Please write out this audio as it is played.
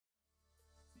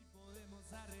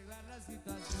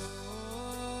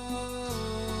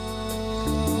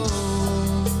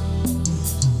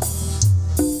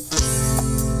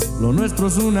Lo nuestro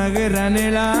es una guerra en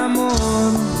el amor.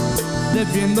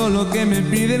 Defiendo lo que me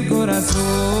pide el corazón.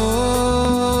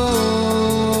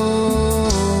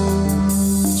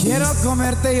 Quiero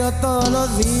comerte yo todos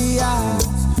los días.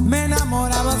 Me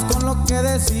enamorabas con lo que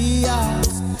decías.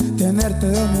 Tenerte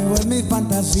de nuevo en mis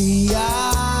fantasías.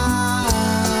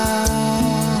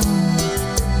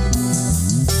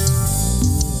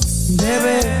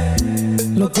 Bebé,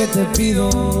 lo que te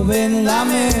pido, ven,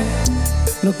 dame.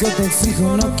 Lo que te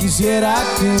exijo, no quisiera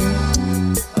que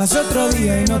pase otro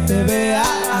día y no te vea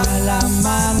al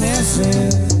amanecer.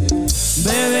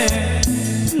 Bebé,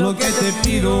 lo que te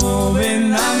pido, ven,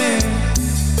 dame.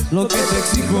 Lo que te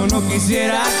exijo, no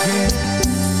quisiera que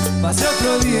pase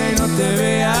otro día y no te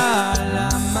vea al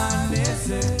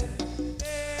amanecer.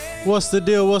 What's the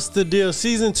deal? What's the deal?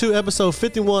 Season 2, episode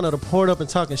 51 of the Poured Up and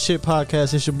Talking Shit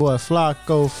podcast. It's your boy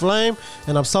Flocko Flame,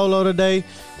 and I'm solo today.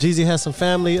 Jeezy has some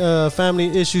family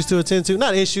issues to attend to.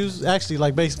 Not issues, actually,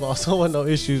 like baseball. So wasn't no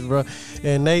issues, bro.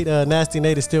 And Nate, Nasty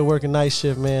Nate, is still working night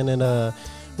shift, man. And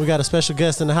we got a special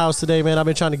guest in the house today, man. I've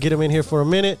been trying to get him in here for a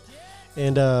minute,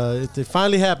 and it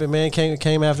finally happened, man.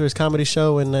 Came after his comedy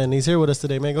show, and he's here with us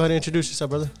today, man. Go ahead and introduce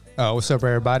yourself, brother. What's up,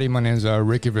 everybody? My name is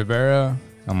Rickyriveraa.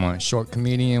 I'm a short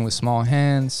comedian with small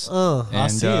hands. I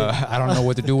see it. I don't know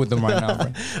what to do with them right now,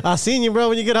 bro. I seen you, bro,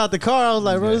 when you get out the car. I was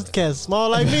like, bro, this cat's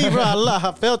small like me, bro.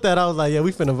 I felt that. I was like, yeah,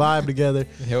 we finna vibe together.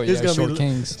 Hell yeah, short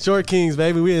kings. Short kings,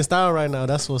 baby. We in style right now.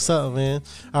 That's what's up, man.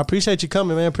 I appreciate you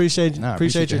coming, man. Appreciate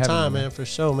your time, man, for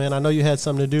sure, man. I know you had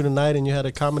something to do tonight, and you had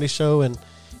a comedy show, and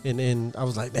I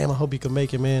was like, damn, I hope you can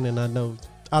make it, man. And I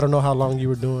don't know how long you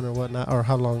were doing or whatnot, or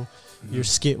how long your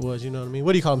skit was, you know what I mean?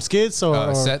 What do you call them, skits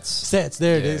or sets? Sets,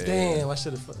 there it is. Damn, I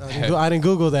should have. I didn't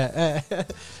Google that.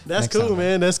 That's next cool, time,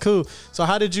 man. That's cool. So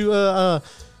how did you how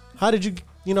did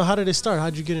it start? How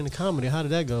did you get into comedy? How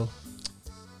did that go?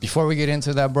 Before we get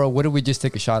into that, bro, what did we just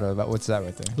take a shot of? What's that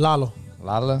right there? Lalo.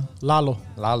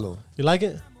 Lalo. You like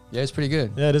it? Yeah, it's pretty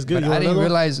good. Yeah, it is good. But I didn't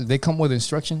realize they come with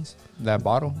instructions. That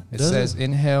bottle. It says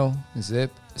inhale,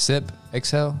 sip,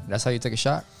 exhale. That's how you take a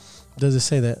shot. Does it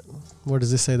say that? Where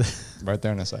does it say that? Right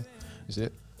there on the side. Is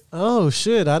it? Oh,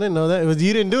 shit. I didn't know that.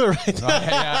 You didn't do it right.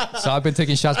 Yeah. So I've been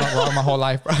taking shots my whole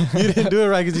life, bro. You didn't do it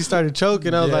right because you started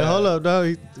choking. I was like, hold up,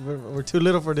 no. We're too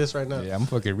little for this right now. Yeah, I'm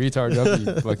fucking retard up.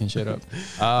 You fucking shit up.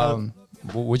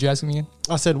 What'd you ask me again?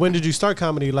 I said, when did you start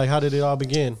comedy? Like, how did it all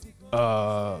begin?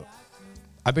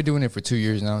 I've been doing it for 2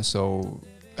 years now. So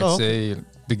I'd say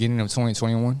beginning of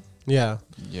 2021. Yeah.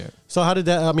 Yeah. So how did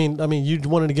that, I mean, you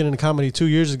wanted to get into comedy 2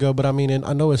 years ago, but I mean, and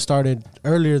I know it started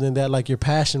earlier than that, like your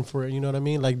passion for it, you know what I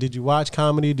mean? Like, did you watch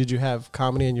comedy? Did you have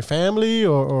comedy in your family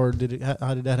or did it,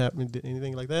 how did that happen? Did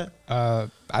anything like that?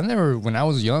 When I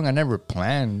was young, I never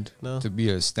planned to be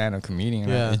a stand-up comedian.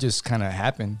 Yeah. It just kind of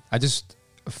happened.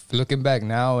 Looking back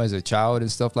now as a child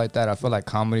and stuff like that, I feel like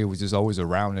comedy was just always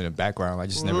around in the background. I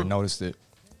just never noticed it.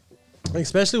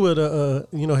 Especially with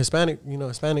Hispanic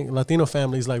Latino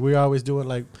families, like we're always doing,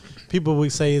 like people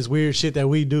would say is weird shit that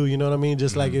we do, you know what I mean?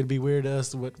 Just like it'd be weird to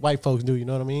us what white folks do, you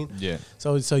know what I mean? Yeah.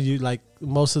 So you like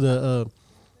most of the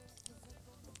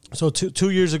so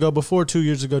 2 years ago, before 2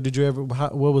 years ago, did you ever?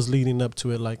 What was leading up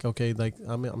to it? Like, okay, like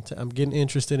I'm getting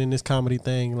interested in this comedy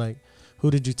thing. Like, who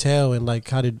did you tell, and like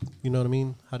how did you know what I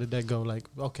mean? How did that go? Like,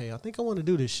 okay, I think I want to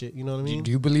do this shit. You know what I mean?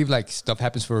 Do you believe like stuff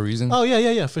happens for a reason? Oh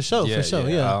yeah, for sure.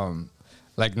 Yeah.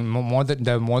 Like the more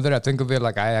that I think of it,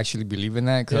 like I actually believe in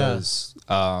that because,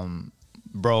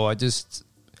 bro, I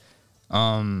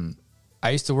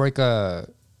used to work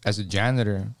as a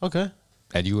janitor. Okay.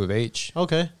 At U of H.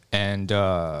 Okay. And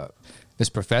this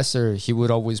professor, he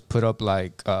would always put up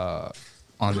like on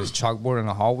this chalkboard in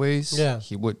the hallways. Yeah.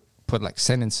 He would put like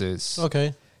sentences.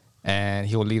 Okay. And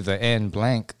he would leave the end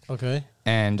blank. Okay.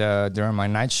 And during my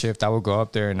night shift, I would go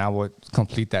up there and I would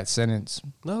complete that sentence.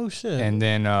 No shit. And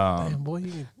then, damn, boy,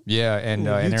 and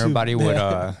everybody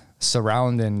would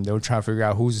surround and they would try to figure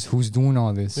out who's doing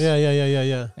all this.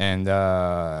 Yeah. And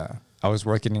I was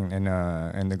working in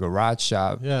the garage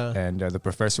shop. Yeah. And the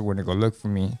professor went to go look for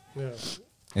me. Yeah.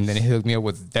 And then he hooked me up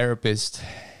with a therapist.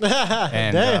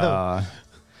 And damn.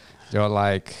 They were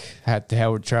like, had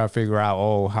to try to figure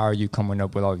out, how are you coming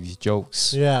up with all these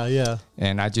jokes? Yeah.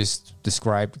 And I just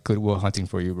described Good Will Hunting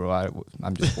for you, bro.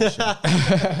 I'm just bullshit.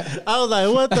 I was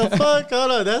like, what the fuck?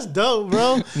 Hold on, that's dope,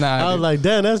 bro. I was like,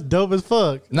 damn, that's dope as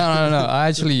fuck. No. I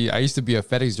used to be a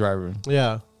FedEx driver.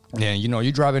 Yeah. Yeah,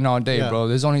 you're driving all day, bro.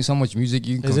 There's only so much music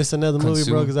you can Is this another movie,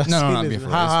 bro? No,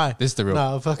 this is the real.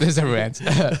 Hi. This is the real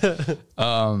answer.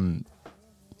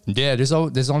 Yeah, there's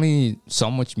only so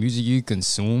much music you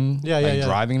consume.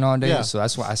 Driving all day. Yeah. So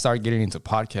that's why I started getting into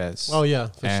podcasts. Oh yeah,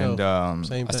 for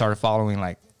sure. And I started following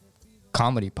like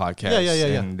comedy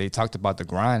podcasts. And they talked about the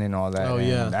grind and all that. Oh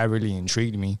and that really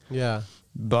intrigued me. Yeah.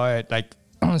 But like,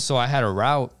 so I had a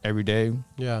route every day.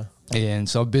 Yeah. And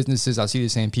so businesses, I see the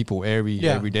same people every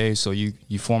day. So you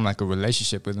form like a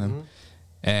relationship with them.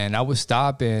 And I would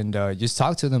stop and just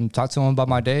talk to them about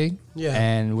my day. Yeah.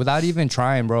 And without even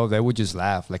trying, bro, they would just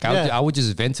laugh. Like I would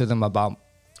just vent to them about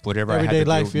whatever everyday I had to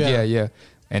life. do. Yeah.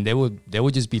 And they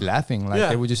would just be laughing. Like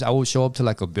I would show up to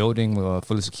like a building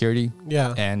full of security.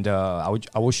 Yeah. And I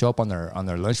would show up on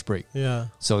their lunch break. Yeah.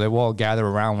 So they would all gather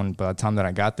around by the time that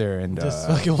I got there and just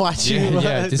fucking watch you.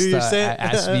 Just do your set.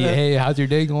 Ask me, hey, how's your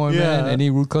day going, man? Any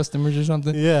rude customers or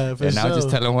something? Yeah, for and sure. I'll just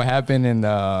tell them what happened, and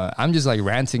I'm just like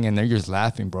ranting, and they're just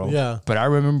laughing, bro. Yeah. But I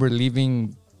remember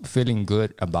leaving feeling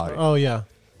good about it. Oh yeah.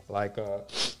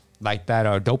 Like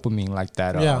that dopamine, like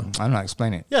that. I don't know how to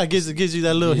explain it. Yeah, it gives you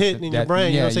that little hit in your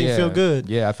brain. You know, so you feel good.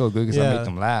 Yeah, I feel good because I make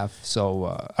them laugh. So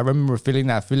I remember feeling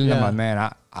that feeling. I'm like,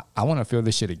 man, I want to feel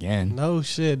this shit again. No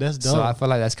shit, that's dope. So I feel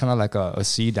like that's kind of like a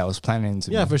seed that was planted into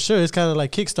me. Yeah, for sure. It's kind of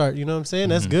like kickstart. You know what I'm saying?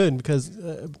 That's good because.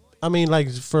 I mean,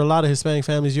 like for a lot of Hispanic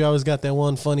families, you always got that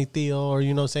one funny Theo, or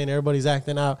you know, saying everybody's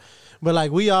acting out. But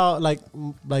like we all like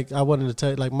I wanted to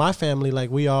tell you, like my family, like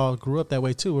we all grew up that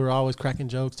way too. We were always cracking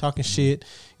jokes, talking shit.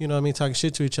 You know what I mean? Talking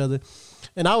shit to each other.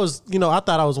 And I was, you know, I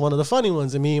thought I was one of the funny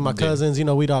ones. And me and my cousins, you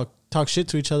know, we'd all talk shit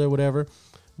to each other, whatever.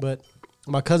 But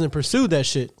my cousin pursued that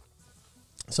shit.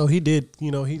 So he did, you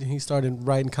know, he started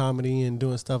writing comedy and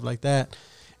doing stuff like that.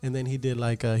 And then he did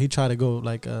like he tried to go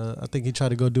like I think he tried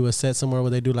to go do a set somewhere where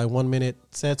they do like 1 minute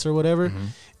sets or whatever,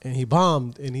 and he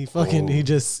bombed and he fucking he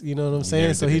just, you know what I'm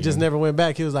saying? So he just never went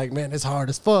back. He was like, man, it's hard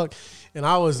as fuck. And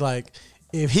I was like,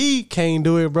 if he can't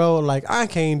do it, bro, like I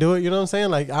can't do it. You know what I'm saying?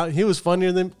 Like he was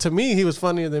funnier than me.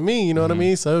 You know what I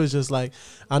mean? So it was just like,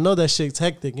 I know that shit's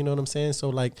hectic. You know what I'm saying? So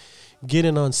like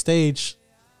getting on stage,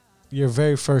 your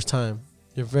very first time,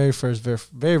 very first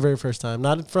time,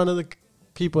 not in front of the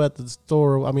people at the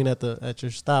store, I mean at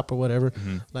your stop or whatever,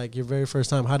 like your very first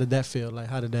time, how did that feel? Like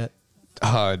how did that?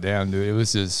 Oh damn, dude, it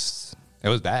was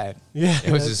bad. Yeah,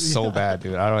 it was just so bad,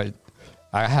 dude. I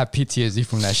have PTSD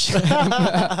from that shit.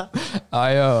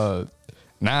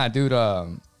 Dude,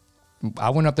 I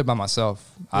went up there by myself.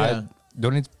 The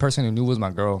only person who knew was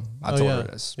my girl. I told her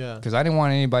this because I didn't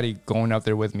want anybody going up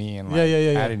there with me and like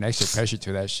adding extra pressure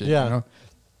to that shit. You know?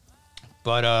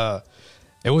 But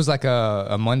it was like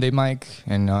a Monday mic,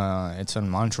 and it's on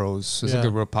Montrose. It's like a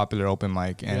real popular open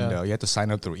mic, and you had to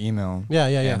sign up through email.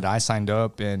 And I signed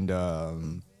up,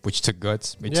 and which took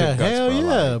guts. It took guts, hell bro.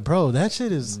 yeah, bro. That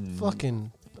shit is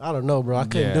fucking. I don't know, bro. I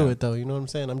couldn't do it though. You know what I'm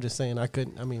saying? I'm just saying I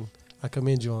couldn't. I mean, I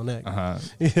commend you on that.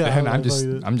 And I'm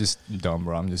just dumb,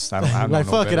 bro. I don't like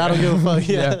fuck it. I don't give a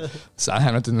fuck. So I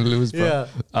have nothing to lose, bro.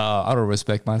 I don't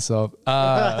respect myself.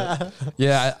 I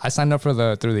signed up through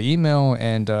the email,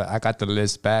 and I got the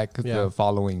list back the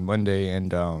following Monday,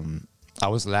 and I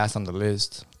was last on the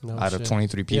list out of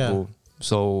 23 people.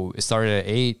 So it started at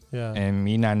 8, and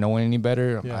me not knowing any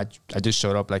better, I just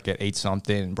showed up like at 8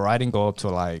 something, bro. I didn't go up to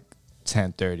like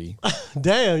 10:30.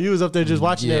 Damn, you was up there just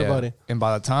watching everybody. And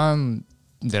by the time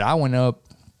that I went up,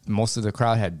 most of the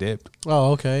crowd had dipped.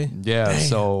 Oh, okay. Yeah. Damn.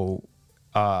 So,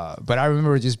 but I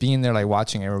remember just being there, like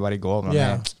watching everybody go up. And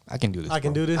man, I can do this. I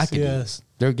can do this. I can do this.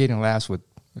 They're getting laughs with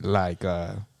like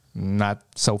not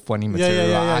so funny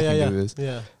material. I can do this.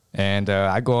 Yeah. And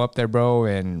I go up there, bro,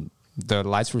 and the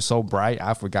lights were so bright,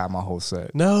 I forgot my whole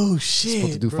set. No shit.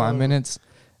 Supposed to do 5 minutes.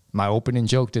 My opening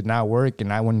joke did not work,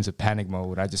 and I went into panic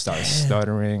mode. I just started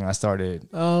stuttering. I stared.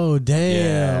 Oh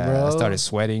damn, bro! I started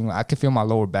sweating. I could feel my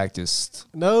lower back just.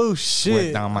 No shit.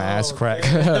 Went down my ass crack.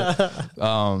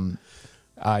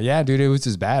 Dude, it was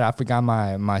just bad. I forgot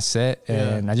my set,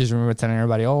 and I just remember telling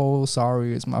everybody, "Oh,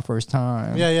 sorry, it's my first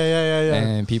time." Yeah.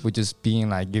 And people just being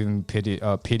like giving pity,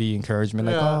 encouragement,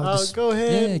 like, "Oh, just go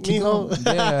ahead, keep going."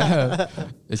 Yeah,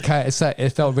 it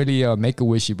felt really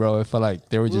make-a-wishy, bro. It felt like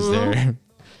they were just there.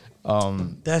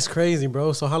 That's crazy,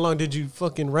 bro. So how long did you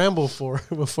fucking ramble for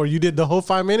before you did the whole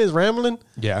 5 minutes rambling?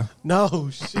 Yeah. No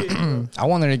shit. Bro. I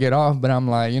wanted to get off, but I'm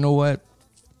like, you know what?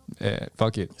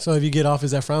 Fuck it. So if you get off,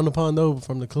 is that frowned upon though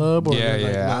from the club? Or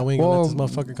nah, we ain't gonna let this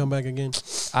motherfucker come back again.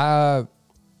 I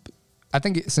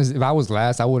think since if I was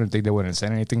last, I wouldn't think they wouldn't say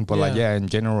anything. But in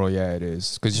general, it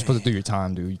is because you're supposed to do your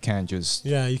time, dude. You can't just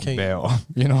you can't bail.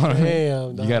 You know what I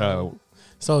mean? You gotta.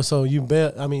 So you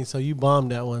bet. I mean, so you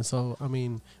bombed that one. So I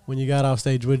mean, when you got off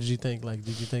stage, what did you think? Like,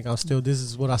 did you think this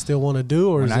is what I still want to do,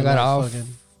 or when I got off?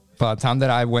 By the time that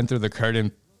I went through the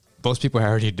curtain, most people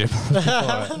already did.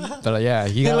 But like, yeah,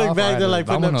 he got looked back there like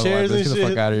putting up chairs and shit. Get the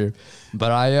fuck out of here.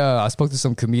 But I spoke to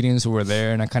some comedians who were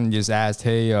there, and I kind of just asked,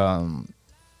 hey,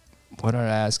 what did I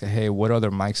ask? Hey, what other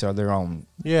mics are there on?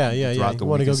 Yeah. You want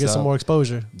to go get some more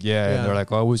exposure? Yeah. They're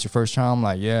like, oh, it was your first time? I'm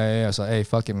like, yeah. So, hey,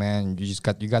 fuck it, man. You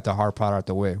got the hard part out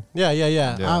the way.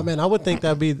 Yeah. Man, I would think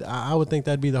that'd be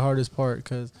the hardest part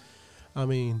because, I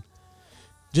mean,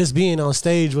 just being on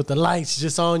stage with the lights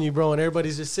just on you, bro, and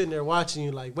everybody's just sitting there watching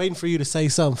you, like waiting for you to say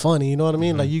something funny. You know what I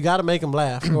mean? Like you got to make them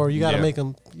laugh, or you got to make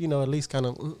them, you know, at least kind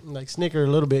of like snicker a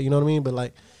little bit. You know what I mean? But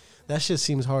like. That shit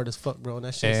seems hard as fuck, bro.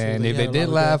 That shit. And if they did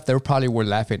laugh, they probably were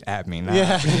laughing at me. Not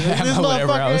this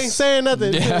motherfucker ain't saying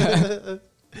nothing. Yeah.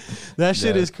 That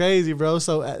shit is crazy, bro.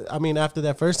 So I mean, after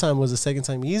that first time, was the second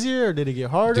time easier, or did it get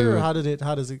harder? Dude, or how does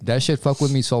it? That shit fucked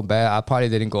with me so bad. I probably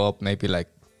didn't go up maybe like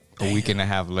a week and a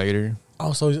half later.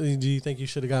 Oh, so do you think you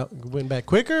should have went back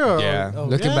quicker? Or,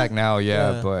 looking back now,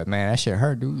 but man, that shit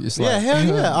hurt, dude. It's like, hell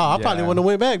yeah. Oh, I probably wouldn't have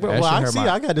went back, bro. Well,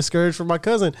 I got discouraged from my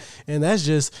cousin, and that's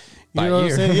just you know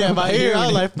what I'm saying? Yeah, by ear. I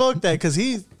was like, fuck that, because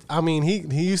he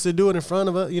used to do it in front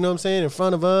of us. You know what I'm saying? In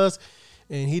front of us.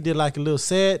 And he did like a little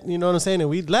set, you know what I'm saying? And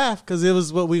we'd laugh because it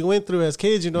was what we went through as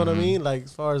kids, you know what I mean? Like,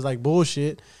 as far as like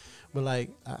bullshit. But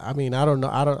like, I mean, I don't know.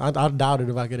 I doubt it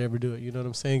if I could ever do it. You know what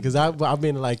I'm saying? Because I've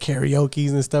been to like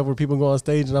karaoke's and stuff where people go on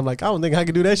stage and I'm like, I don't think I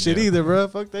could do that shit either, bro.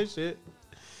 Fuck that shit.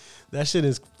 That shit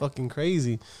is fucking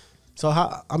crazy. So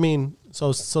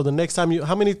so the next time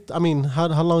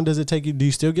how long does it take you? Do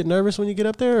you still get nervous when you get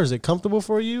up there, or is it comfortable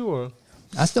for you? Or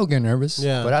I still get nervous.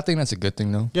 Yeah. But I think that's a good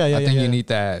thing though. I think you need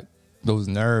those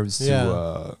nerves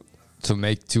to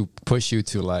push you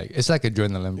to like, it's like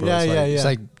adrenaline, bro. It's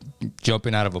like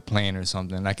jumping out of a plane or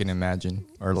something, I can imagine.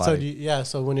 Or like,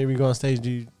 so whenever you go on stage, do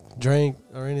you drink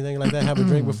or anything like that? Have a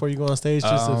drink before you go on stage?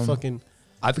 Just to fucking.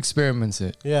 I've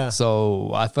experimented. Yeah.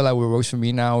 So I feel like what works for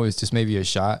me now is just maybe a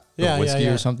shot of whiskey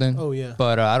or something. Oh yeah.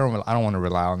 But I don't want to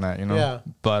rely on that, you know. Yeah.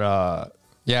 But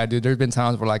yeah, dude, there's been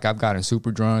times where like I've gotten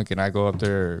super drunk and I go up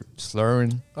there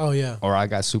slurring. Oh yeah. Or I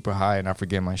got super high and I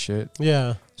forget my shit.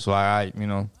 Yeah. So I you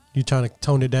know. You trying to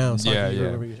tone it down? So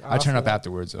I turn up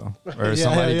afterwards though, or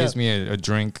somebody gives me a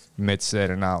drink mid set,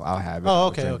 and I'll have it. Oh,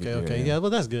 okay. Yeah, well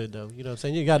that's good though. You know what I'm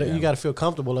saying? You got to feel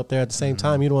comfortable up there at the same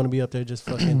time. You don't want to be up there just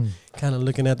fucking kind of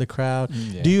looking at the crowd.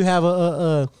 Yeah. Do you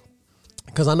have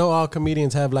because I know all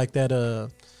comedians have like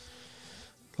that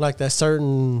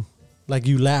certain. Like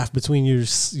you laugh between your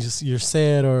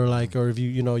set, or like, or if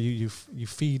you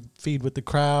feed with the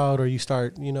crowd, or you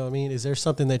start, you know what I mean? Is there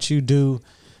something that you do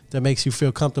that makes you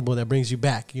feel comfortable, that brings you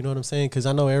back? You know what I'm saying? Because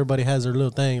I know everybody has their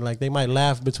little thing. Like they might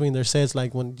laugh between their sets.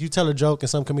 Like when you tell a joke, and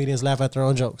some comedians laugh at their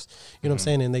own jokes. You know what I'm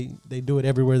saying? And they do it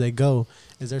everywhere they go.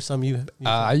 Is there some you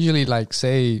I usually like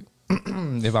say,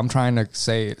 if I'm trying to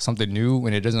say something new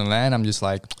and it doesn't land, I'm just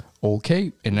like,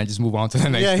 okay, and I just move on to the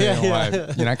next thing.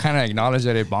 Like, you know, I kind of acknowledge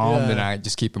that it bombed, and I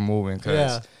just keep it moving,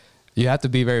 because you have to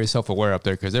be very self-aware up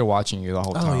there, because they're watching you the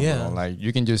whole time. You know? Like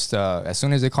you can just as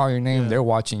soon as they call your name, they're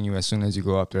watching you. As soon as you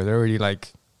go up there, they're already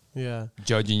like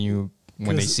judging you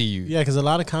when they see you. Yeah, because a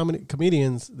lot of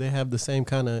comedians, they have the same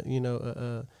kind of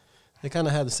they kind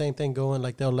of have the same thing going.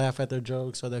 Like they'll laugh at their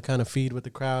jokes, or they'll kind of feed with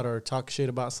the crowd, or talk shit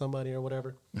about somebody or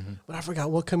whatever. But I forgot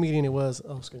what comedian it was.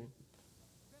 Oh, excuse me.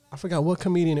 I forgot what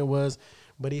comedian it was,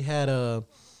 but he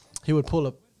would pull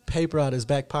a paper out of his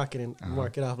back pocket and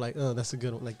mark it off like, oh, that's a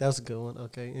good one. Like, that's a good one.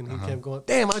 Okay. And he kept going,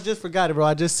 damn, I just forgot it, bro.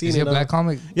 I just seen it. Is he a black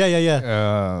comic?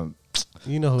 Yeah.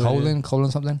 You know who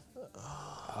Colin something?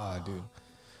 Oh, dude.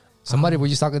 Somebody was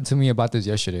just talking to me about this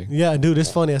yesterday. Yeah, dude,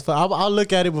 it's funny. I'll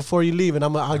look at it before you leave, and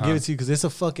I'll give it to you, because it's a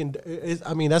fucking.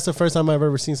 I mean, that's the first time I've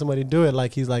ever seen somebody do it.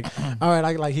 Like he's like, all right,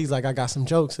 I got some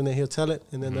jokes, and then he'll tell it,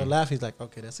 and then they'll laugh. He's like,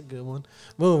 okay, that's a good one.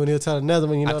 Boom, and he'll tell another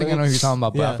one. You know, I know who you're talking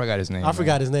about, but I forgot his name. I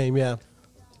forgot his name. Yeah,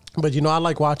 but I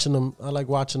like watching them. I like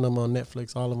watching them on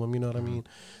Netflix, all of them. You know what I mean?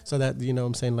 So that, you know what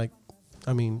I'm saying, like,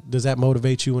 I mean, does that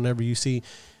motivate you whenever you see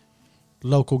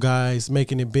local guys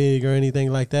making it big or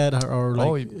anything like that, or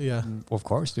like, of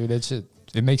course, dude.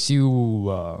 It makes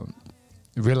you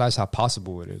realize how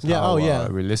possible it is. How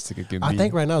realistic it can be. I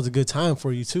think right now is a good time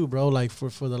for you too, bro. Like for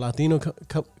the Latino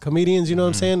comedians, you know what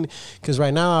I'm saying? Because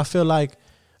right now I feel like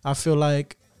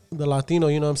the Latino,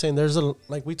 you know what I'm saying? There's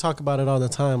like we talk about it all the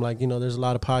time. Like, you know, there's a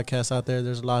lot of podcasts out there.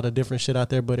 There's a lot of different shit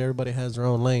out there, but everybody has their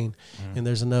own lane, and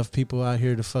there's enough people out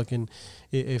here to fucking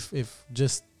if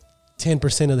just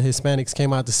 10% of the Hispanics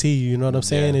came out to see you, you know what I'm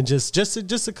saying? And just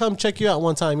to come check you out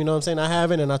one time, you know what I'm saying? I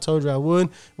haven't, and I told you I would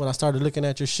when I started looking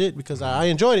at your shit, because I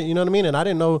enjoyed it, you know what I mean? And I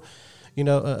didn't know, you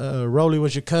know, Rolly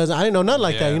was your cousin. I didn't know nothing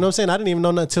like that, you know what I'm saying? I didn't even know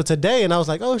nothing until today, and I was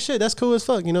like, oh shit, that's cool as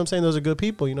fuck, you know what I'm saying? Those are good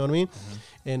people, you know what I mean?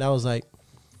 And I was like,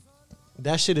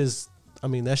 that shit is. I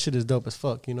mean, that shit is dope as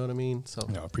fuck. You know what I mean? So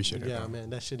no, I appreciate it. Yeah, man,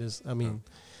 that shit is. I mean,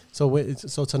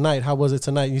 so tonight, how was it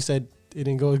tonight? You said it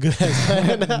didn't go as good as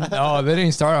planned. No, they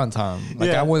didn't start on time.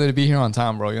 Like I wanted to be here on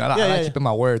time, bro. You know, I like keeping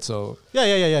my word. So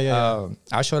yeah.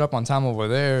 I showed up on time over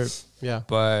there. Yeah,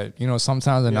 but you know,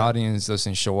 sometimes an audience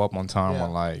doesn't show up on time or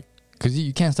like. Because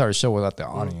you can't start a show without the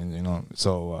audience, you know.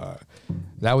 So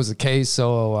that was the case.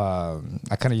 So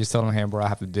I kind of just told them, "Hey, bro, I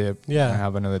have to dip. I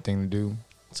have another thing to do."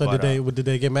 So but, did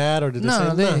they get mad or did they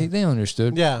say no? They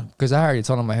understood. Yeah, because I already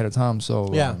told them ahead of time. So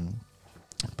yeah,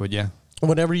 but yeah.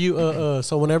 Whenever you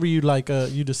whenever you like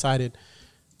you decided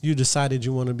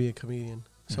you want to be a comedian.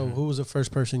 So who was the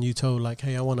first person you told like,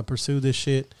 "Hey, I want to pursue this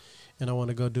shit, and I want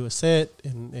to go do a set,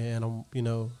 and I'm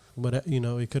But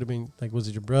it could have been like, was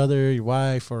it your brother, your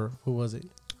wife, or who was it?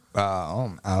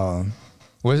 That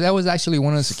was actually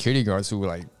one of the security guards who were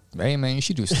like, "Hey man, you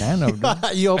should do stand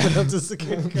up." You opened up to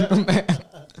security guard.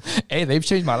 Hey, they've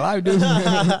changed my life, dude.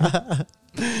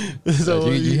 So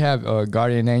you have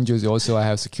guardian angels. Also, I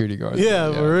have security guards.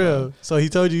 Yeah, for real. So he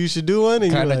told you should do one,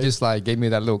 and kind of just like gave me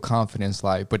that little confidence,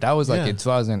 like. But that was like in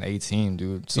 2018,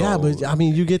 dude. So, yeah, but I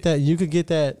mean, you get that. You could get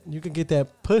that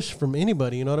push from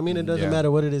anybody. You know what I mean? It doesn't matter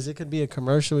what it is. It could be a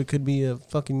commercial. It could be a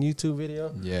fucking YouTube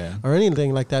video. Yeah. Or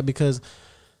anything like that. Because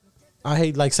I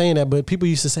hate like saying that, but people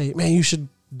used to say, "Man, you should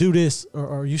do this,"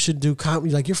 or "You should do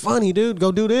comedy." Like, "You're funny, dude.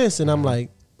 Go do this." And I'm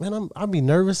like, man, I'd be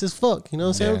nervous as fuck. You know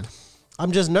what I'm saying?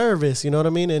 I'm just nervous, you know what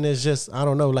I mean? And it's just, I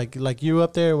don't know, like you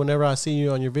up there, whenever I see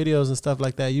you on your videos and stuff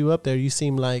like that, you up there, you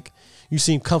seem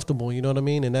comfortable, you know what I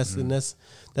mean? And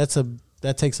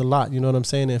that takes a lot, you know what I'm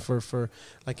saying? And for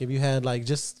like, if you had like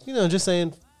just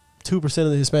saying 2%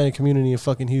 of the Hispanic community in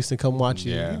fucking Houston come watch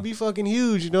you, you'd be fucking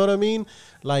huge, you know what I mean?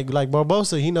 Like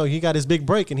Barbosa, he got his big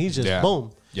break and he's just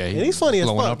boom. Yeah, and he's funny as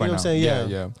fuck. You know what I'm saying?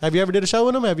 Yeah. Have you ever did a show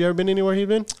with him? Have you ever been anywhere he's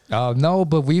been? No,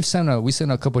 but we sent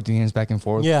a couple of DMs back and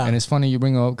forth. Yeah, and it's funny you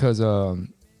bring it up because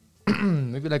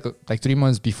maybe like 3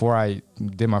 months before I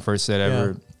did my first set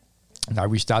ever, I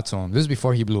reached out to him. This is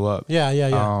before he blew up. Yeah.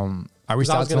 I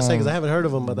reached out to him because I haven't heard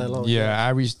of him about that long. Yeah, I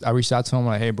reached out to him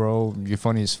like, "Hey, bro, you're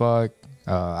funny as fuck.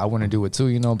 I want to do it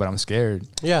too, but I'm scared."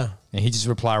 Yeah, and he just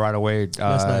replied right away.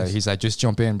 That's nice. He's like, "Just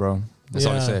jump in, bro." That's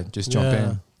all he said. Just jump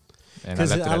in.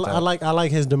 Because I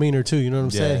like his demeanor too. You know what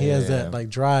I'm saying? He has that like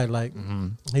dry, like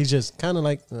he's just kind of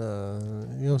like, you know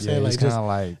what I'm saying? Like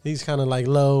he's kind of like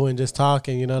low and just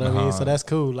talking. You know what I mean? So that's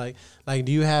cool. Like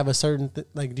do you have a certain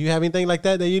do you have anything like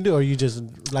that you do, or you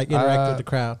just like interact with the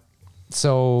crowd?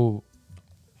 So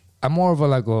I'm more of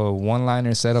a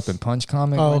one-liner setup and punch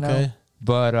comic. Oh, right okay. Now.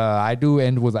 But I do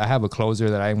end with, I have a closer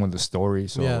that I end with a story.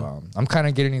 So I'm kind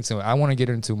of getting into, I want to get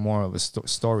into more of a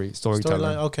storytelling.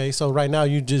 Okay, so right now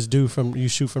you just you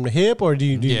shoot from the hip, or do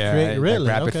you create really?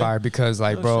 Like rapid fire, because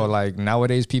like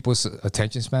nowadays people's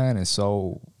attention span is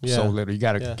so little. You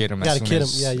got to get them as soon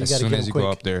as you go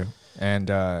up there. And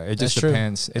it just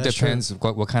depends. It depends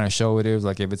what kind of show it is.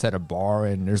 Like if it's at a bar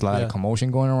and there's a lot of commotion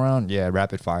going around,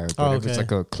 rapid fire. But if it's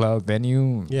like a club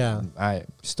venue,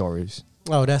 stories.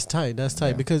 Oh, that's tight. That's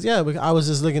tight. Because I was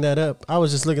just looking that up.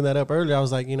 Earlier. I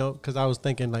was like, because I was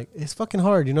thinking like it's fucking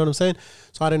hard. You know what I'm saying?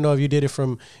 So I didn't know if you did it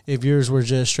if yours were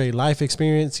just straight life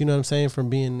experience. You know what I'm saying?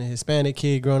 From being a Hispanic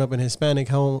kid, growing up in a Hispanic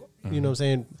home. You know what I'm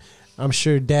saying? I'm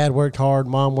sure dad worked hard,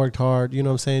 mom worked hard. You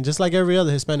know what I'm saying? Just like every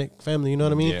other Hispanic family. You know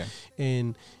what I mean? Yeah.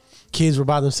 And kids were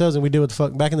by themselves, and we did what the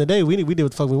fuck back in the day. We did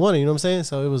what the fuck we wanted. You know what I'm saying?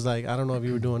 So it was like, I don't know if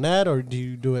you were doing that, or do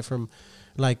you do it from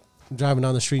like driving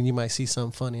down the street and you might see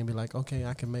something funny and be like, okay,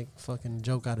 I can make a fucking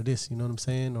joke out of this. You know what I'm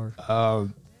saying? Or out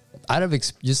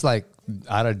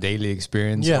of daily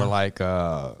experience, or like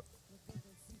I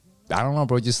don't know,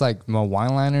 bro. Just like my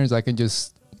one-liners, I can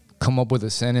just come up with a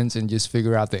sentence and just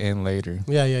figure out the end later.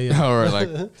 Yeah. or like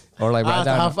right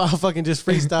down. I'll fucking just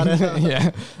freestyle it.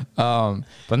 Yeah.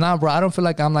 But nah, bro, I don't feel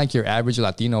like I'm like your average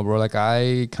Latino, bro. Like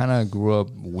I kind of grew up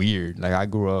weird. Like I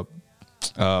grew up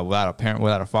without a parent,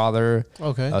 without a father,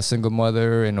 a single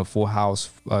mother, in a full house,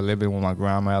 living with my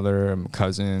grandmother and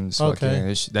cousins.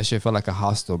 Okay, that shit felt like a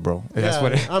hostel, bro. Yeah. That's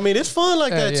what I mean, it's fun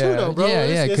like that too, though, bro.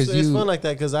 Yeah, because it's fun like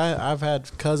that. Because I've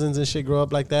had cousins and shit grow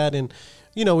up like that, and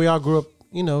we all grew up,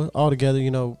 all together.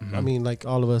 I mean, like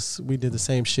all of us, we did the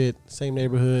same shit, same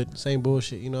neighborhood, same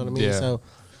bullshit. You know what I mean? Yeah. So,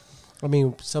 I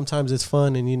mean, sometimes it's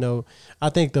fun, and I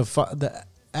think the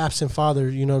absent father,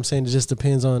 you know what I'm saying, it just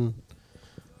depends on.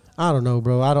 I don't know,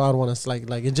 bro. I don't want to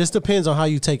like. It just depends on how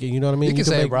you take it. You know what I mean? You can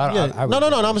say, bro. No.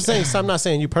 I'm saying. I'm not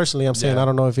saying you personally. I'm saying I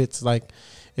don't know if it's like,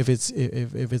 if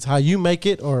it's how you make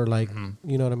it, or like,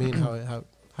 you know what I mean? How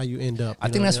you end up. I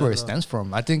think that's where it stems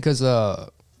from. I think because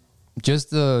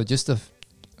just the.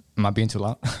 Am I being too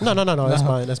loud? No. That's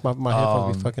fine. That's my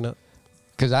headphones be fucking up.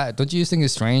 Because don't you think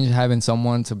it's strange having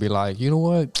someone to be like, you know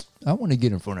what? I want to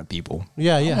get in front of people.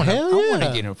 Yeah, yeah. I want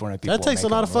to get in front of people. That takes a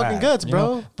lot of fucking guts,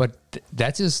 bro. Know? But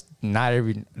that's just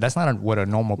that's not what a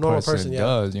normal person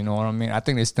does. You know what I mean? I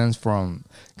think it stems from,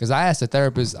 because I asked a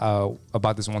therapist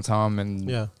about this one time,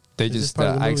 and they just part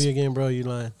of the movie again, bro. You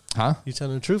lying? Huh? You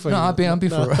telling the truth? Or no, I'll be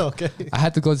for real. Okay. I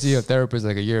had to go see a therapist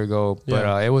like a year ago,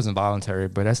 but it wasn't voluntary.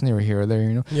 But that's neither here or there,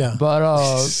 you know. Yeah. But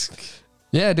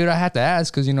yeah, dude, I had to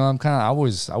ask because, you know, I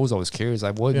was always curious,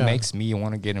 like, what makes me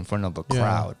want to get in front of a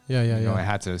crowd? Yeah. You know, I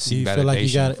had to see validation. Feel like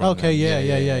you got it. Okay,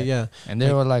 yeah. And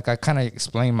they were like, I kind of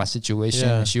explained my situation,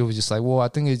 and she was just like, well, I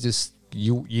think it's just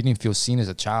you didn't feel seen as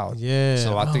a child. Yeah.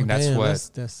 So I think that's what.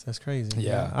 That's crazy.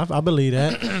 Yeah. I believe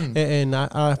that, and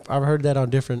I've heard that on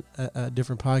different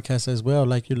podcasts as well.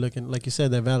 Like you're looking, like you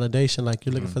said, that validation. Like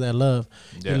you're looking for that love.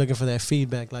 You're looking for that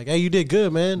feedback. Like, hey, you did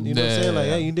good, man. You know what I'm saying? Like,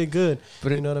 hey, you did good.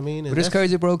 But you know what I mean? But it's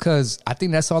crazy, bro, because I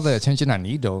think that's all the attention I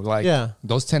need, though. Like,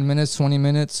 those 10 minutes, 20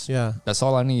 minutes. Yeah. That's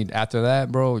all I need. After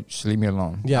that, bro, just leave me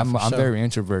alone. Yeah, I'm very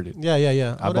introverted.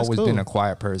 Yeah. I've always been a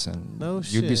quiet person. No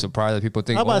shit. You'd be surprised that people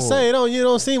think. I'm about to say you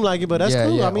don't seem like it, but that's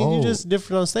cool. I mean, you're just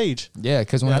different on stage. Yeah,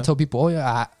 because when I tell people, they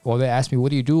ask me, what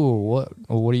do you do, or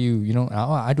what do you, you know,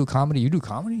 I do comedy. You do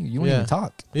comedy? You don't even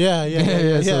talk. Yeah.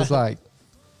 So it's like,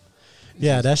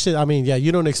 that shit. I mean,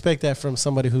 you don't expect that from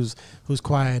somebody who's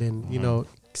quiet and you know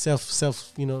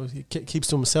self, you know, keeps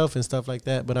to himself and stuff like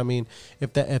that. But I mean,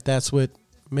 if that's what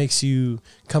makes you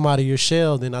come out of your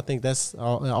shell, then I think that's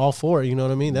all for it. You know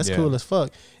what I mean? That's cool as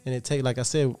fuck. And it take, like I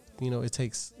said, you know, it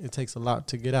takes a lot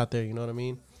to get out there. You know what I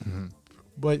mean? Mm-hmm.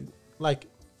 But like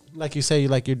you say,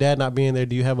 like your dad not being there,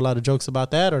 do you have a lot of jokes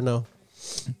about that or no?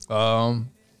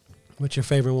 What's your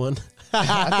favorite one?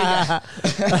 I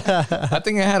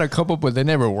think I had a couple, but they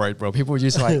never worked, bro. People were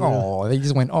just like, oh, they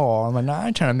just went, oh. I'm like, nah, I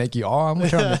ain't trying to make you I'm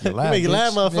trying to make you laugh. Make you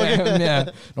laugh, motherfucker. Yeah.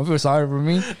 Don't feel sorry for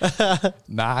me.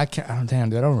 Nah, I can't.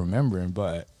 Damn, dude, I don't remember it,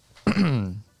 but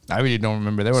I really don't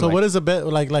remember. They were. So what is a bit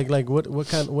like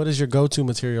what is your go-to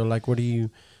material? Like, what do you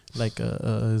like?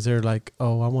 Is there like, I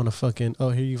want to fucking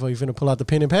here you finna pull out the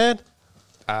pen and pad?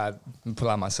 I pull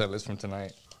out my set list from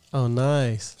tonight. Oh,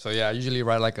 nice. So yeah, I usually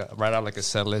write out like a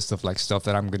set list of like stuff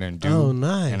that I'm gonna do. Oh,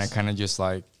 nice. And I kind of just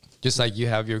like you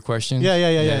have your questions.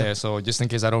 Yeah. So just in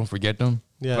case I don't forget them.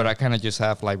 Yeah. But I kind of just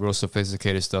have like real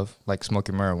sophisticated stuff, like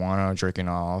smoking marijuana, jerking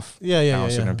off.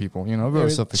 Yeah. People, you know, real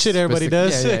shit everybody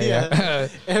does. Yeah.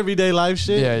 Everyday life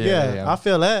shit. Yeah. I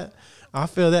feel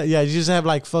that. Yeah, you just have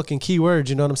like fucking keywords,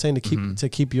 you know what I'm saying, to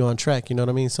keep you on track, you know what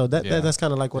I mean? So that's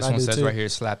kind of like what I do too. This one says right here,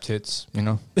 slap tits, you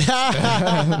know.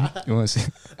 You want to see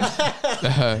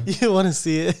it? You want to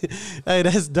see it? Hey,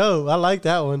 that's dope. I like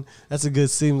that one.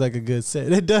 Seems like a good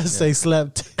set. It does say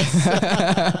slap tits.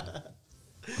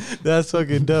 That's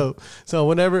fucking dope. So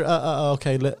whenever,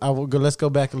 okay, let's go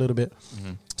back a little bit.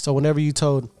 Mm-hmm. So whenever you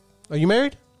told, are you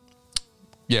married?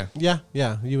 Yeah.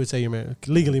 You would say you're married,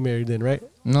 legally married then, right?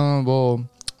 No, well,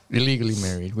 illegally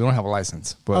married. We don't have a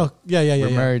license, but we're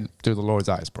married through the Lord's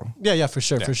eyes, bro. Yeah, for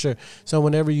sure. So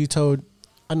whenever you told,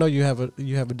 I know you have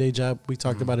a day job. We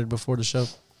talked about it before the show,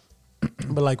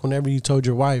 but like whenever you told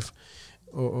your wife,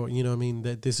 or you know what I mean,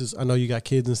 that this is, I know you got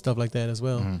kids and stuff like that as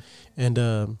well,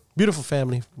 and beautiful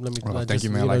family. Let me thank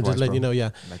you, man. Just let you know, yeah.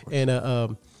 Likewise. And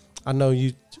I know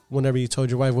you. Whenever you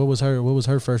told your wife, what was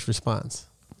her first response?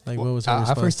 Like, what was her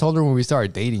response? I first told her when we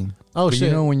started dating. Oh, but shit.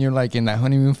 You know when you're like in that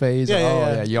honeymoon phase?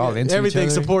 You're all into everything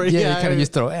each other. Support. Yeah, you kind of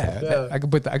just throw, I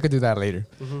could do that later.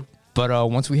 Mm-hmm. But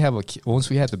once we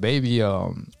had the baby,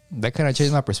 that kind of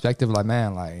changed my perspective. Like,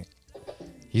 man, like,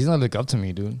 he's going to look up to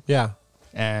me, dude. Yeah.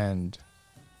 And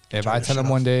if I tell him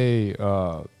one day,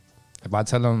 if I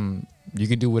tell him you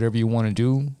can do whatever you want to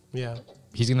do,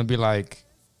 he's going to be like,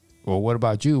 well, what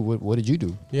about you? What did you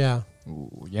do? Yeah.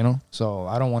 You know, so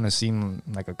I don't want to seem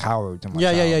like a coward to my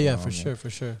child. Yeah, for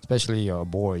sure. Especially a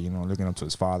boy, you know, looking up to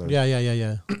his father.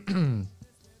 Yeah.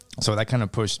 So that kind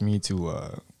of pushed me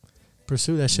to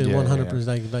pursue that shit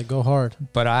 100%. Like go hard.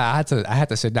 But I had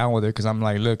to sit down with her because I'm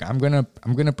like, look, I'm gonna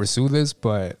pursue this,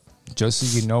 but just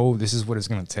so you know, this is what it's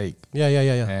gonna take. Yeah.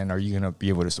 And are you gonna be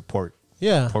able to support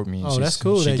me? Oh, that's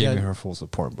cool. She gave me her full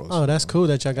support, bro. Oh, that's cool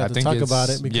that y'all got to talk about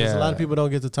it, because a lot of people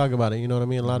don't get to talk about it. You know what I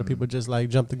mean? A lot of people just like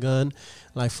jump the gun,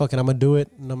 like fucking I'm gonna do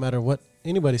it no matter what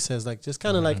anybody says. Like just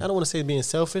kind of like, I don't want to say being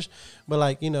selfish, but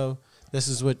like, you know, this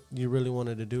is what you really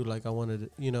wanted to do. Like I want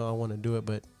to do it,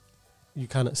 but you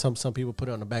kind of some people put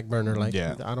it on the back burner. Like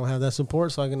I don't have that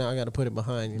support, so I got to put it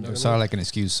behind. You know, it's sort of like an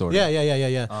excuse, sort of.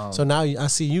 Yeah. So now I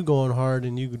see you going hard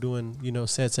and you doing, you know,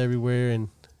 sets everywhere and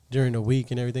during the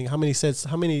week and everything. How many sets?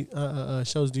 How many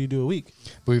shows do you do a week?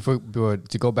 But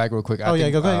to go back real quick. Go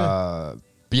ahead.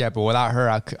 but without her,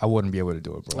 I wouldn't be able to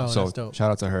do it, bro. Oh, so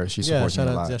shout out to her. She supports me a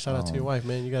lot. Yeah, shout out to your wife,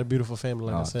 man. You got a beautiful family,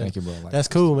 like I said. Thank you, bro. That's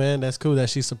cool, man. That's cool that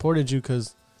she supported you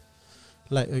because,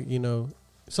 like, you know,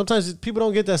 sometimes people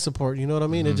don't get that support. You know what I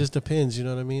mean? It just depends. You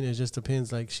know what I mean? It just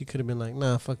depends. Like, she could have been like,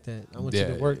 nah, fuck that. I want you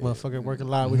to work, motherfucker. Work a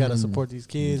lot. We got to support these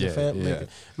kids and family.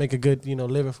 Make a good, you know,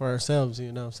 living for ourselves.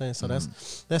 You know what I'm saying? So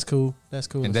that's cool. That's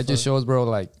cool. And that just shows, bro,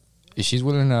 like, if she's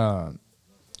willing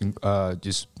to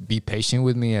just be patient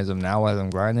with me as of now as I'm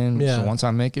grinding. So once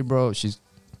I make it, bro,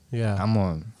 I'm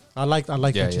on. I like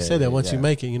that you said that. Once you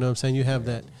make it, you know what I'm saying? You have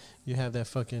that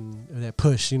fucking that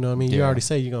push, you know what I mean? You already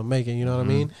say you're gonna make it, you know what I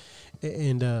mean?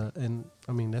 And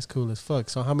I mean that's cool as fuck.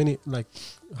 So how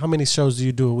many shows do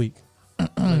you do a week?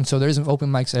 So there's open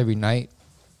mics every night.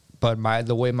 But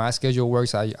the way my schedule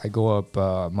works, I go up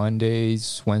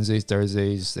Mondays, Wednesdays,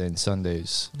 Thursdays, and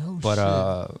Sundays. But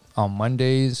on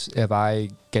Mondays, if I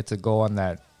get to go on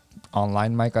that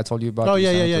online mic I told you about.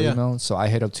 Yeah. So I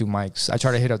hit up 2 mics. I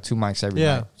try to hit up 2 mics every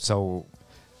night. So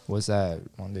what's that?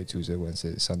 Monday, Tuesday,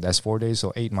 Wednesday, Sunday. That's 4 days,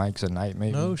 so 8 mics a night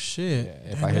maybe. No shit.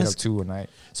 Yeah, if I hit up 2 a night.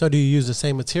 So do you use the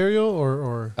same material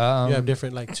or you have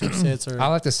different like 2 sets? Or? I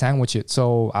like to sandwich it.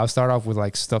 So I'll start off with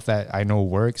like stuff that I know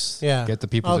works. Yeah. Get the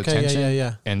people's attention.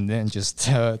 Yeah. And then just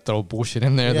throw bullshit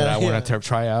in there that I want to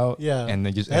try out. Yeah. And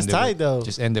then just that's tight though.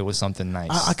 Just end it with something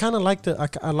nice. I kind of like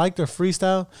I like the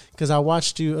freestyle because I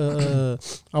watched you do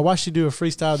a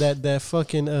freestyle that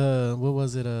fucking what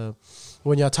was it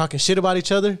when y'all talking shit about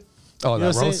each other. Oh, you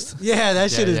know that roast? Yeah, that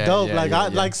shit is dope.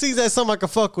 Like, see, that's something I can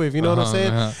fuck with. You know what I'm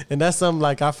saying? And that's something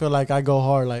like I feel like I go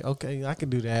hard. Like, okay, I can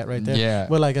do that right there. Yeah.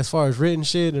 But like as far as written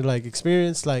shit or like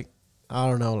experience, like I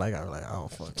don't know. Like I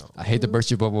don't fuck. I hate to burst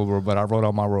your bubble, bro, but I wrote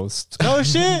on my roast. No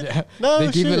shit.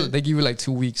 No shit. They give you like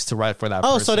 2 weeks to write for that.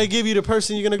 Oh, person. so they give you the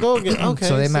person you're gonna go against. Okay.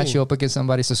 So they match you up against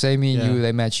somebody. So say me and you,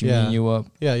 they match me and you up.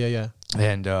 Yeah.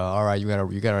 And all right, you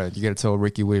gotta tell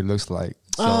Ricky what he looks like.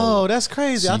 So, that's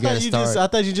crazy. So I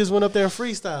thought you just went up there and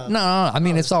freestyle. No, I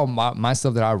mean it's all my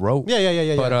stuff that I wrote.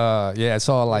 Yeah. But it's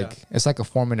all like it's like a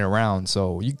 4-minute round.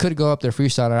 So you could go up there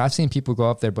freestyle. I've seen people go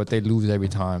up there, but they lose every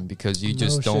time because you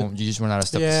just You just run out of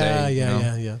stuff to say.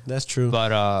 Yeah. That's true. But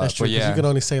that's true. Because you can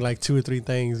only say like 2 or 3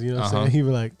 things. You know what I'm saying? You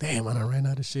be like, damn, I done ran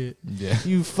out of shit. Yeah.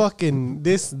 You fucking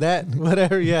this, that,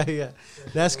 whatever. Yeah.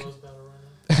 That's.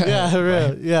 Yeah, for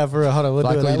real. Yeah, for real. Hold on,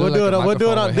 we'll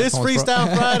do it on this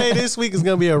Freestyle Friday. This week is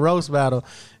gonna be a roast battle,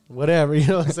 whatever. You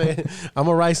know what I'm saying? I'm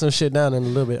gonna write some shit down in a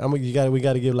little bit. We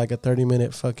got to give like a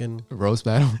 30-minute fucking roast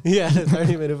battle. Yeah,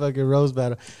 30-minute fucking roast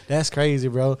battle. That's crazy,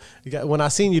 bro. When I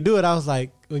seen you do it, I was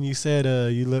like, when you said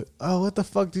you look. Oh, what the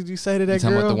fuck did you say to that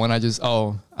girl? About the one I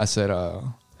said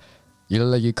you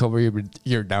look like you cover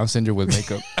your Down syndrome with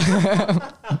makeup.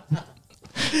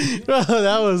 Bro,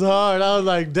 that was hard. I was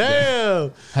like,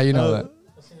 damn. How you know that?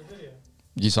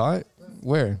 You saw it?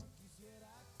 Where?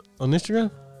 On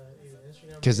Instagram?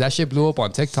 Because that shit blew up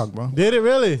on TikTok, bro. Did it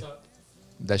really?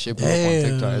 That shit blew up on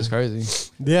TikTok. It's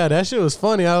crazy. Yeah, that shit was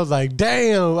funny. I was like,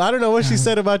 damn. I don't know what she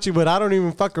said about you, but I don't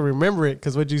even fucking remember it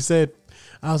because what you said,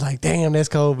 I was like, damn, that's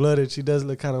cold-blooded. She does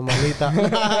look kind of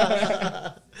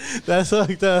malita. That's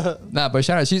fucked up. Nah, but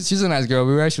shout out. She's a nice girl.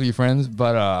 We were actually friends,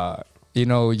 but... you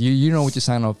know what you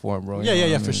sign up for, bro.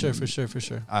 Yeah, for sure.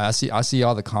 I see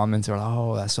all the comments are like,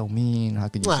 oh, that's so mean. How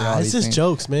could you say all these things? It's just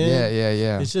jokes, man.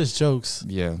 Yeah. It's just jokes.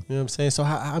 Yeah. You know what I'm saying? So,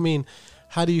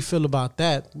 how do you feel about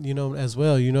that, you know, as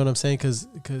well? You know what I'm saying?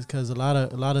 Because a lot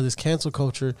of this cancel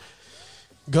culture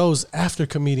goes after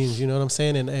comedians, you know what I'm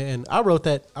saying? And I wrote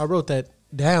that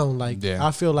down. Like,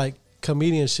 I feel like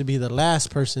comedians should be the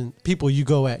last people you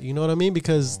go at, you know what I mean?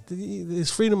 Because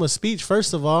it's freedom of speech,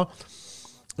 first of all.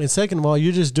 And second of all,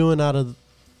 you're just doing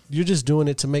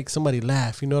it to make somebody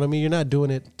laugh. You know what I mean? You're not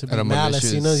doing it to be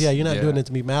malice. You know, you're not doing it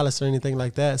to be malice or anything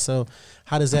like that. So,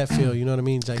 how does that feel? You know what I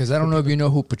mean? Because I don't know if you know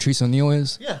who Patrice O'Neal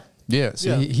is. Yeah.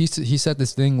 So he said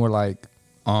this thing where like,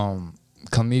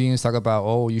 comedians talk about,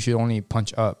 oh, you should only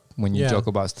punch up when you joke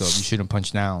about stuff. You shouldn't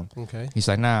punch down. Okay. He's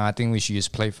like, nah, I think we should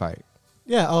just play fight.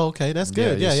 Yeah. Oh, okay. That's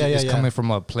good. Yeah. It's coming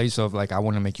from a place of like, I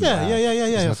want to make you laugh.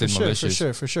 Yeah.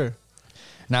 For sure.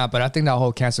 Nah, but I think that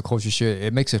whole cancel culture shit,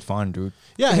 it makes it fun, dude.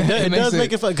 Yeah, it does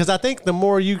make it fun. Because I think the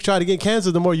more you try to get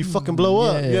canceled, the more you fucking blow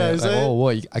up. Yeah. Like, oh,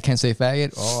 what? I can't say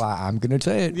faggot? Oh, I'm going to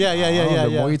say it. Yeah. The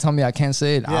more you tell me I can't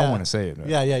say it, I want to say it.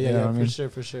 Yeah.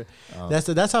 For sure.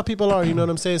 That's how people are, you know what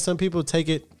I'm saying? Some people take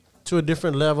it to a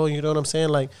different level, you know what I'm saying?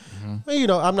 Like, you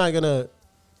know, I'm not going to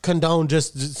condone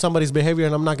just somebody's behavior,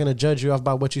 and I'm not going to judge you off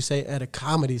by what you say at a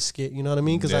comedy skit, you know what I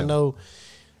mean? Because I know,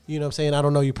 you know what I'm saying, I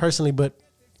don't know you personally, but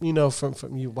you know, from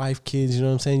your wife, kids, you know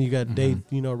what I'm saying? You got a date,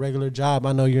 you know, regular job.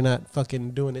 I know you're not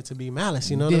fucking doing it to be malice,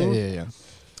 you know what I mean? Yeah.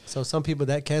 So some people,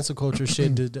 that cancel culture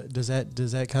shit, does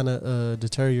that kind of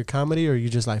deter your comedy, or you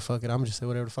just like, fuck it, I'm just say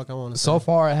whatever the fuck I want to say? So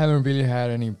far, I haven't really had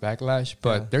any backlash,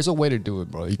 but there's a way to do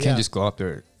it, bro. You can't just go up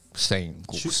there saying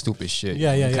stupid shit. You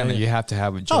have to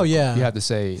have a joke. You have to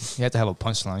say, you have to have a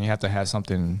punchline. You have to have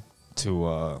something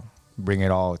to bring it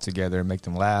all together and make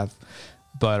them laugh.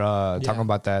 But talking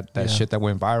about that shit that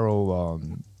went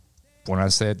viral, when I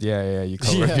said, you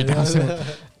covered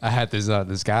it. I had this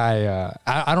guy.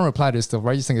 I don't reply to this stuff.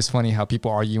 I just think it's funny how people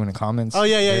argue in the comments. Oh,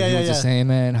 yeah. He was just saying,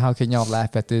 man, how can y'all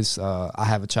laugh at this? I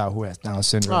have a child who has Down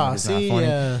syndrome. It's not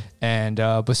funny. And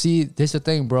but see, this is the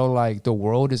thing, bro. Like, the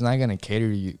world is not gonna cater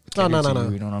to you. No. You know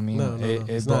what I mean? No,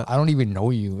 it's not. I don't even know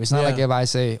you. It's not like if I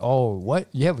say, oh, what?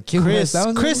 You have a kid who has Down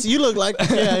syndrome? Chris, you look like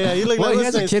you look well, like he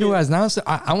has a kid who has Down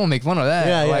syndrome. I won't make fun of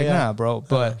that. Nah, bro.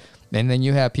 But and then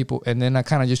you have people, and then I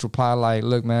kind of just reply like,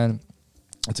 look, man.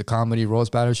 It's a comedy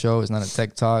roast battle show. It's not a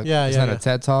tech talk. It's not a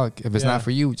TED talk. If it's not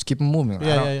for you, just keep it moving.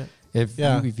 If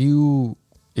you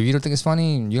don't think it's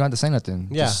funny, you don't have to say nothing.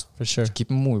 Just, for sure. Just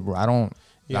keep it moving, bro.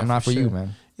 I'm not for you,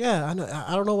 man. Yeah, I know.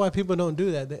 I don't know why people don't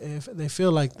do that. If they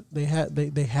feel like they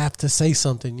have to say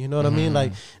something. You know what I mean?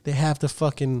 Like they have to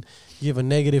fucking give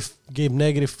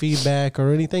negative feedback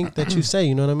or anything that you say.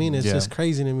 You know what I mean? It's just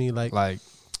crazy to me. Like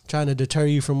trying to deter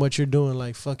you from what you're doing.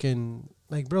 Like fucking.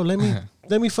 Like, bro, let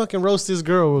me fucking roast this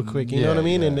girl real quick. You know what I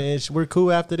mean? And we're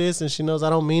cool after this, and she knows I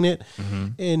don't mean it.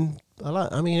 And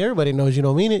everybody knows you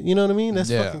don't mean it. You know what I mean? That's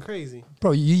fucking crazy.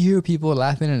 Bro, you hear people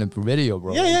laughing in the video,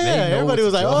 bro. Yeah. Everybody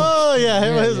was like, oh, yeah.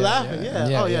 Everybody was laughing.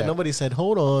 Yeah. Nobody said,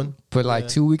 hold on. But like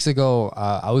 2 weeks ago,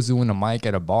 I was doing a mic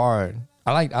at a bar.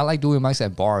 I like doing mics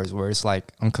at bars where it's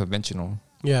like unconventional.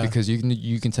 Yeah. Because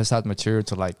you can test out material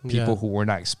to like people who were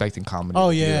not expecting comedy.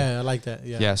 Oh, yeah. I like that.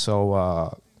 Yeah. Yeah,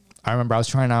 so... I remember I was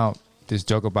trying out this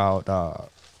joke about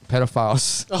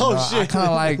pedophiles. Oh, shit. I kind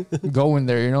of like go in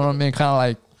there, you know what I mean? Kind of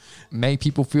like make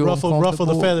people feel ruffle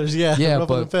the feathers, yeah,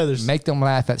 ruffle the feathers. Make them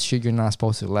laugh at shit you're not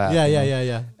supposed to laugh.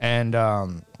 Yeah. And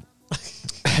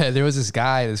there was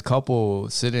this couple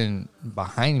sitting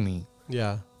behind me.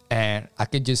 Yeah. And I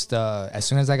could just, as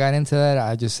soon as I got into that,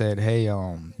 I just said, hey,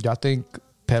 y'all think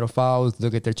pedophiles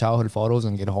look at their childhood photos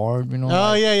and get hard, you know?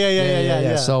 Oh,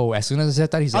 yeah. So as soon as I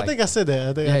said that, he's like... I think I said that.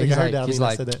 I think I heard that. He's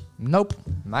like, nope,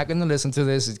 I'm not going to listen to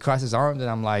this. He crosses his arms, and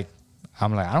I'm like, I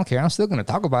don't care. I'm still going to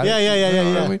talk about it.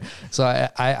 Yeah. I mean? So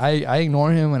I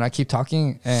ignore him, and I keep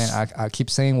talking, and I keep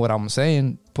saying what I'm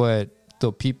saying, but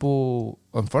the people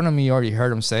in front of me already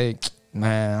heard him say,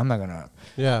 man, I'm not going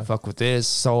to fuck with this.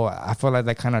 So I feel like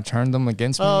that kind of turned them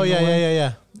against me. Oh,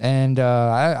 yeah. And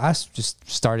I just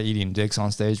started eating dicks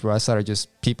on stage, bro. I started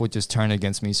people just turned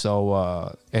against me.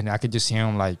 So, and I could just hear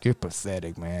him like, you're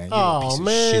pathetic, man. You're a piece of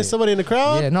shit. Somebody in the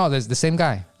crowd? Yeah, no, there's the same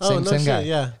guy. Same guy.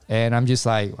 Yeah. And I'm just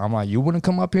like, you wouldn't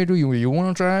come up here, do you? You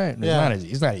want to try it?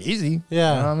 It's not easy.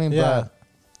 Yeah. You know what I mean? Yeah. But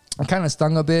I'm kind of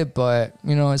stung a bit, but,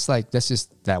 you know, it's like, that's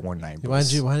just that one night. Why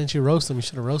didn't you roast him? You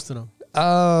should have roasted him.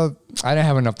 I didn't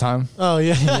have enough time. Oh,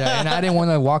 yeah. And I didn't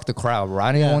want to walk the crowd, bro.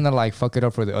 I didn't want to like fuck it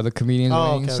up for the other comedians.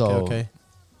 Okay.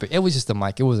 But it was just a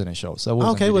mic. It wasn't a show. So it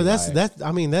wasn't okay, really well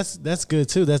that's good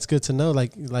too. That's good to know.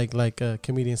 Like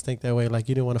comedians think that way. Like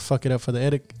you didn't want to fuck it up for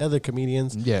the other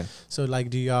comedians. Yeah. So like,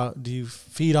 do you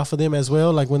feed off of them as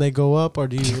well? Like when they go up, or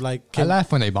do you like? I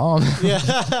laugh when they bomb.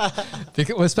 Yeah.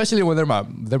 Because, especially when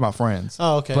they're my friends.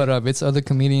 Oh, okay. But if it's other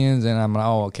comedians, and I'm like,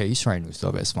 oh, okay, he's trying new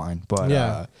stuff. That's fine.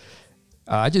 But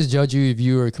I just judge you if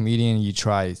you're a comedian and you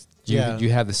try. You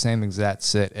have the same exact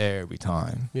set every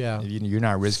time. Yeah. You're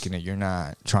not risking it. You're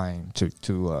not trying to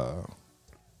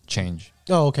change.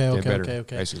 Oh, okay.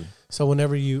 Basically. So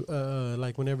whenever you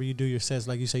do your sets,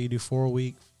 like you say, you do 4 a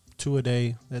week, 2 a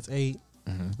day. That's 8.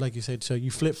 Like you said. So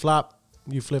you flip flop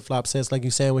sets, like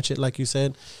you sandwich it, like you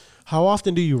said. How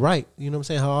often do you write? You know what I'm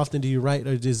saying? How often do you write?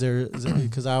 Or is there?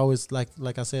 Because I always like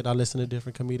I said, I listen to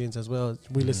different comedians as well.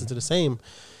 We listen to the same.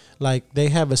 Like they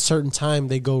have a certain time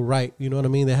they go write. You know what I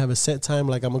mean? They have a set time.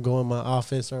 Like I'm gonna go in my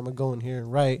office or I'm gonna go in here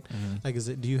and write. Like,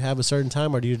 do you have a certain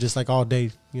time, or do you just like all day? You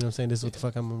know what I'm saying? This is what the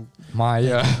fuck I'm. My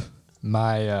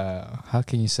how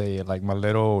can you say it? Like my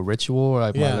little ritual,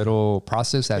 like my little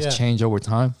process has changed over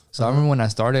time. So I remember when I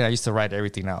started, I used to write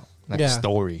everything out, like a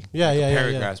story,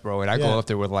 paragraphs, bro. And I go up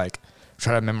there with like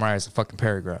try to memorize a fucking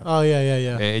paragraph. Oh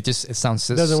yeah. It sounds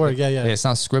it doesn't work. Yeah. It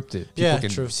sounds scripted. People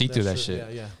can see through that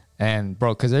shit. Yeah. And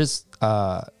bro, because there's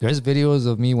videos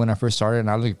of me when I first started,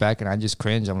 and I look back and I just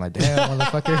cringe. I'm like, damn,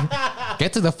 motherfucker,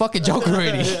 get to the fucking joke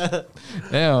already.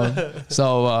 Damn.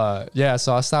 So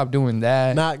so I stopped doing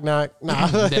that. Knock.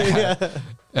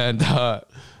 And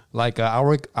like I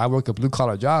work a blue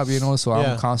collar job, you know, so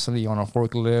I'm constantly on a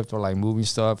forklift or like moving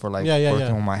stuff or like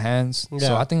working with my hands.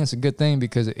 So I think it's a good thing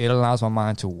because it allows my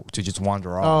mind to just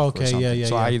wander off. Oh, okay,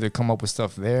 So I either come up with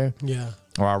stuff there,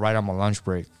 or I write on my lunch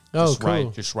break. Oh,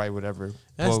 cool. Just write whatever.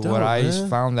 That's dope, what I man.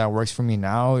 found that works for me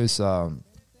now is I'll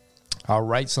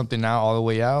write something out all the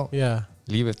way out. Yeah.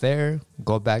 Leave it there.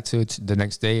 Go back to it the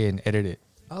next day and edit it.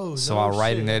 Oh, so I'll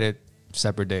write and edit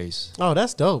separate days. Oh,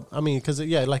 that's dope. I mean, because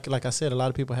like I said, a lot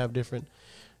of people have different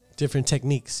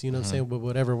techniques. You know what I'm saying? But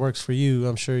whatever works for you,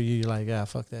 I'm sure you're like,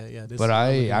 fuck that. Yeah. But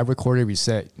I record every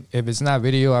set. If it's not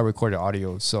video, I record the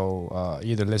audio. So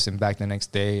either listen back the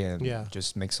next day and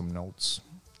just make some notes.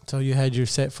 So you had your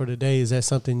set for the day. Is that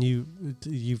something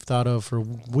you've thought of for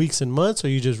weeks and months, or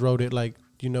you just wrote it like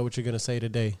you know what you're gonna say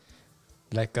today?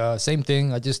 Like same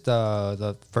thing. I just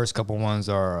the first couple ones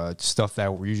are stuff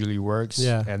that usually works.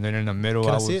 Yeah. And then in the middle,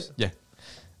 Can I see it? Yeah.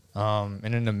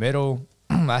 And in the middle,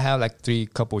 I have like 3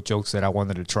 couple jokes that I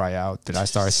wanted to try out that I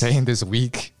started saying this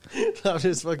week. I'm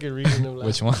just fucking reading them.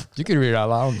 Which one? You can read it out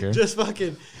loud. I don't care. Just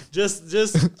fucking,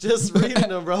 just reading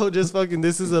them, bro. Just fucking.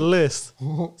 This is a list.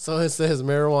 So it says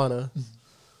marijuana,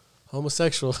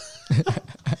 homosexual,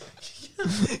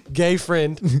 gay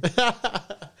friend,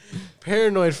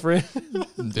 paranoid friend.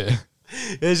 Yeah.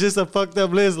 It's just a fucked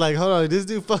up list. Like, hold on, this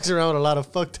dude fucks around with a lot of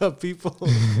fucked up people.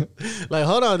 Like,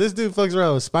 hold on, this dude fucks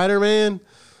around with Spider-Man,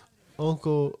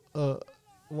 Uncle.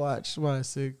 Watch my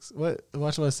 6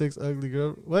 ugly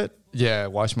girl. What? Yeah,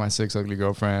 watch my 6 ugly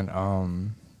girlfriend.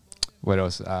 What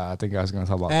else? I think I was gonna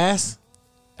talk about ass.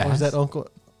 Or is that Uncle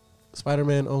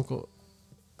Spider-Man? Uncle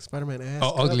Spider-Man ass.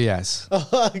 Oh, ugly ass.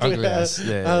 Oh, ugly ass.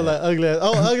 Yeah, I was like ugly ass.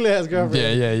 Oh, ugly ass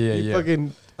girlfriend. Yeah.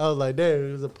 Fucking. I was like, damn,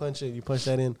 it was a punch in. You punch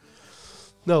that in.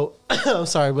 No, I'm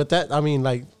sorry, but that. I mean,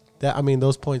 like that. I mean,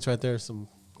 those points right there. Seem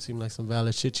like some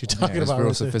valid shit you're talking about. Real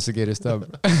right sophisticated stuff.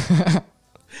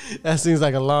 That seems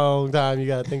like a long time. You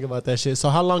got to think about that shit. So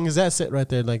how long is that set right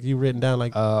there? Like you written down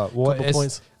like couple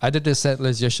points? I did the set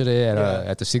list yesterday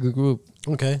at the secret group.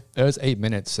 Okay. It was 8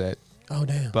 minutes set. Oh,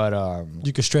 damn. But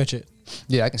you can stretch it.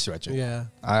 Yeah, I can stretch it. Yeah.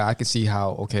 I can see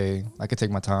how, okay, I can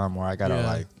take my time or I got to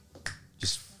like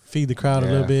just feed the crowd a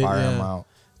little bit. Fire them out.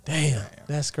 Damn,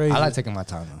 that's crazy. I like taking my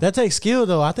time, though. That takes skill,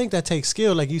 though. I think that takes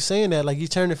skill. Like you saying that, like you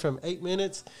turn it from 8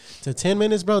 minutes to 10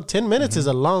 minutes, bro. 10 minutes is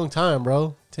a long time,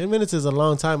 bro. 10 minutes is a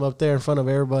long time up there in front of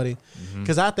everybody.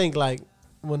 Because I think, like,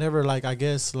 whenever, like, I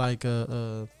guess, like,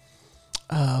 who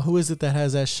is it that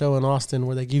has that show in Austin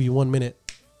where they give you 1 minute?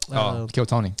 Kill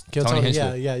Tony. Tony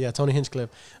yeah. Tony Hinchcliffe.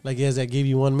 Like, he has that give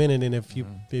you 1 minute, and if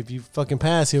you fucking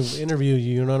pass, he'll interview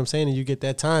you. You know what I'm saying? And you get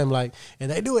that time, like,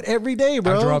 and they do it every day,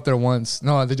 bro. I drove up there once.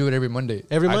 No, they do it every Monday.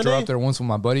 Every Monday? I drove up there once with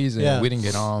my buddies, and we didn't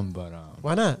get on, but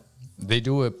why not? They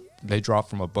do it. They drop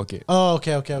from a bucket. Oh,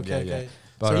 okay. Yeah.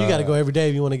 But, so you got to go every day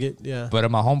if you want to get But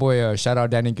my homeboy, shout out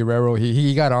Danny Guerrero.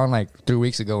 He got on like 3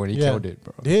 weeks ago and he killed it,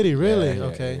 bro. Did he really? Yeah,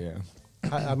 okay.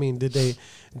 Yeah. I mean, did they?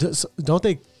 Don't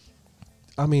they?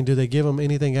 I mean, do they give him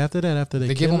anything after that? After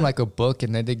they give him like a book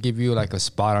and then they give you like a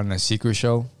spot on a secret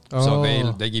show. Oh.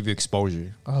 So they give you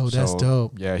exposure. Oh, that's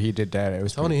dope. Yeah, he did that. It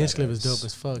was Tony Hinchcliffe is dope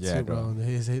as fuck too, bro. Bro.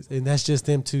 And that's just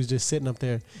them two just sitting up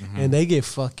there, and they get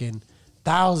fucking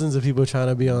thousands of people trying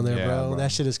to be on there, bro.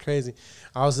 That shit is crazy.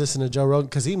 I was listening to Joe Rogan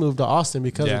because he moved to Austin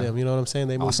because of them. You know what I'm saying?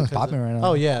 They moved. Austin's popping right now.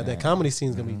 Oh yeah, that comedy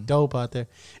scene's gonna be dope out there.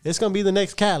 It's gonna be the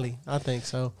next Cali, I think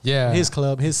so. Yeah, his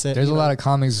club, his set. There's a lot of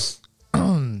comics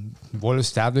well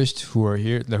established who are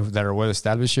here that are well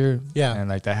established here. Yeah, and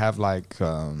like they have like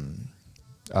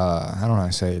I don't know how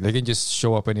to say it. They can just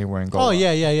show up anywhere and go. Oh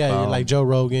yeah. Like Joe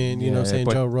Rogan, you know what I'm saying?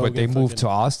 Joe Rogan. But they moved to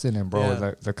Austin, and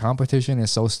bro, the competition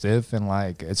is so stiff and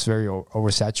like it's very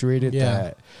oversaturated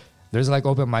that there's like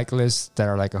open mic lists that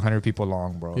are like 100 people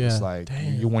long, bro. Yeah. It's like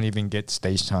you won't even get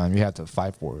stage time. You have to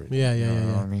fight for it. Yeah. You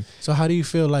know what I mean? So how do you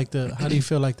feel like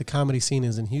the comedy scene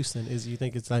is in Houston? Is you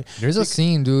think it's like there's a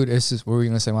scene, dude? It's just what were you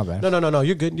gonna say? My bad. No.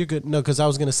 You're good. No, because I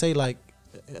was gonna say like.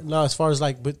 No, as far as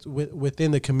like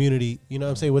within the community, you know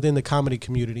what I'm saying, within the comedy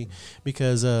community,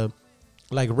 because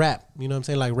like rap, you know what I'm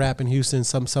saying, like rap in Houston,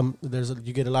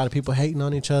 you get a lot of people hating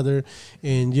on each other,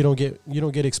 and you don't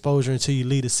get exposure until you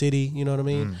leave the city, you know what I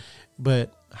mean?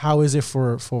 But how is it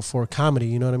for comedy,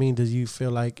 you know what I mean? Do you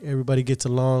feel like everybody gets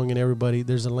along and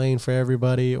there's a lane for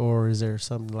everybody, or is there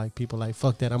something like people like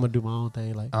fuck that, I'm gonna do my own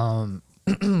thing? Like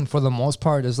for the most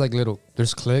part,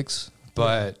 there's cliques,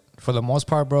 but for the most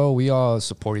part, bro, we all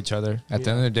support each other. At the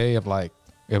end of the day,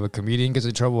 if a comedian gets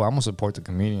in trouble, I'm gonna support the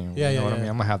comedian. You know what I mean?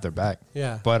 I'm gonna have their back.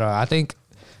 Yeah. But I think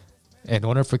in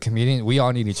order for comedians, we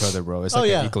all need each other, bro. It's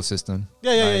like an ecosystem.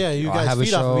 Yeah. You guys have feed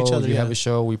a show, off of each other. You have a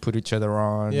show, we put each other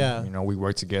on. Yeah. You know, we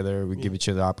work together, we give each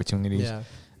other opportunities. Yeah.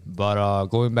 But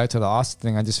going back to the Austin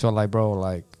thing, I just felt like, bro,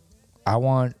 like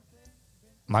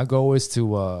my goal is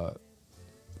to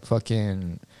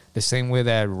fucking the same way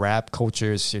that rap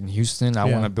culture is in Houston. I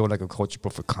want to build like a culture,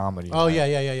 but for comedy. Oh, right?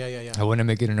 yeah. I want to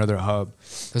make it another hub.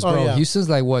 Because, bro, Houston's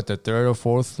like what, the third or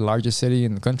fourth largest city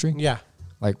in the country? Yeah.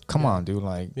 Like, come on, dude.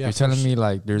 Like, you're telling me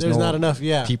like there's not enough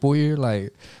people here?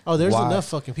 Like, there's enough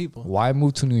fucking people. Why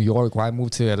move to New York? Why move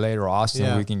to LA or Austin?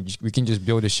 Yeah. We can just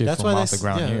build this shit from off the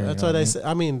ground here. That's why they say.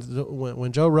 I mean,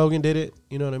 when Joe Rogan did it,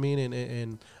 you know what I mean?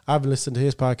 And I've listened to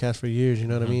his podcast for years, you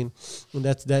know what I mean? And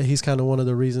that he's kind of one of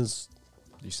the reasons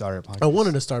you started a podcast. I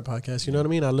wanted to start a podcast, you know what I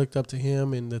mean? I looked up to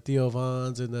him and the Theo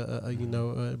Vons and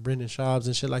the Brendan Schaubs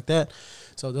and shit like that.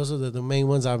 So those are the main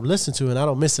ones I've listened to, and I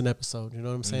don't miss an episode, you know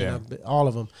what I'm saying? Yeah. All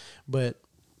of them. But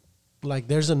like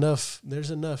there's enough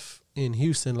in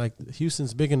Houston. Like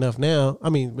Houston's big enough now. I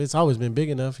mean, it's always been big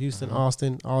enough. Houston,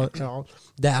 Austin, all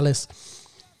Dallas.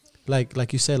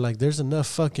 Like you said, like there's enough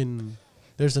fucking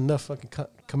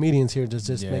comedians here to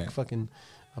just make fucking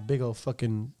a big old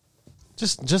fucking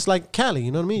just like Cali,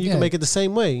 you know what I mean? You can make it the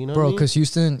same way, you know what I mean? Bro, because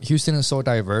Houston is so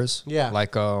diverse. Yeah.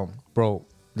 Like, bro,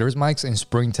 there's mics in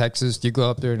Spring, Texas. You go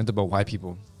up there and it's about white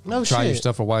people. No Try shit. your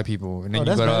stuff for white people. And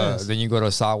then you go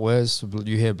to Southwest,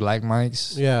 you hit black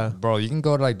mics. Yeah. Bro, you can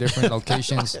go to like different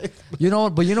locations. But you know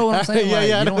what I'm saying? Like,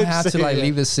 you don't have to like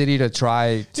leave the city to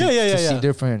try to see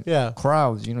different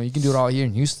crowds. You know, you can do it all here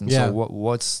in Houston. Yeah. So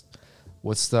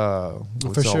what's the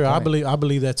for sure? I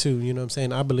believe that too. You know what I'm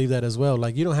saying? I believe that as well.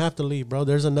 Like you don't have to leave, bro.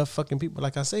 There's enough fucking people.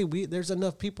 Like I say, there's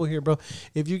enough people here, bro.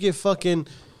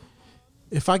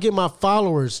 If I get my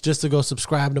followers just to go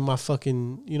subscribe to my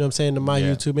fucking, you know what I'm saying, to my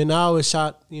YouTube, and I always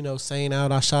shout, you know, saying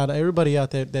out, I shout everybody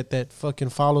out there that fucking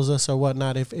follows us or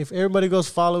whatnot. If everybody goes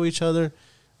follow each other,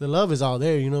 the love is all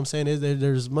there. You know what I'm saying?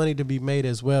 There's money to be made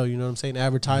as well. You know what I'm saying?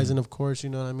 Advertising, of course. You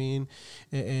know what I mean?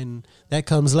 And that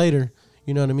comes later.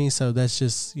 You know what I mean? So that's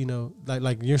just, you know,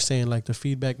 like you're saying, like the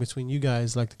feedback between you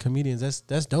guys, like the comedians,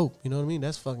 that's dope. You know what I mean?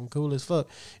 That's fucking cool as fuck.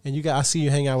 And I see you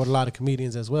hang out with a lot of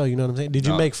comedians as well. You know what I'm saying? Did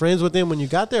you make friends with them when you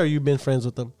got there, or you been friends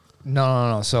with them?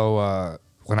 No. So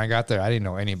when I got there, I didn't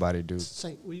know anybody, dude.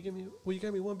 Say, will you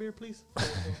get me one beer, please?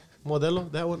 Modelo,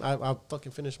 that one. I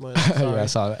fucking finished mine. Yeah, I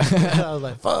saw that. I was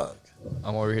like, fuck.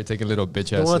 I'm over here taking a little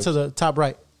bitch ass. The one to the top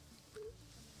right.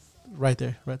 Right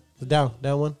there. Right. The down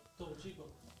one.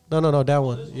 No, that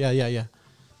one. Yeah.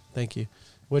 Thank you.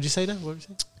 What'd you say then? What did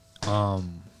you say?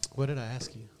 What did I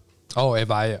ask you?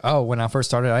 When I first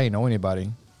started, I didn't know anybody.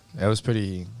 It was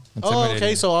pretty intimidating. Oh,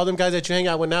 okay. So all them guys that you hang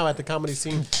out with now at the comedy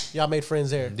scene, y'all made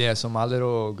friends there. Yeah, so my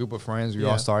little group of friends, we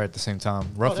all started at the same time,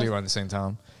 roughly around the same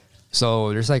time.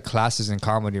 So there's like classes in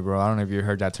comedy, bro. I don't know if you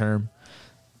heard that term,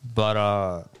 but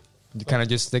you kind of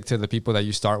just stick to the people that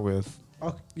you start with.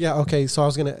 Oh, yeah, okay. So I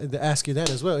was going to ask you that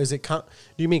as well. Is it do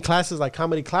you mean classes like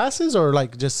comedy classes or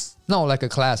like just... No, like a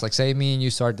class. Like say me and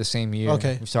you start the same year.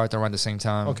 Okay. We start around the same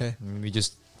time. Okay. We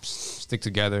just stick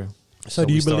together. So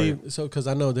do you believe... So because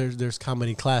I know there's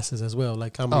comedy classes as well,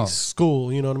 like comedy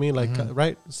school, you know what I mean? Like,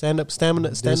 right? Stand-up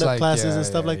classes and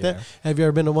stuff like that. Have you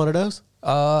ever been to one of those?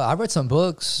 I read some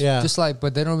books. Yeah. Just like,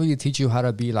 but they don't really teach you how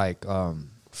to be like...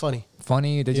 funny.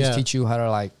 They just teach you how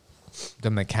to like...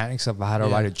 the mechanics of how to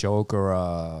write a joke or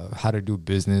how to do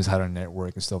business, how to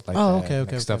network and stuff like that.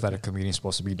 Okay. Stuff that a comedian's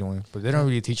supposed to be doing. But they don't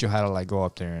really teach you how to like go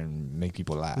up there and make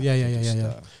people laugh.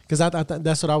 Yeah. Because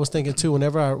that's what I was thinking too.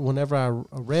 Whenever I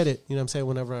read it, you know what I'm saying?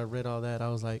 Whenever I read all that, I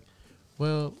was like,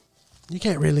 well, you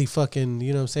can't really fucking,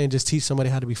 you know what I'm saying, just teach somebody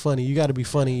how to be funny. You got to be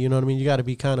funny, you know what I mean? You got to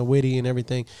be kind of witty and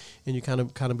everything, and you kind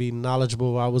of be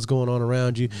knowledgeable about what's going on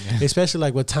around you, especially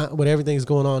like what everything's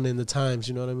going on in the times,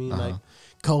 you know what I mean? Like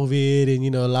COVID and, you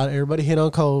know, everybody hit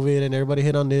on COVID and everybody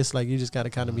hit on this. Like, you just got to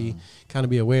kind of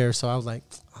be aware. So I was like,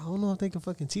 I don't know if they can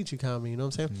fucking teach you comedy, you know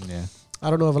what I'm saying? Yeah. I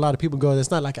don't know if a lot of people go.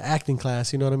 It's not like an acting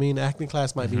class, you know what I mean? Acting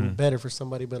class might be better for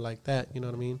somebody, but like that, you know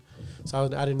what I mean? So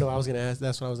I didn't know. I was gonna ask.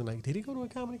 That's what I was like. Did he go to a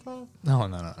comedy class? No,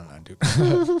 dude.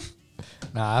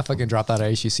 Nah, I fucking dropped out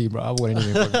of HEC, bro. I wouldn't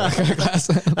even fucking go to class.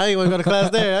 I ain't want to go to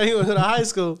class there. I ain't want to go to high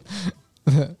school.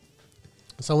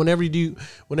 So whenever you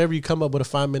come up with a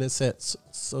 5-minute set,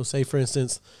 so say for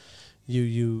instance,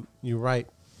 you write.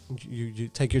 You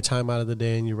take your time out of the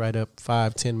day and you write up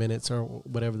 5-10 minutes or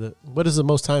whatever. What is the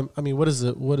most time? I mean, what is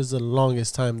the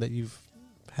longest time that you've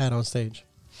had on stage?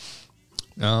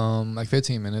 Like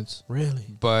 15 minutes. Really?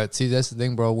 But see, that's the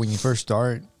thing, bro. When you first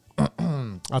start,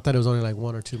 I thought it was only like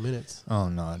 1 or 2 minutes. Oh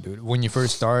no, dude. When you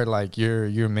first start, like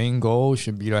your main goal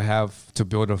should be to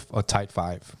build a tight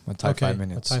 5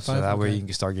 minutes. A tight 5? So that way you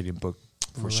can start getting booked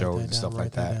for shows and stuff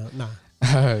like that. Nah.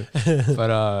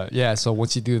 But yeah, so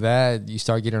once you do that, you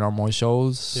start getting on more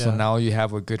shows. Yeah. So now you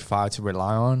have a good 5 to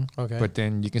rely on. Okay. But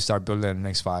then you can start building the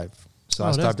next 5. So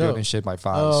I start building shit by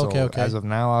 5. Oh, so as of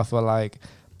now, I feel like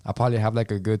I probably have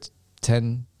like a good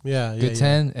 10. Yeah. Good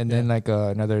 10, and then like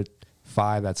another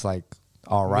 5 that's like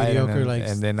all right, mediocre,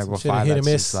 and then like a 5 that's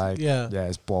just like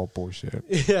it's bullshit.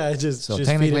 Yeah, it just so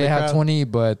technically I have 20,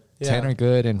 but 10 are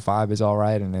good, and 5 is all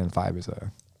right, and then 5 is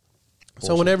a.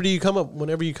 So whenever you come up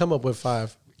with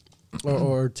 5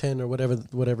 or 10 or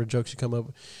whatever jokes you come up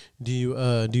with, do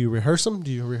you rehearse them?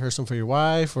 Do you rehearse them for your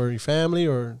wife or your family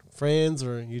or friends,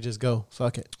 or you just go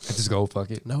fuck it? I just go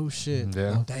fuck it. No shit.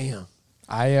 Yeah. Oh, damn.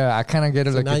 I kind of get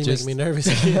it, so like now you making me nervous.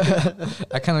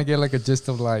 I kind of get like a gist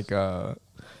of like a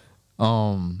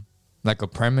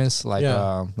premise, like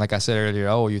I said earlier.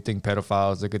 Oh, you think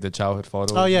pedophiles look at the childhood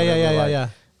photos? Oh yeah.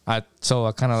 So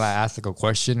I kind of like ask like a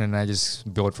question, and I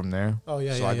just build from there. Oh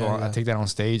yeah. So I take that on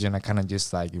stage, and I kind of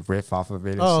just like riff off of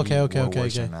it. Oh okay.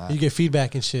 You get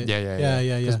feedback and shit.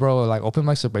 Yeah. Because bro, like open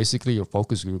mics are basically your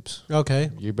focus groups. Okay.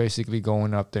 You're basically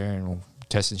going up there and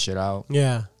testing shit out.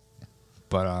 Yeah.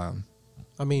 But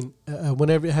I mean,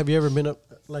 whenever have you ever been up?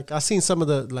 Like I seen some of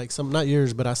the some not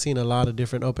yours, but I seen a lot of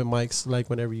different open mics.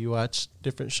 Like whenever you watch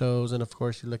different shows, and of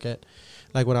course you look at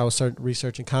like when I was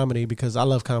researching comedy, because I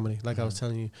love comedy. Like I was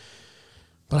telling you,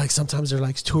 but like sometimes there are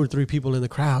like 2 or 3 people in the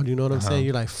crowd. You know what I'm saying?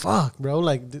 You're like, fuck, bro.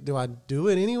 Like, do I do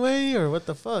it anyway, or what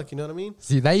the fuck? You know what I mean?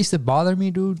 See, that used to bother me,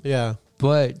 dude. Yeah.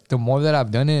 But the more that I've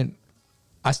done it,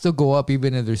 I still go up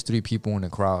even if there's 3 people in the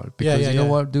crowd, because you know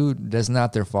what, dude? That's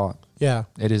not their fault. Yeah.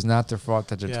 It is not their fault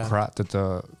that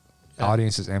the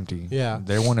audience is empty. Yeah.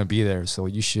 They want to be there, so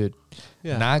you should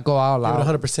not go out loud.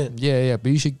 100%. Yeah,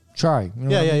 but you should try. You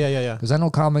know yeah. Because I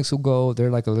know comics who go, they're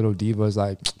like a little divas,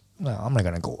 like, no, I'm not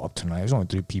gonna go up tonight. There's only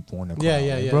 3 people in the crowd.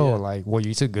 Yeah, bro. Like, what,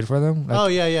 you said good for them? Like,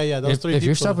 Those 3 people. If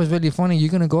your stuff is really funny, you're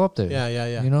gonna go up there.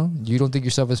 Yeah. You know, you don't think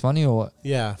your stuff is funny or what?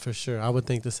 Yeah, for sure. I would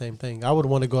think the same thing. I would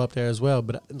want to go up there as well,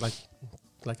 but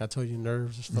like I told you,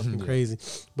 nerves is fucking crazy.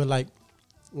 But like,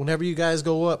 whenever you guys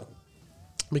go up,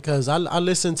 because I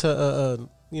listen to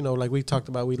like we talked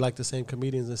about, we like the same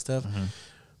comedians and stuff,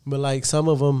 but like some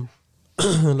of them,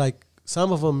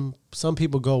 some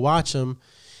people go watch them,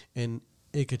 and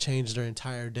it could change their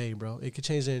entire day, bro. It could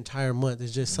change their entire month.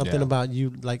 It's just something about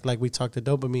you, like we talked to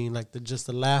dopamine, like just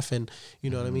the laughing, you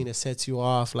know what I mean? It sets you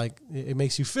off, like it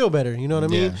makes you feel better, you know what I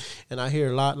mean? And I hear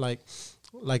a lot like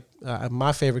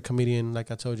my favorite comedian,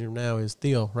 like I told you now, is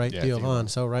Theo, right? Theo Vaughn.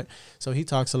 So he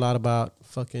talks a lot about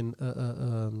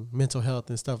fucking mental health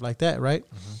and stuff like that, right?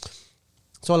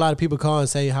 So a lot of people call and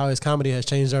say how his comedy has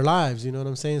changed their lives, you know what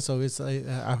I'm saying? So it's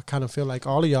I kind of feel like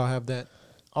all of y'all have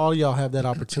that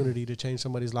opportunity to change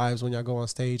somebody's lives when y'all go on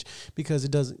stage, because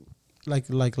it doesn't, like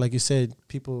you said,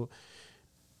 people,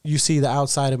 you see the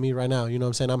outside of me right now, you know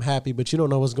what I'm saying? I'm happy, but you don't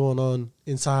know what's going on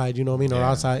inside, you know what I mean? Or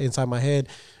inside my head.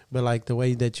 But like the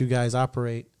way that you guys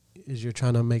operate is you're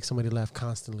trying to make somebody laugh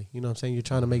constantly. You know what I'm saying? You're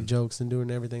trying to make jokes and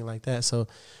doing everything like that. So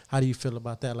how do you feel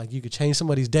about that? Like you could change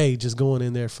somebody's day just going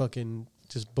in there fucking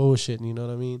just bullshitting, you know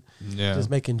what I mean? Yeah. Just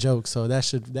making jokes. So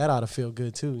that ought to feel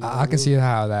good too. You know I can see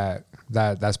how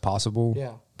that's possible.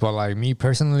 Yeah. But like me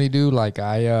personally, dude, like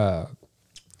I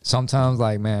sometimes,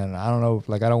 like, man, I don't know,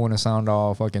 like I don't want to sound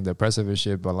all fucking depressive and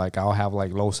shit, but like I'll have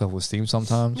like low self-esteem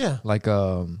sometimes. Yeah. Like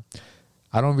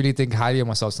I don't really think highly of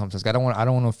myself sometimes. I don't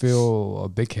want to feel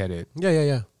big-headed.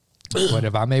 Yeah. But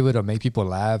if I'm able to make people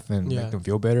laugh and make them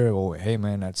feel better, hey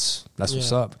man, that's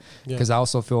what's up. Because I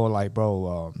also feel like,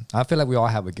 bro, I feel like we all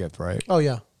have a gift, right? Oh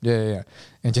yeah. Yeah.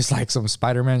 And just like some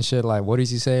Spider-Man shit, like what does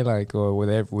he say? Like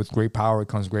with great power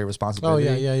comes great responsibility.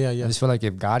 Oh yeah. I just feel like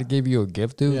if God gave you a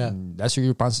gift, dude, that's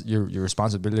your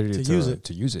responsibility to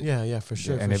use it. Yeah, for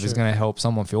sure. And if it's gonna help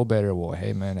someone feel better,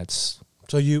 hey man, that's.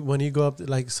 So when you go up,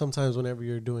 like sometimes whenever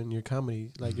you're doing your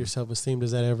comedy, like your self-esteem,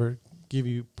 does that ever give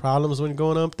you problems when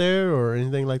going up there or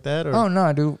anything like that? Or? Oh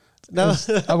no, dude. No,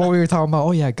 what we were talking about.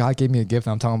 Oh yeah, God gave me a gift.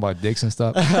 And I'm talking about dicks and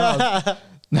stuff. Dude.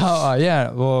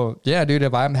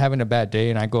 If I'm having a bad day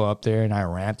and I go up there and I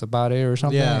rant about it or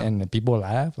something, and people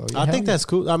laugh, I think that's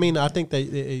cool. I mean, I think that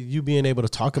you being able to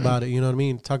talk about it, you know what I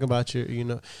mean? Talk about your,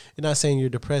 you're not saying you're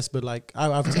depressed, but like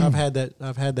I've had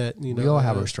that. You know, we all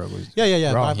have our struggles.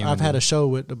 Yeah. I've had a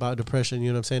show about depression,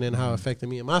 you know what I'm saying, and how it affected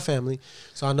me and my family.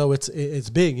 So I know it's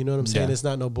big, you know what I'm saying? It's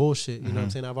not no bullshit, you know what I'm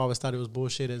saying? I've always thought it was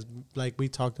bullshit, as like we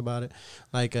talked about it,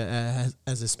 like as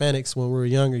Hispanics when we were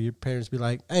younger, your parents be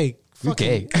like, hey, you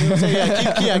gay. You know what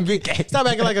I'm saying? Stop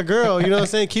acting like a girl. You know what I'm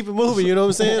saying? Keep it moving. You know what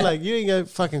I'm saying? Like you ain't got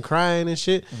fucking crying and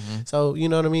shit. So you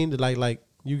know what I mean? Like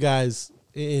you guys,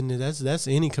 and that's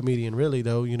any comedian really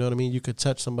though. You know what I mean? You could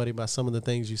touch somebody by some of the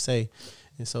things you say,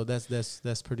 And so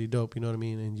that's pretty dope. You know what I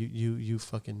mean? And you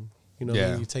fucking, you know what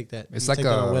I mean? You take that. It's like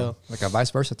a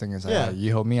vice versa thing. It's like,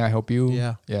 you help me, I help you.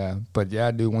 Yeah. Yeah. But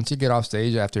yeah, dude, once you get off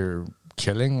stage after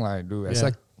killing, like, dude, it's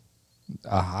like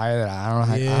a high that I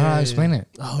don't know how to explain it.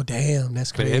 Oh, damn.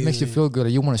 That's crazy. But it makes you feel good.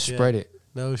 You want to spread it.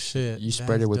 No shit. You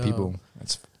spread it with people.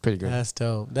 It's pretty good. That's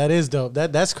dope. That is dope.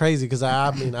 That's crazy because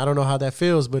I mean, I don't know how that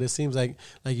feels, but it seems like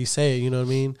you say it, you know what I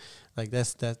mean? Like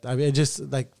I mean, it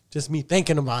just me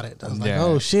thinking about it. I was like,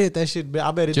 oh shit, that shit,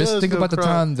 I bet it just does. Just think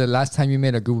about the last time you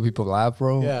made a group of people laugh,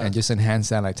 bro, and just enhance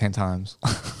that like 10 times.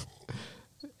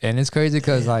 And it's crazy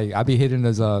because like I be hitting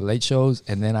those late shows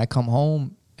and then I come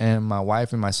home and my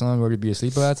wife and my son already be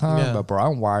asleep at that time. But bro,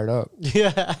 I'm wired up.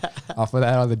 Yeah. Off of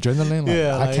that all the adrenaline.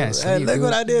 Like, I can't sleep. Hey, look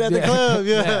what I did at the club.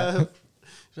 Yeah.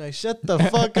 Like, shut the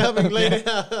fuck up and lay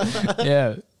down.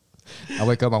 Yeah. I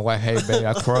wake up, my wife, hey, baby,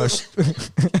 I crushed.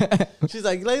 She's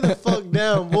like, lay the fuck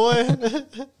down, boy.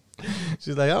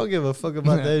 She's like, I don't give a fuck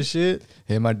about that shit.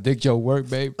 Hey, my dick joke work,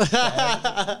 babe.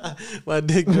 My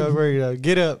dick joke work.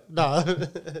 Get up. Nah.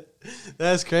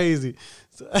 That's crazy.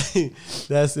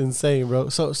 That's insane, bro.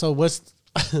 So what's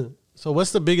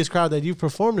the biggest crowd that you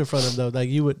performed in front of though? Like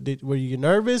were you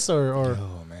nervous or?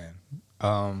 Oh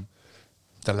man.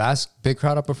 The last big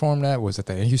crowd I performed at was at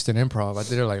the Houston Improv. I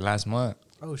did it like last month.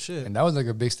 Oh shit! And that was like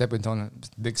a big stepping stone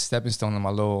in my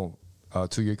little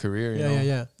 2-year career.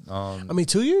 Yeah. I mean,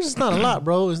 2 years is not a lot,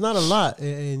 bro. It's not a lot,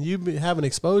 and you having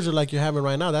exposure like you're having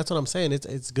right now. That's what I'm saying.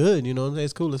 It's good. You know what I'm saying?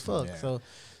 It's cool as fuck. Yeah.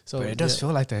 So but it does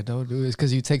feel like that though, dude. It's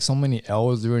because you take so many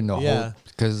L's during the whole.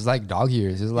 Because it's like dog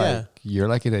years. It's like you're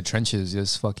like in the trenches,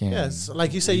 just fucking. Yes,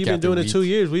 like you say, you've been doing it 2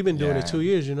 years. We've been doing it 2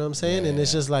 years. You know what I'm saying? And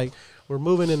it's just like we're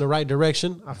moving in the right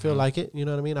direction. I feel like it. You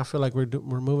know what I mean? I feel like we're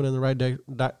moving in the right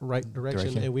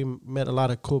direction, and we met a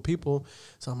lot of cool people.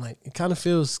 So I'm like, it kind of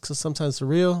feels sometimes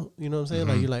surreal. You know what I'm saying?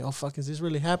 Like you're like, oh fuck, is this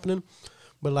really happening?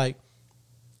 But like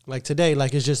today,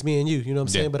 like it's just me and you know what I'm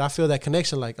saying? But I feel that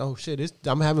connection, like, oh shit,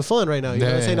 I'm having fun right now. You know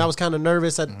what I'm saying? I was kind of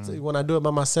nervous when I do it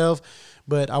by myself,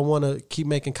 but I want to keep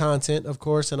making content, of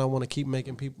course, and I want to keep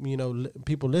making people, you know,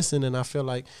 people listen. And I feel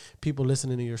like people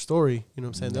listening to your story, you know what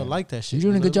I'm saying? They'll like that shit.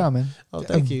 You're doing a good job, man. Oh,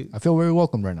 thank you. I feel very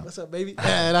welcome right now. What's up, baby?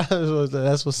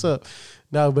 That's what's up.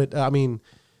 No, but I mean,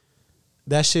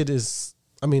 that shit is,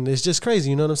 I mean, it's just crazy.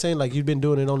 You know what I'm saying? Like, you've been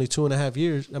doing it only 2.5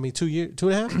 years. I mean, 2 years,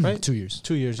 2.5, right? 2 years.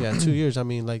 2 years, yeah. 2 years. I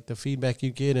mean, like, the feedback you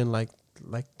get, and like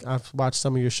I've watched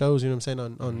some of your shows, you know what I'm saying,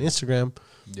 on Instagram.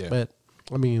 Yeah. But,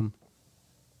 I mean,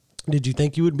 did you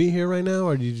think you would be here right now?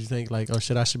 Or did you think, like, oh,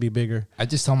 shit, I should be bigger? I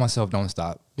just tell myself, don't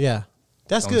stop. Yeah.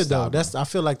 That's good, though. I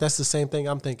feel like that's the same thing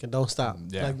I'm thinking. Don't stop.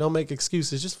 Yeah. Like, don't make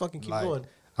excuses. Just fucking keep going.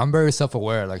 I'm very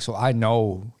self-aware, like, so I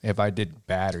know if I did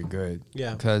bad or good.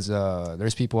 Yeah. Because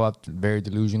there's people very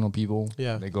delusional people.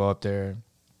 Yeah. They go up there,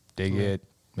 they get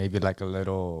maybe like a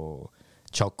little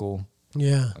chuckle.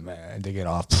 Yeah. Man, they get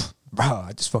off. Bro,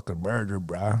 I just fucking murdered,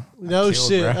 bro. No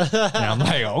shit. Bro. And I'm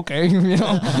like, okay, you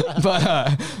know.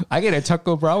 But I get a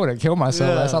chuckle, bro. I would have killed myself.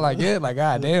 Yeah. That's all I get. Like,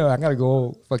 god damn, I gotta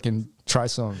go fucking try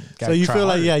some. So you feel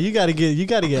like, you gotta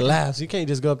get laughs. You can't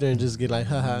just go up there and just get like,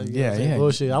 haha. Yeah.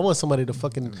 Bullshit. I want somebody to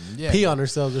fucking pee on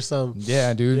themselves or something.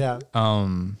 Yeah, dude. Yeah.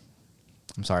 I'm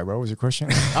sorry, bro. What was your question?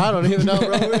 I don't even know,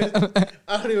 bro.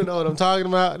 I don't even know what I'm talking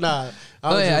about. Nah.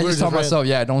 I just told myself,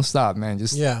 don't stop, man.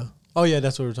 Just Oh yeah,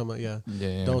 that's what we're talking about.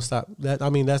 Yeah. Don't stop. That, I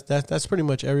mean, that's pretty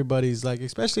much everybody's, like,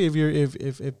 especially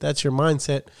if that's your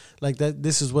mindset, like that.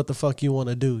 This is what the fuck you want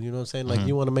to do. You know what I'm saying? Like,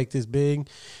 you want to make this big.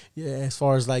 Yeah, as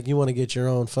far as like you want to get your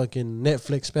own fucking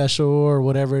Netflix special or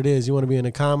whatever it is. You want to be in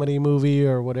a comedy movie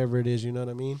or whatever it is. You know what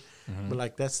I mean? But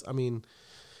like I mean.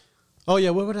 Oh yeah,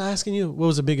 what was I asking you? What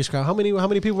was the biggest crowd? How many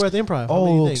people were at the Improv?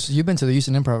 So you've been to the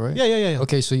Houston Improv, right? Yeah.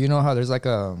 Okay, so you know how there's like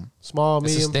a small,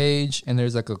 medium, a stage, and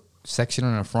there's like a section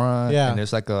in the front, and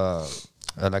there's like a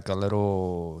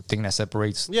little thing that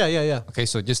separates. Yeah. Okay,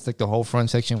 so just like the whole front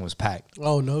section was packed.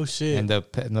 Oh no shit. And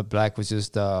the black was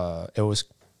just it was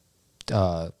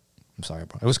I'm sorry,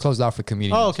 bro. It was closed out for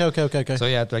comedians. Oh, okay. So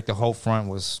yeah, like the whole front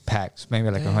was packed, maybe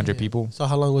like 100 people. So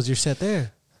how long was your set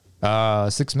there?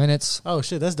 6 minutes. Oh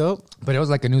shit, that's dope. But it was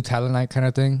like a new talent night kind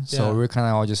of thing. So we were kind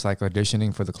of all just like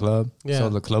auditioning for the club. Yeah. So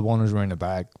the club owners were in the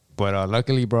back. But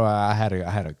luckily, bro, I had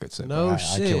a good set. No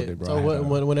shit. I killed it, bro.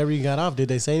 So whenever you got off, did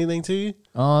they say anything to you?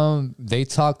 They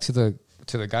talked to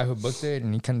the guy who booked it,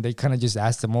 and they kind of just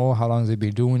asked him, how long has he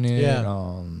been doing it?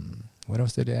 Yeah. What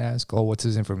else did they ask? Oh, what's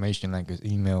his information? Like his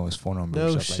email, his phone number.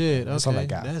 No shit. That's all I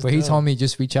got. But he told me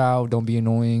just reach out, don't be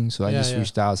annoying. So I just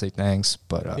reached out, say thanks.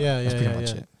 But that's pretty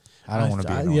much it. I don't want to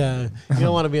be annoying. Yeah, you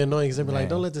don't want to be annoying because they'll be like,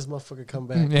 don't let this motherfucker come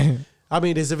back. I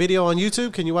mean, is the video on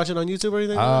YouTube? Can you watch it on YouTube or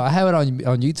anything? I have it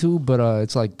on YouTube, but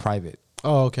it's like private.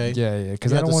 Oh, okay. Yeah.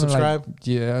 Because I don't want to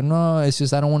subscribe. No, it's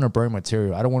just I don't want to burn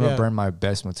material. I don't want to burn my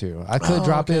best material. I could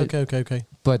drop it. Okay.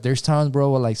 But there's times,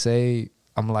 bro, where like say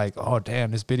I'm like, oh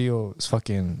damn, this video is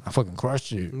I fucking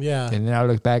crushed you. Yeah. And then I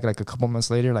look back like a couple months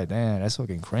later, like, damn, that's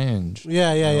fucking cringe.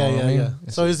 Yeah.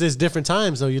 So is this different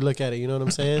times though? You look at it, you know what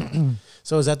I'm saying?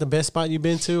 So is that the best spot you've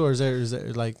been to, or is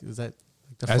that like the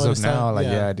as of now, time?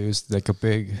 Like dude, it's like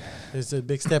it's a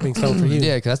big stepping stone for you.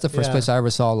 Yeah, because that's the first place I ever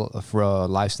saw for a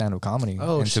live stand-up comedy.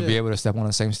 Oh, and shit. To be able to step on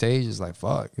the same stage is like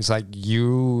fuck. It's like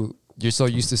you're so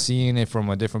used to seeing it from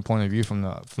a different point of view from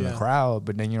the crowd,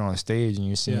 but then you're on stage and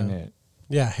you're seeing it.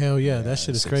 Yeah, hell yeah. That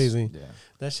shit is crazy.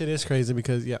 That shit is crazy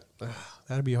because,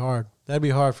 that'd be hard. That'd be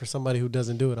hard for somebody who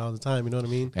doesn't do it all the time. You know what I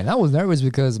mean? And I was nervous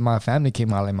because my family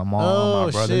came out, like my mom,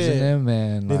 my brothers and them.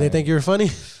 And did they think you were funny?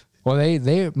 Well,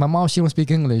 my mom, she don't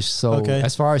speak English. So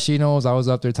as far as she knows, I was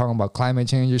up there talking about climate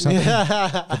change or something.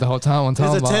 But the whole time I'm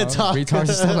talking about retards and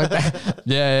stuff like that.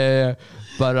 Yeah.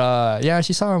 But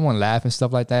she saw everyone laugh and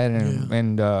stuff like that,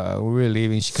 and we were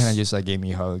leaving. She kind of just like gave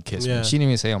me a hug, kissed me. She didn't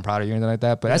even say I'm proud of you or anything like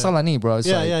that. But that's all I need, bro. It's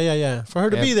yeah. For her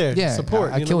to be there,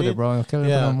 support. I killed it, bro. I killed it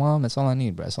for my mom. That's all I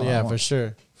need, bro. That's all I want.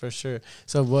 For sure.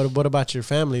 So what about your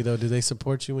family though? Do they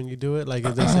support you when you do it? Like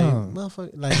if they say,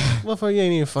 motherfucker, you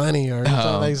ain't even funny or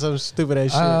like some stupid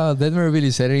ass shit. They never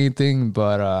really said anything,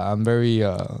 but I'm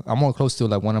more close to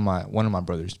like one of my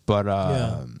brothers.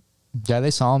 But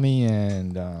they saw me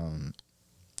and.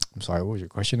 I'm sorry, what was your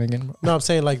question again, bro? No, I'm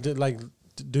saying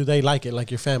do they like it,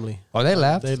 like your family? Oh, they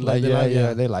laughed. They liked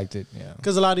it. Yeah,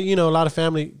 because a lot of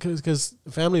family, because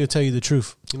family will tell you the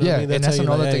truth. You know what I mean? And that's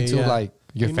another thing too. Like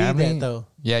your family, need that, though.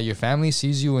 Yeah, your family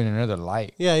sees you in another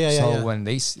light. So when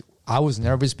they I was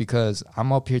nervous because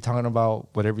I'm up here talking about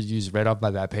whatever you just read off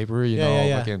by that paper,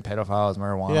 fucking pedophiles,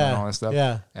 marijuana, and all that stuff.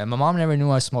 Yeah. And my mom never knew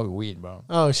I smoked weed, bro.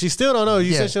 Oh, she still don't know.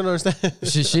 You said she don't understand.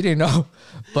 she didn't know.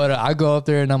 But I go up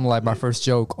there and I'm like, my first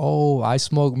joke, oh, I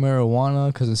smoke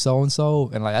marijuana because of so-and-so.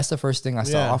 And like, that's the first thing I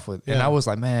start off with. And I was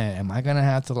like, man, am I going to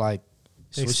have to like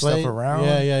switch stuff around?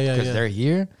 Because they're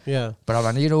here. Yeah. But I'm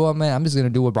like, you know what, man? I'm just going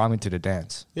to do what brought me to the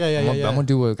dance. I'm going to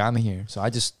do what got me here. So I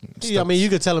just... I mean, you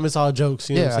could tell them it's all jokes.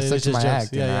 You know what I'm saying? I stuck to my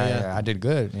act. I did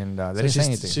good. And they didn't say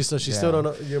anything. She still don't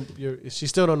know. She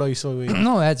still don't know you smoke weed.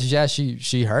 No,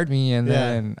 she heard me. And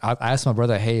then I asked my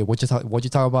brother, hey, what you talk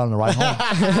about on the ride home?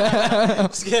 I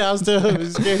was still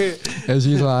scared. And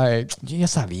she's like, yo ya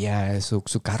sabía,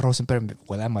 su carro siempre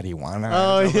huele a marihuana.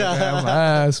 Oh,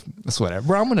 yeah. That's whatever.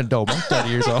 Bro, I'm an adult. I'm 30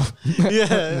 years old.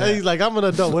 He's like, I'm an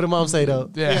adult. What did mom say though?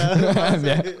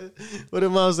 What did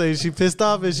mom say? She pissed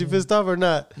off? Is she pissed off or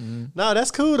not? No, that's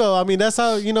cool though. I mean, that's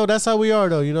how we are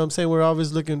though. You know what I'm saying? We're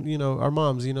always looking, our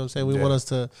moms, you know what I'm saying? We want us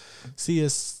to see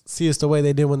us the way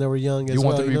they did when they were young as well. You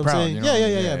want them to be proud.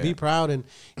 Yeah. Be proud. And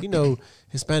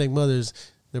Hispanic mothers,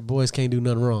 their boys can't do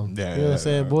nothing wrong. You know what I'm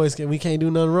saying? Boys we can't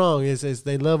do nothing wrong. It's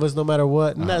they love us no matter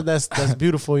what. And that's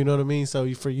beautiful, you know what I mean?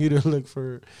 So for you to look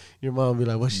for your mom and be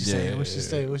like, what she saying? What she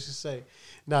say?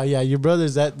 Now, your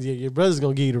brother's gonna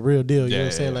give you the real deal. You know what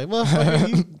I'm saying? Like,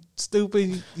 motherfucker, you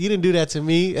stupid. You didn't do that to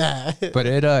me. But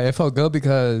it felt good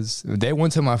because they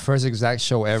went to my first exact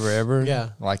show ever. Yeah.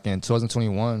 Like in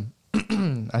 2021.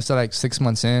 I started like 6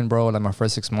 months in, bro. Like my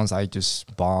first 6 months, I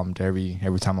just bombed every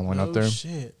time I went up there.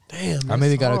 Shit, damn. I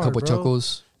maybe got a couple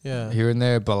chuckles, here and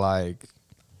there, but like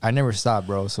I never stopped,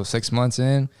 bro. So 6 months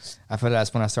in, I feel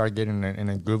that's when I started getting in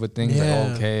a groove of things. Yeah.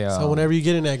 Like, okay. So whenever you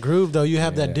get in that groove, though, you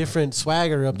have that different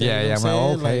swagger up there. Yeah. I'm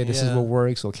like, okay, this is what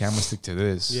works. Okay, I'm gonna stick to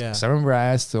this. Yeah. So I remember I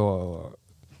asked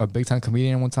a big time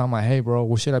comedian one time, like, hey, bro,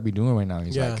 what should I be doing right now?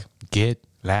 He's like, get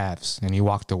laughs, and he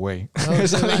walked away. Oh,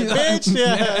 so like,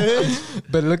 bitch,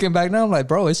 But looking back now, I'm like,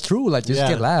 bro, it's true. Like, just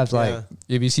get laughs. Like,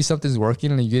 if you see something's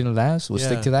working and you're getting laughs, we'll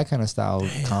stick to that kind of style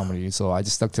of comedy. So I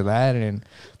just stuck to that, and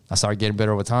I started getting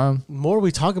better over time. The more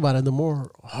we talk about it, the more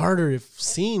harder it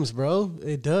seems, bro.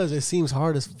 It does. It seems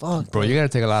hard as fuck. Bro, you got to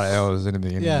take a lot of L's in the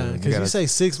beginning. Yeah, because you say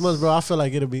 6 months, bro. I feel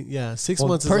like it'll be, 6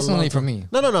 months is personally for me.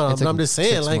 No. I'm just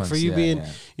saying, like, for you being,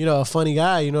 a funny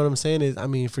guy, you know what I'm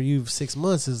saying? For you, 6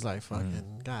 months is like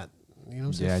fucking, God. You know what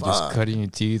I'm saying? Yeah, just cutting your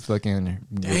teeth, fucking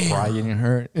your pride getting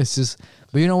hurt. It's just,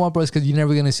 but you know what, bro? It's because you're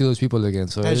never gonna see those people again.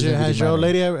 So has your old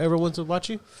lady ever went to watch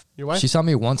you? Your wife? She saw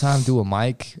me one time do a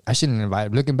mic. I shouldn't invite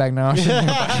her. Looking back now, I shouldn't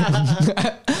invite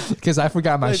her because I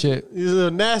forgot my shit. You're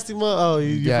a nasty mother. Oh,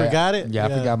 you forgot it? Yeah, I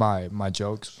forgot my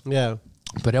jokes. Yeah.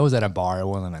 But it was at a bar. It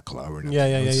wasn't a club or anything.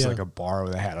 It was like a bar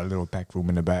that had a little back room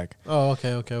in the back. Oh,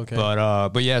 okay.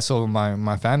 But yeah, so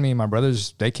my family, my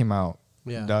brothers, they came out.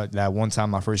 Yeah, that one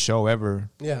time, my first show ever.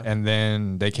 Yeah, and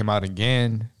then they came out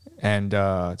again and to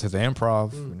the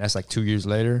Improv. And that's like 2 years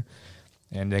later.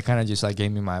 And they kind of just like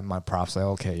gave me my props. Like,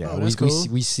 okay, yeah,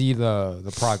 we see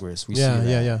the progress. We see that.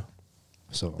 Yeah.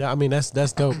 So yeah, I mean that's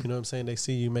dope. You know what I'm saying? They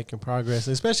see you making progress,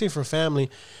 especially for family.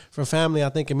 For family, I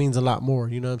think it means a lot more.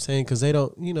 You know what I'm saying? Because they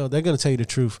don't, they're gonna tell you the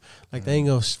truth. Like they ain't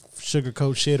gonna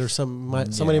sugarcoat shit, or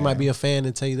somebody might be a fan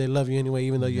and tell you they love you anyway,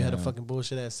 even though you had a fucking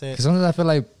bullshit ass set. Sometimes I feel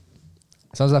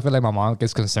like my mom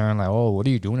gets concerned, like, oh, what are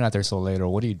you doing out there so late, or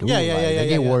what are you doing? They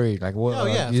get worried, like, what?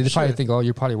 They probably think, oh,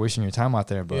 you're probably wasting your time out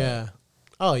there, but yeah.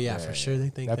 Oh yeah, for sure. They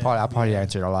think I probably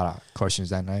answered a lot of questions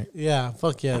that night. Yeah,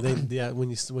 fuck yeah.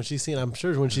 When she's seen, I'm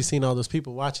sure when she's seen all those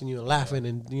people watching you and laughing,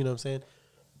 and you know what I'm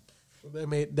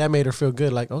saying, that made her feel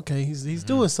good. Like, okay, he's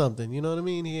doing something. You know what I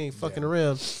mean? He ain't fucking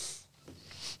around.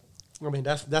 I mean,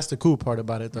 that's the cool part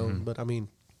about it, though. But I mean,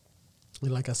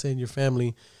 like I said, your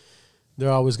family, they're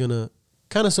always gonna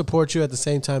kind of support you. At the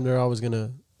same time, they're always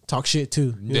gonna talk shit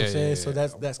too. You know what I'm saying? So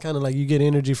that's kind of like you get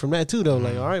energy from that too, though.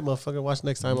 Like, all right, motherfucker, watch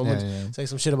next time. I'm gonna say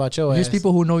some shit about your ass. There's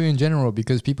people who know you in general,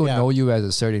 because people know you as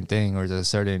a certain thing or as a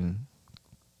certain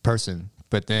person,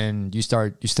 but then you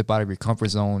step out of your comfort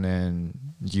zone and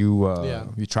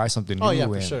you try something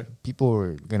new. For sure. People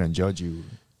are gonna judge you.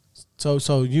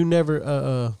 So you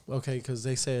never okay, because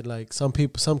they said like some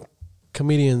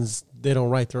comedians, they don't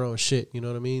write their own shit. You know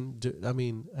what I mean? I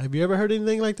mean, have you ever heard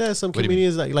anything like that? Some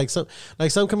comedians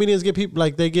some comedians get people,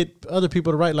 like they get other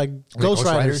people to write, like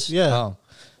ghostwriters. Yeah. Oh.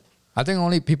 I think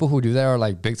only people who do that are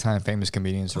like big time famous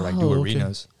comedians who like do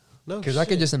arenas. No, because I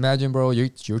can just imagine, bro.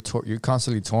 You're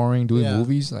constantly touring, doing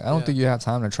movies. Like, I don't think you have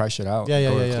time to try shit out.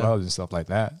 Go to clubs and stuff like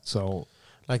that. So.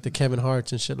 Like the Kevin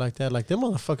Harts and shit like that. Like them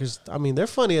motherfuckers, I mean, they're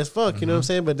funny as fuck, you know what I'm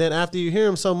saying? But then after you hear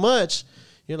them so much,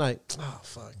 you're like, oh,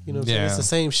 fuck. You know what I'm saying? It's the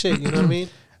same shit, you know what I mean?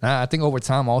 I think over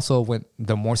time also, when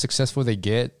the more successful they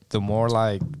get, the more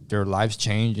like their lives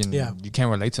change and you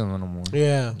can't relate to them no more.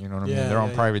 Yeah. You know what I mean? They're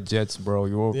on private jets, bro.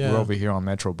 We're over here on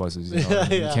metro buses. You know?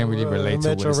 You can't really relate to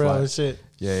what it's like. And shit.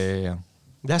 Yeah.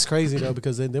 That's crazy, though,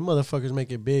 because them motherfuckers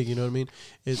make it big, you know what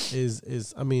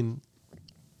I mean?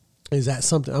 Is that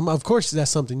something? Of course, that's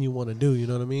something you want to do. You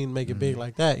know what I mean? Make it big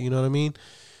like that. You know what I mean?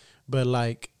 But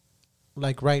like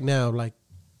right now, like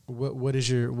what is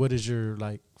your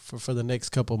like for the next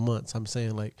couple months? I'm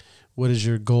saying, like, what is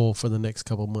your goal for the next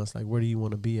couple months? Like, where do you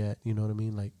want to be at? You know what I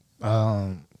mean? Like,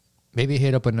 maybe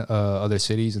hit up in other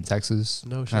cities in Texas.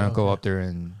 No shit. Kind of go up there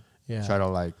and try to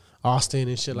like. Austin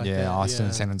and shit like that.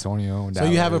 Austin, San Antonio. So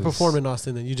you haven't performed in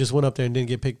Austin, then you just went up there and didn't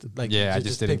get picked. Like, I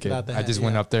just didn't get. I just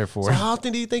went up there for. So how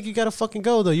often do you think you gotta fucking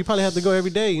go though? You probably have to go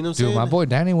every day. You know what I'm saying? Dude, my boy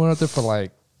Danny went up there for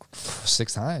like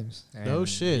 6 times. No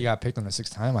shit. He got picked on the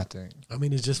 6th time, I think. I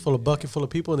mean, it's just full of bucket full of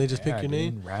people, and they just pick your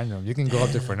name. Random. You can go up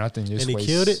there for nothing. Just and he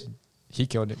killed it. He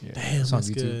killed it. Yeah. Damn, that's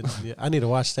good. Yeah, I need to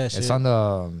watch that shit. It's on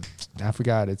the. I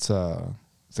forgot. It's a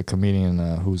comedian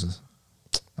who's.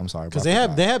 I'm sorry, because they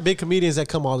have big comedians that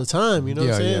come all the time. You know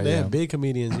what I'm saying? They have big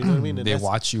comedians. You know what I mean? And they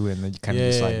watch you and they kind of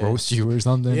just like roast you or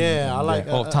something. Yeah, I like.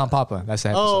 Tom Papa. That's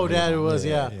that. Oh, that it was.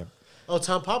 Yeah. Oh,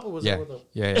 Tom Papa was there with them.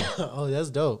 Yeah. Oh,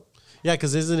 that's dope. Yeah,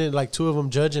 because isn't it like 2 of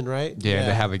them judging, right? Yeah,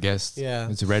 they have a guest. Yeah,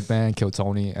 it's a Red Band, Kill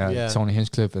Tony, Tony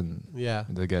Hinchcliffe, and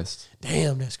the guest.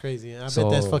 Damn, that's crazy. I bet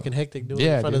that's fucking hectic doing it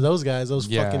in front of those guys, those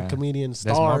fucking comedian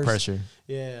stars. That's more pressure.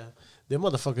 Yeah. Them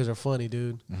motherfuckers are funny,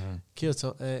 dude. Kill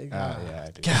Tony.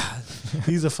 God,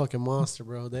 he's a fucking monster,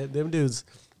 bro. Them dudes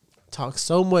talk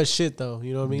so much shit, though.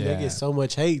 You know what I mean? They get so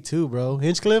much hate, too, bro.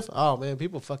 Hinchcliffe? Oh, man,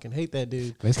 people fucking hate that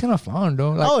dude. But it's kind of fun,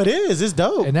 though. Like, it is. It's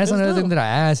dope. And that's another thing that I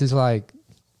asked is, like,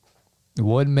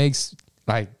 what makes,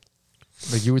 like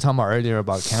you were talking about earlier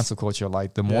about cancel culture.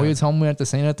 Like, the more you tell me not to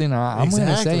say nothing, I'm going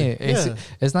to say it.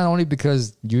 It's not only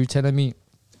because you're telling me,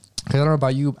 because I don't know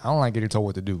about you, I don't like getting told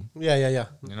what to do. Yeah.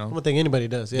 You know? I don't think anybody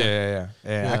does. Yeah.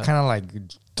 I kind of like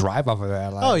thrive off of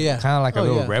that. Like, kind of like a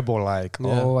little rebel. Like,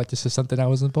 I just said something I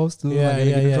wasn't supposed to. Yeah.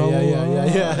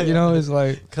 You know, it's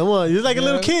like, come on, you're like a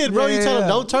little kid, bro. You tell him,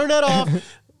 don't turn that off.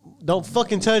 Don't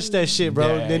fucking touch that shit,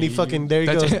 bro. Then he fucking, there he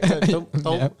goes.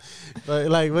 Don't.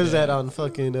 Like, what is that on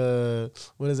fucking,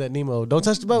 what is that, Nemo? Don't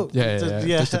touch the boat.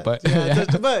 Touch the butt. Touch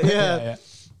the butt, yeah.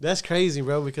 That's crazy,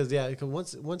 bro, because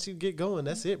once you get going,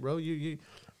 that's it, bro. You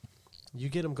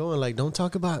get them going, like, don't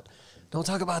talk about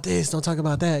this, don't talk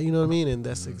about that, you know what I mean? And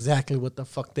that's exactly what the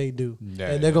fuck they do.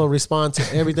 And they're going to respond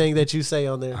to everything that you say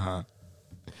on there.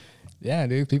 Yeah,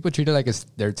 dude. People treat it like it's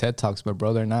their TED Talks, but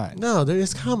bro, they're not. No,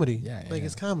 it's comedy.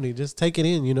 It's comedy. Just take it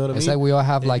in. You know what I mean? It's like we all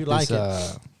have like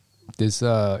this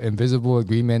invisible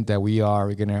agreement that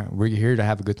we're here to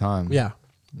have a good time. Yeah,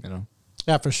 you know.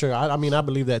 Yeah, for sure. I mean, I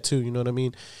believe that too. You know what I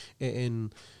mean?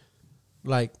 And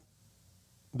like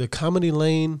the comedy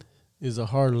lane a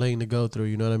hard lane to go through.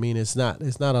 You know what I mean? It's not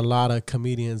a lot of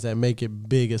comedians that make it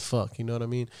big as fuck. You know what I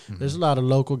mean? Mm-hmm. There's a lot of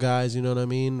local guys. You know what I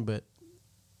mean? But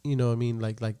you know what I mean?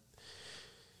 Like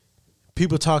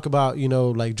people talk about, you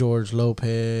know, like George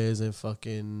Lopez and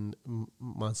fucking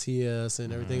Macias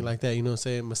and everything like that. You know what I'm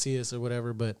saying? Macias or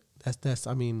whatever. But that's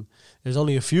I mean, there's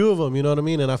only a few of them. You know what I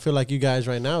mean? And I feel like you guys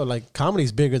right now, like,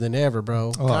 comedy's bigger than ever,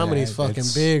 bro. Oh, comedy's fucking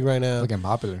big right now. Fucking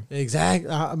popular. Exactly.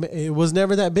 I mean, it was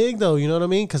never that big though. You know what I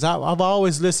mean? Because I've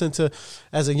always listened to,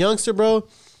 as a youngster, bro.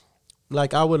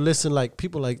 Like, I would listen, like,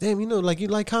 people like, damn, you know, like, you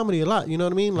like comedy a lot. You know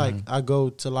what I mean? Like, I go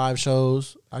to live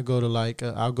shows. I go to, like,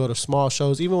 I'll go to small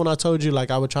shows. Even when I told you, like,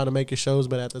 I would try to make your shows,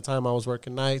 but at the time I was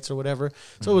working nights or whatever.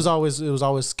 So it was always,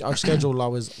 our schedule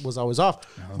was always off.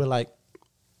 But, like,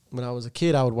 when I was a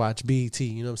kid, I would watch BET.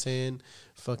 You know what I'm saying?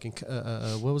 Fucking,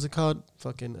 what was it called?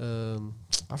 Fucking,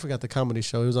 I forgot the comedy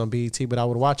show. It was on BET, but I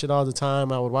would watch it all the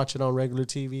time. I would watch it on regular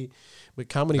TV. But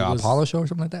comedy was Apollo show or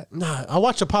something like that. Nah, I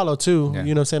watch Apollo too. Yeah.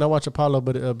 You know what I'm saying? I watch Apollo,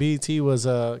 but BET was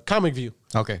Comic View.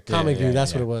 Okay, Comic View.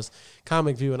 That's what it was.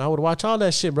 Comic View, and I would watch all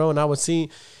that shit, bro. And I would see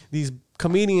these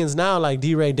comedians now, like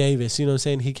D-Ray Davis. You know what I'm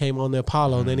saying? He came on the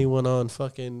Apollo, then he went on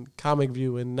fucking Comic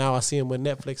View, and now I see him with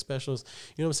Netflix specials.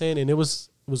 You know what I'm saying? And it was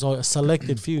a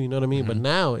selected few. You know what I mean? But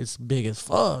now it's big as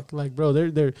fuck. Like, bro,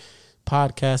 they're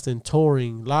podcasting,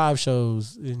 touring, live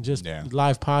shows, and just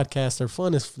live podcasts.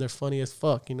 They're funny as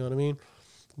fuck. You know what I mean?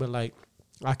 But, like,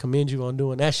 I commend you on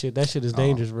doing that shit. That shit is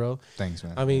dangerous, bro. Thanks,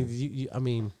 man. I mean, I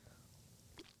mean,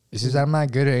 it's just I'm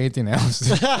not good at anything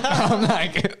else. I'm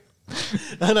not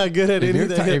good at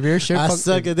anything. If your shit, I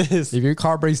suck at this. If your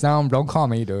car breaks down, don't call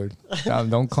me, dude.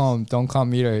 Don't call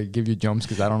me to give you jumps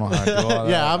because I don't know how to do all that.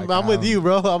 Yeah, I'm with you,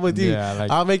 bro. I'm with you. Yeah, like,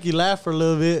 I'll make you laugh for a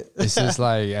little bit. It's just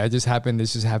like this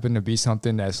just happened to be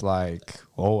something that's like,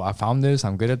 oh, I found this.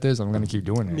 I'm good at this. I'm gonna keep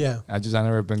doing it. Yeah. I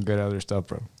never been good at other stuff,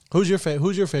 bro. Who's your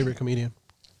favorite comedian?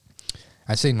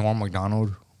 I say Norm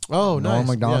Macdonald. Oh, nice. Norm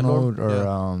Macdonald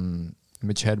or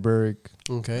Mitch Hedberg.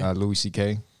 Okay. Louis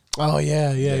C.K. Oh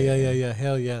yeah.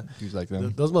 Hell yeah. Dudes like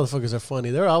them. Those motherfuckers are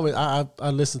funny. They're always. I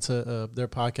listen to their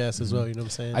podcast as well. You know what I'm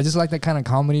saying? I just like that kind of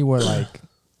comedy where like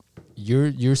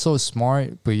you're so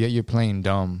smart, but yet you're playing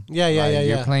dumb. Yeah.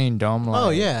 You're playing dumb. Like, oh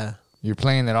yeah. You're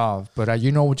playing it off, but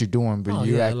you know what you're doing, but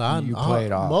you play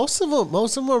it off. Most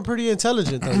of them are pretty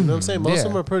intelligent, though. You know what I'm saying? Most of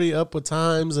them are pretty up with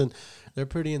times, and they're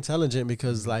pretty intelligent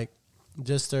because, like,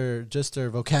 just their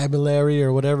vocabulary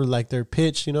or whatever, like their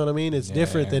pitch. You know what I mean? It's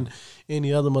different than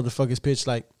any other motherfucker's pitch.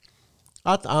 Like,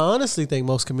 I honestly think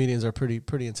most comedians are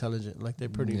pretty intelligent. Like, they're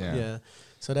pretty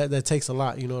So that takes a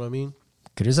lot. You know what I mean?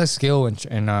 Cause there's a skill in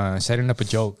setting up a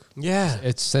joke. Yeah,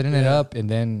 it's setting it up and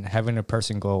then having a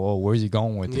person go, "Oh, where's he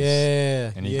going with this?"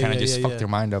 Yeah, and you kind of just fuck their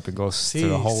mind up and goes to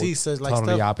the whole so like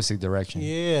totally opposite direction.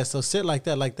 Yeah, so sit like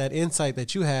that insight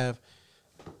that you have,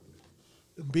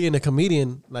 being a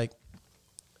comedian, like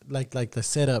the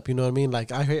setup. You know what I mean?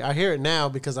 Like I hear it now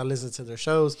because I listen to their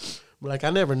shows. But like I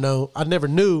never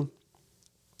knew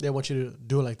they want you to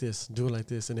do it like this,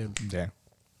 and then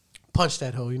punch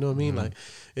that hoe, you know what I mean? Like,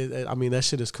 I mean, that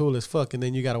shit is cool as fuck. And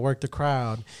then you got to work the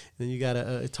crowd. And then you got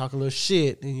to talk a little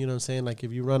shit. And you know what I'm saying? Like,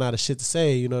 if you run out of shit to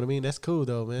say, you know what I mean? That's cool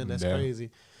though, man. That's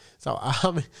crazy. So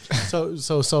I mean,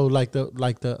 so like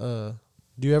the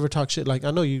do you ever talk shit? Like,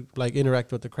 I know you like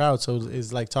interact with the crowd. So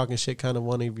is like talking shit kind of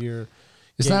one of your?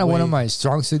 It's not one of my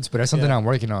strong suits, but that's something I'm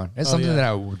working on. It's something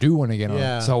that I do want to get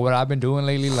on. So what I've been doing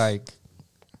lately, like,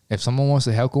 if someone wants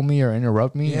to heckle me or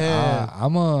interrupt me,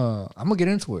 I'm gonna get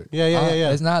into it.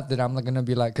 Yeah. It's not that I'm not gonna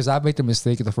be like, because I made the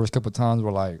mistake the first couple of times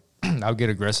where like I'll get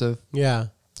aggressive. Yeah.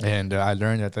 And I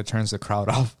learned that turns the crowd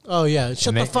off. Oh yeah,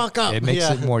 shut the fuck up. It makes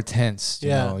it more tense. You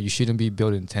know, you shouldn't be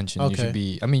building tension. Okay. You should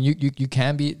be. I mean,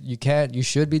 you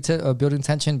should be building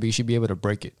tension, but you should be able to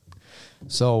break it.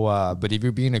 So, but if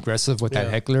you're being aggressive with that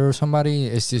heckler or somebody,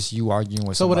 it's just you arguing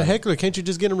with. So with a heckler, can't you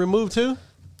just get him removed too?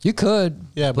 You could,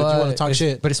 but you want to talk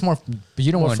shit. But it's more. But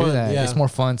you don't want to do that. Yeah. It's more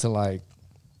fun to like,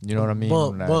 you know what I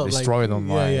mean? Destroy like,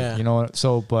 them. You know.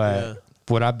 So, but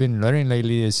what I've been learning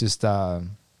lately is just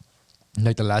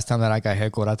like the last time that I got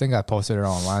heckled, I think I posted it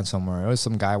online somewhere. It was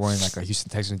some guy wearing like a Houston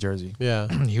Texans jersey. Yeah,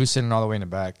 he was sitting all the way in the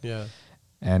back. Yeah,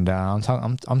 and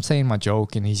I'm saying my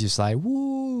joke, and he's just like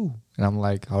woo, and I'm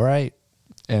like all right,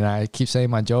 and I keep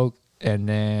saying my joke, and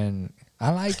then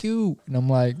I like you, and I'm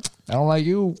like I don't like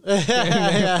you.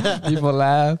 People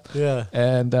laugh. Yeah.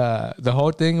 And the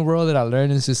whole thing, bro, that I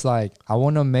learned is just like, I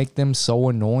want to make them so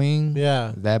annoying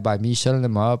that by me shutting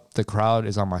them up, the crowd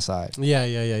is on my side.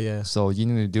 Yeah. So you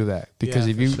need to do that. Because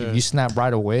if you snap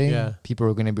right away, people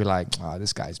are going to be like, oh,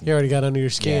 this guy's... He already got under your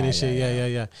skin and shit.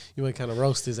 Yeah. You want to kind of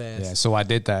roast his ass. Yeah, so I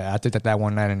did that. I did that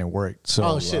one night and it worked.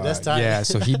 So, that's tight. Yeah,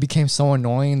 so he became so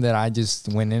annoying that I just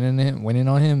went in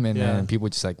on him and then people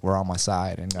just like were on my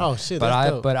side. And,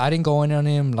 but I didn't go in on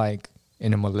him like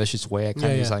in a malicious way. I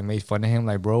kind of just like made fun of him,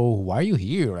 like, bro, why are you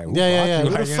here? Like, What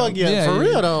the fuck? For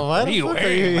real though. Why the fuck are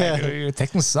you here? Your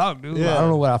technical suck, dude. I don't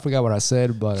know I forgot what I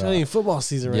said, but it's not even football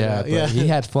season right now. But he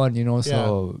had fun, you know.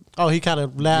 So he kind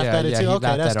of laughed at it too.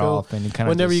 Okay, that's cool. Off and he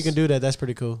whenever you can do that, that's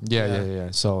pretty cool. Yeah.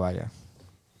 So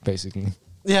basically.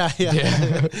 Yeah.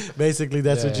 Basically,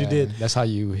 that's what you did. That's how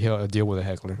you deal with a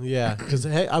heckler. Yeah, because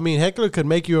heckler could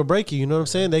make you or break you. You know what I'm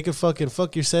saying? They could fucking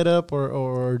fuck your setup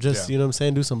or just you know what I'm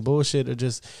saying, do some bullshit or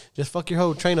just fuck your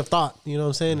whole train of thought. You know what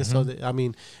I'm saying? And so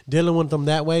dealing with them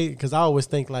that way, because I always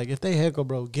think like if they heckle,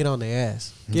 bro, get on their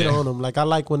ass, get on them. Like I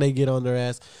like when they get on their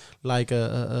ass, like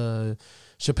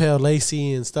Chappelle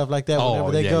Lacey and stuff like that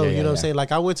whenever they go. You know what I'm saying?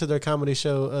 Like I went to their comedy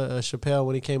show, Chappelle,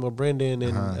 when he came with Brendan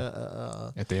and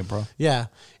at the Improv. Yeah.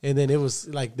 And then it was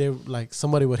like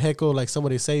somebody would heckle, like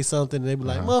somebody say something and they'd be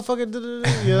like, motherfucker,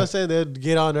 you know what I'm saying? They'd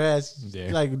get on their ass,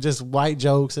 like just white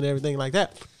jokes and everything like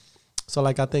that. So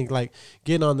like I think like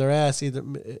getting on their ass, either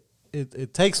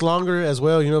it takes longer as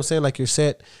well, you know what I'm saying? Like your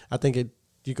set, I think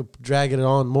you could drag it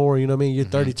on more, you know what I mean? Your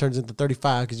 30 turns into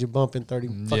 35 because you're bumping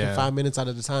 5 minutes out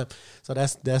of the time. So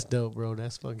that's dope, bro.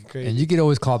 That's fucking crazy. And you could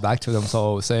always call back to them.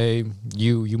 So say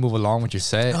you move along with your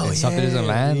set and something doesn't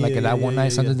land. Like that one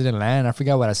night something didn't land. I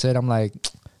forgot what I said. I'm like,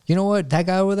 you know what? That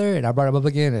guy over there. And I brought him up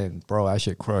again. And bro, I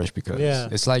should crush because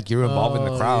it's like you're involved in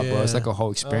the crowd, bro. It's like a whole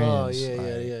experience. Oh,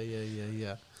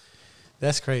 yeah.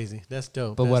 That's crazy. That's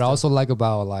dope. But what I also like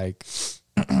about like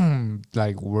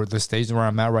where the stage where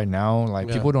I'm at right now, like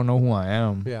people don't know who I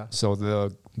am. Yeah. So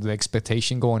the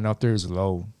expectation going up there is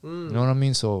low. You know what I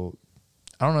mean? So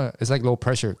I don't know. It's like low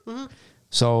pressure.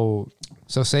 So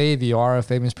say if you are a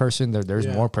famous person, there's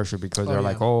more pressure because they're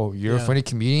like, oh, you're a funny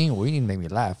comedian. Well, you need to make me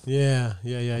laugh. Yeah.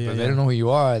 But they don't know who you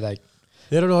are. Like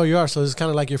they don't know who you are, so it's kind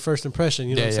of like your first impression.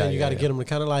 You know what I'm saying? You got to get them to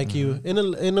kind of like you in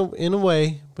a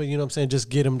way, but you know what I'm saying? Just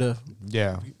get them to on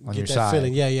get your that side.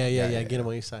 feeling. Yeah. Get them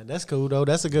on your side. That's cool though.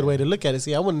 That's a good way to look at it.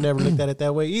 See, I would never looked at it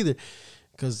that way either,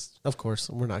 because of course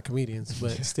we're not comedians,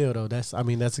 but still though, that's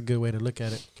a good way to look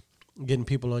at it. Getting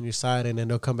people on your side, and then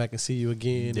they'll come back and see you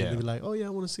again, and be like, "Oh yeah, I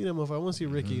want to see them. If I want to see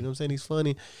Ricky, you know what I'm saying? He's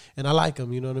funny, and I like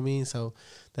him. You know what I mean? So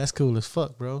that's cool as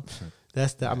fuck, bro.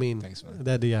 That's the. I mean, thanks, man.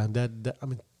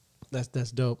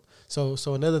 That's dope. So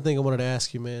another thing I wanted to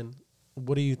ask you, man,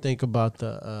 what do you think about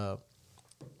the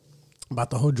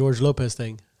whole George Lopez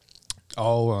thing?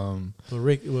 Oh,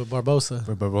 with Barbosa.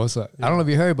 For Barbosa, I don't know if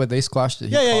you heard, but they squashed it.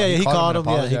 He called him.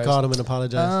 Yeah, he called him and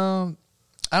apologized.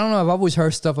 I don't know. I've always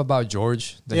heard stuff about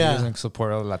George that he doesn't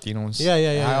support other Latinos.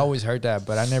 I always heard that,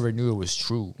 but I never knew it was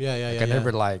true.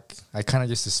 I kind of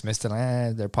just dismissed it.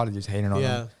 They're probably just hating on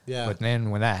him. But then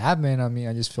when that happened, I mean,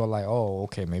 I just feel like, oh,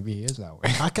 okay, maybe he is that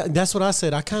way. That's what I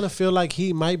said. I kind of feel like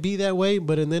he might be that way,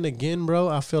 but and then again, bro,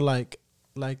 I feel like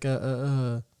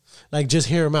just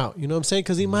hear him out. You know what I'm saying?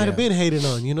 Because he might have been hated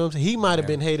on. You know what I'm saying? He might have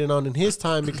been hated on in his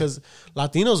time because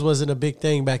Latinos wasn't a big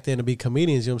thing back then to be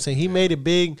comedians. You know what I'm saying? He made it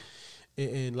big.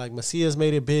 And like Macias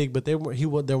made it big, but they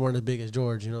weren't as big as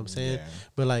George. You know what I'm saying? Yeah.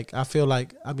 But like I feel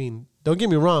like, I mean, don't get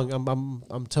me wrong,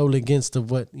 I'm totally against of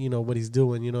what he's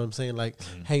doing. You know what I'm saying? Like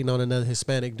hating on another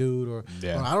Hispanic dude or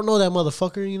I don't know that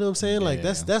motherfucker. You know what I'm saying? Like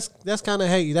that's kind of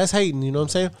hate. That's hating. You know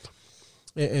what I'm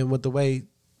saying? And with the way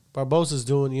Barbosa's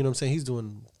doing, you know what I'm saying? He's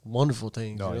doing wonderful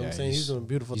things. You know what I'm saying? He's doing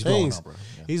beautiful things. Blowing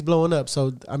up, He's blowing up.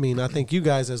 So I mean, I think you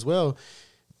guys as well.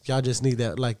 Y'all just need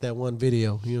that one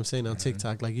video, you know what I'm saying, on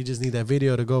TikTok. Like, you just need that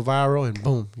video to go viral, and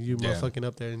boom, you motherfucking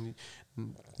up there, and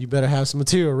you better have some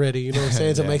material ready, you know what I'm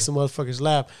saying, to make some motherfuckers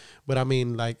laugh. But, I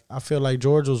mean, like, I feel like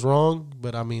George was wrong,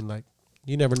 but, I mean, like,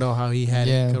 you never know how he had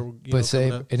it. But say,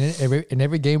 in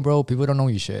every game, bro, people don't know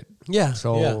you shit. Yeah,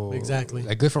 so exactly.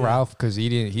 Like, good for Ralph, because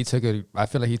he took it, I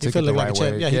feel like he took it the right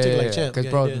way. Yeah, he took it like a champ. Because,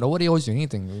 bro, nobody owes you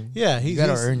anything, dude. Yeah, you got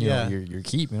to earn your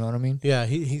keep, you know what I mean? Yeah,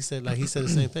 he said the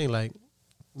same thing, like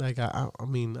I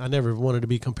mean, I never wanted to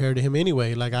be compared to him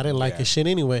anyway. Like, I didn't like his shit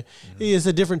anyway. It's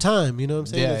a different time, you know what I'm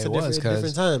saying? It's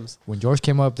different times. When George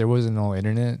came up, there wasn't no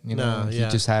internet, you know. He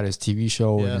just had his TV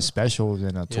show and his specials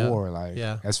and a tour. Like,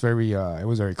 that's very, it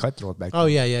was very cutthroat back then. Oh,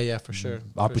 yeah, for sure.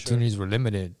 Opportunities were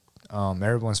limited.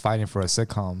 Everyone's fighting for a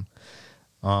sitcom.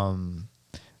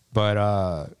 But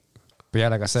But yeah,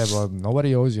 like I said, bro,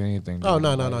 nobody owes you anything. Dude. Oh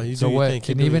no. You so do what? your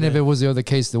thing, And even if it was the other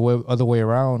case, other way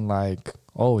around, like,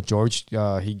 oh, George,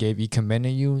 he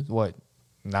commended you. What?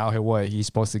 Now he's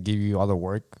supposed to give you all the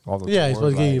work, all the he's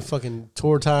supposed to give you fucking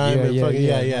tour time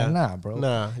yeah. Nah, bro.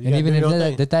 Nah. And even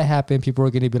if that happened, people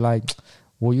are gonna be like,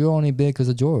 well, you're only big because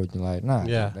of George. You're like, nah.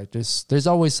 Yeah. Like there's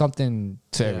always something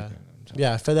to everything. So.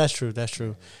 Yeah, that's true. That's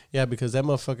true. Yeah, because that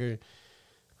motherfucker,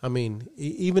 I mean,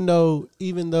 even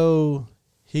though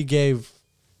he gave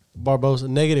Barbosa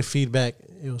negative feedback,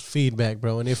 it was feedback,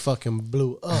 bro, and it fucking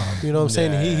blew up. You know what I'm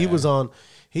saying?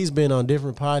 He's been on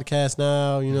different podcasts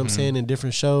now, you know what I'm saying, in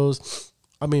different shows.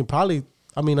 I mean,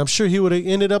 I'm sure he would have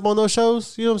ended up on those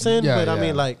shows, you know what I'm saying? Yeah, but I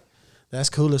mean, like, that's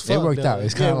cool as fuck. It worked out.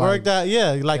 It's kind of worked out.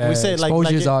 Yeah, like we said, like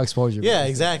exposure's all exposure. Yeah,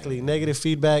 exactly. Negative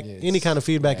feedback, any kind of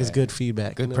feedback is good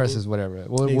feedback. Good press is whatever.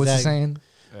 What's the saying?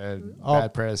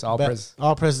 Bad press, all press.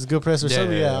 All press is good press or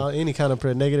something. Yeah, any kind of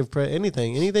press, negative press,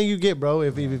 anything you get, bro.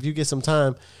 If you get some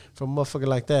time from a motherfucker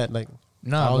like that, like.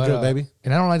 No, all good, baby.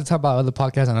 And I don't like to talk about other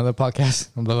podcasts,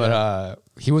 but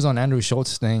he was on Andrew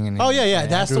Schultz's thing. And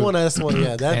that's the one.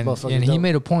 Yeah, that motherfucker. And he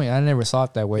made a point. I never saw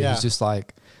it that way. He's just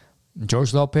like,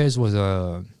 George Lopez was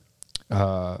a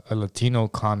Latino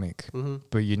comic,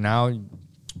 but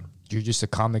you're just a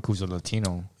comic who's a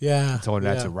Latino. Yeah, he told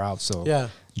that's a route. So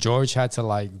George had to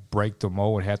like break the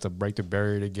mold, had to break the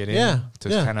barrier to get in, to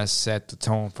kind of set the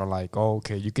tone for like, oh,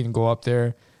 okay, you can go up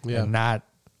there and not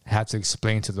have to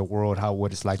explain to the world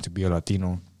what it's like to be a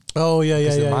Latino. Oh yeah.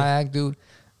 In my act, dude,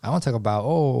 I don't talk about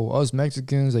us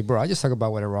Mexicans. Like, bro, I just talk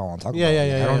about whatever I want to talk about.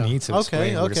 I don't need to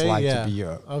explain what it's like to be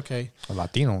a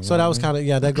Latino. So that was kind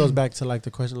of that goes back to like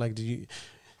the question, like, do you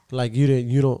like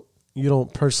you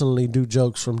don't personally do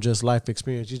jokes from just life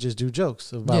experience. You just do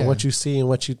jokes about what you see and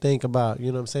what you think about. You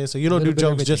know what I'm saying? So you don't do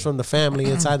jokes just from the family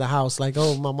inside the house. Like,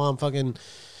 oh, my mom fucking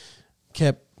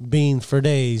kept beans for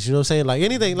days. You know what I'm saying? Like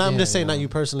anything. I'm just saying not you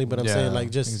personally, but I'm saying like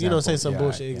just example, you know what I'm saying, some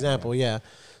bullshit example. Yeah.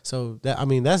 So that, I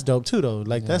mean, that's dope too though.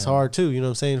 Like that's hard too. You know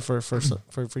what I'm saying?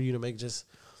 For you to make just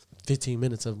 15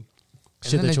 minutes of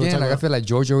shit and then that you again, want to I feel like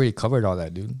George already covered all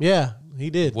that, dude. Yeah, he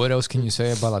did. What else can you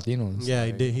say about Latinos? Yeah,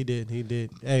 like, he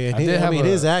did. Hey,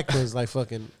 his act was like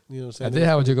fucking, you know what I'm saying? I did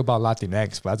have a joke about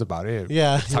Latinx, but that's about it.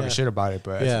 Yeah. Talking shit about it,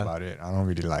 but that's about it. I don't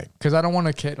really because I don't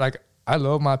want to, like, I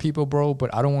love my people, bro,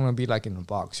 but I don't want to be like in the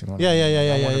box, you know what I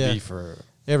mean? I want to be for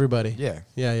everybody. Yeah.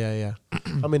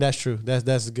 I mean, that's true.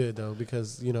 That's good though,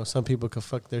 because, you know, some people could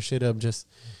fuck their shit up just,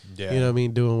 you know what I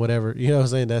mean, doing whatever. You know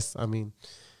what I'm saying?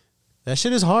 That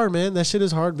shit is hard, man. That shit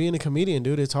is hard being a comedian,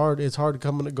 dude. It's hard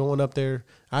going up there.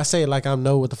 I say it like I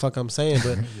know what the fuck I'm saying,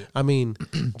 but I mean,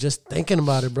 just thinking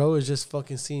about it, bro, it just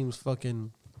fucking seems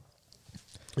fucking.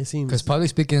 It seems because public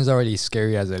speaking is already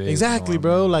scary as it is. Exactly,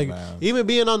 bro. Like even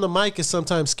being on the mic is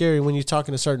sometimes scary when you're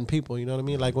talking to certain people. You know what I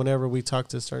mean? Like whenever we talk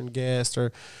to a certain guest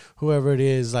or whoever it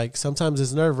is, like sometimes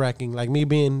it's nerve wracking. Like me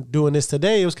doing this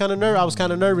today, it was kind of I was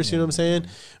kind of nervous. You know what I'm saying?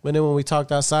 But then when we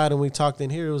talked outside and we talked in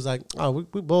here, it was like, oh,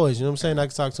 we boys. You know what I'm saying? I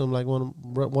could talk to him like one of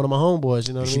my homeboys.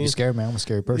 You know what I mean? You should be scared, man. I'm a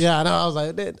scary person. Yeah, I know. I was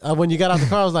like, when you got out the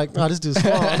car, I was like, oh, this dude's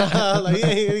small. I was like, yeah,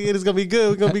 it's gonna be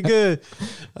good. It's gonna be good.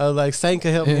 I was like, Saint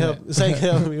can help me. Saint can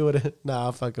help me with it. Nah,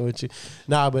 I'm fucking with you.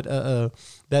 Nah, but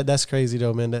that's crazy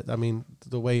though, man. That I mean,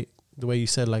 the way you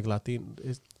said like Latino.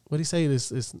 What do you say?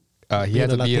 Is he had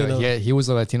to be he was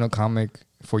a Latino comic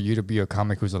for you to be a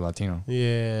comic who's a Latino.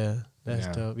 Yeah, that's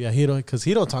dope. Yeah, he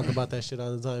don't talk about that shit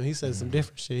all the time. He says some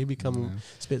different shit. He be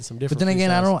spitting some different. But then again,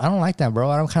 I don't like that, bro.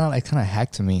 I don't kind of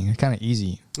hack to me. It's kind of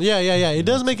easy. Yeah. It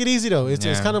does make it easy though.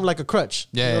 It's kind of like a crutch.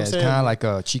 Yeah, you know it's kind of like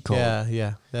a cheat code.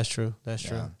 Yeah. That's true. That's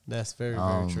very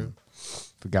very true.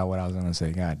 Forgot what I was gonna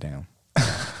say. God damn.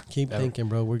 Keep thinking,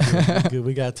 bro. We're good. We're good.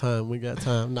 We got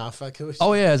time. Nah, fuck it.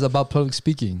 Oh yeah, it's about public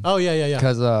speaking. Oh yeah.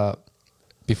 Because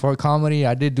before comedy,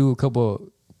 I did do a couple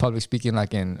public speaking,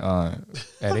 like in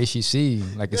at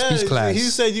HEC, like a speech class. You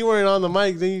said you weren't on the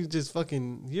mic, then you just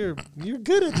fucking you're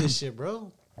good at this shit,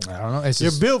 bro. I don't know.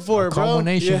 You're built for it, bro.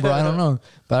 Combination, bro. I don't know.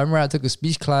 But I remember I took a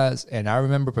speech class, and I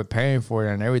remember preparing for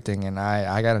it and everything, and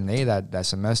I got an A that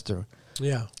semester.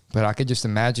 Yeah. But I could just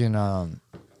imagine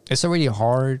it's already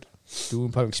hard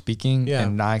doing public speaking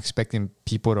and not expecting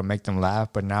people to make them laugh,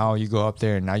 but now you go up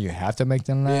there and now you have to make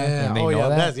them laugh. Yeah. And they know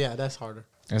that. That's harder.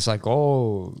 It's like,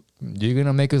 oh, you're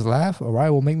gonna make us laugh? All right,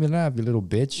 well, make me laugh, you little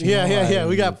bitch. Yeah.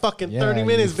 We got fucking 30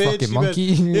 minutes, bitch. Fucking monkey.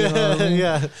 You know what I mean?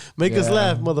 Yeah. Make us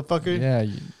laugh,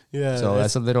 motherfucker. Yeah. So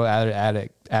that's a little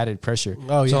added pressure.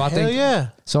 Oh yeah.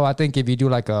 So I think if you do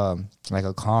like a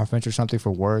conference or something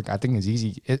for work, I think it's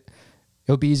easy.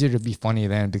 it'll be easier to be funny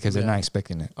then because they're not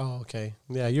expecting it. Oh, okay.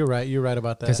 Yeah, you're right. You're right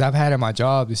about that. Because I've had at my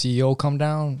job, the CEO come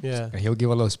down. Yeah. And he'll give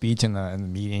a little speech in the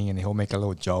meeting, and he'll make a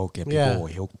little joke, and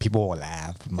people will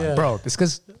laugh. I'm like, bro, it's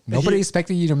because nobody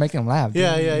expected you to make them laugh.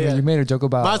 Yeah, dude. You made a joke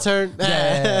about my turn.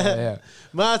 Yeah.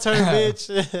 My turn, bitch.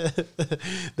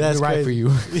 That's right crazy. for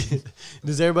you.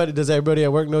 Does everybody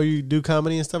at work know you do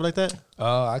comedy and stuff like that?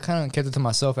 I kind of kept it to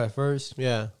myself at first.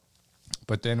 Yeah.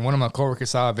 But then one of my coworkers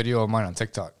saw a video of mine on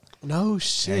TikTok. No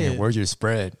shit. And word just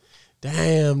spread.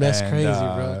 Damn, that's crazy,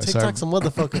 bro. TikTok's a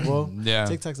motherfucker, bro. Yeah.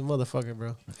 TikTok's a motherfucker,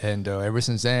 bro. And ever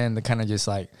since then, they kind of just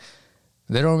like,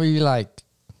 they don't really like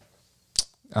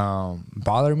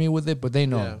bother me with it, but they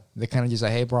know. Yeah. They kind of just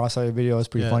like, hey, bro, I saw your video. It's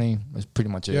pretty funny. That's pretty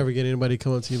much it. You ever get anybody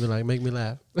come up to you and be like, make me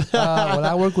laugh? Well,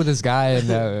 I work with this guy, and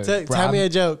tell me a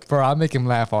joke. Bro, I make him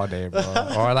laugh all day, bro.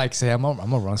 Or I like say, I'm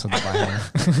gonna run something by him.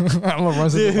 I'm gonna run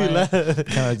something by him.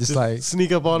 Kind of just like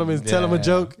sneak up on him and tell him a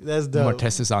joke. That's dope. More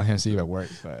test this on him, see if it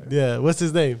works. But yeah, what's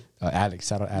his name? Alex.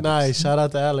 Shout out Alex. Nice. Shout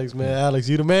out to Alex, man. Alex,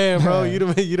 you the man, bro. You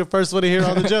the first one to hear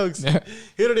all the jokes.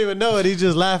 He don't even know it. He's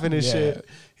just laughing and shit.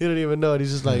 He don't even know it.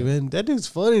 He's just like, man, that dude's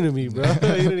funny to me, bro.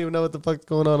 He don't even know what the fuck's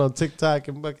going on TikTok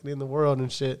and fucking in the world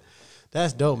and shit.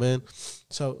 That's dope, man.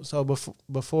 So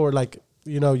before like,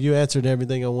 you know, you answered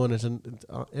everything I wanted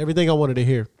to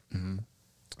hear. Mm-hmm.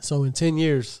 So in 10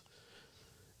 years,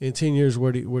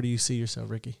 where do you see yourself,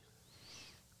 Ricky?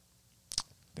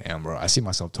 Damn, bro, I see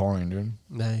myself touring, dude.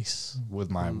 Nice.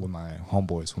 With my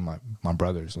homeboys, with my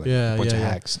brothers, like a bunch of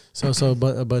hacks. So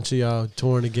a bunch of y'all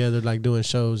touring together, like doing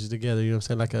shows together. You know what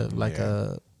I'm saying? Like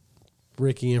a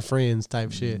Ricky and Friends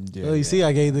type shit. Yeah, well, you see,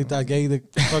 I gave the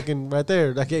fucking right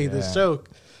there. I gave the joke.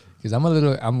 Because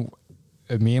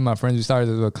me and my friends, we started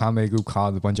a little comedy group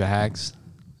called A Bunch of Hacks.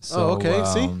 So, okay.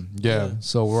 See? Yeah.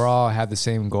 So we're all have the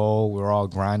same goal. We're all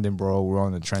grinding, bro. We're all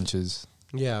in the trenches.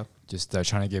 Yeah. Just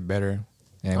trying to get better.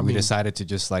 And we decided to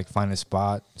just like find a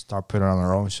spot, start putting on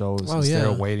our own shows instead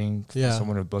of waiting for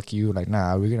someone to book you. Like,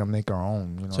 nah, we're gonna make our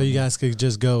own. You know so you guys could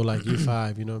just go like you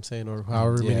 5, you know what I'm saying, or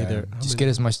however many there. Just get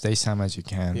as much stage time as you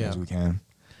can, as we can.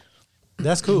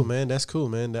 That's cool, man. That's cool,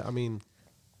 man. That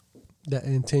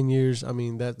in 10 years, I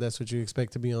mean that's what you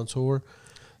expect to be on tour.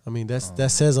 I mean that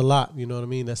says a lot. You know what I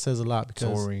mean? That says a lot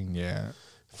because touring,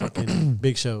 fucking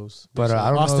big shows. But I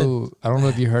don't know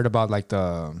if you heard about like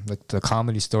the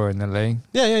Comedy Store in LA.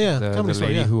 Yeah. The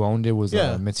lady who owned it was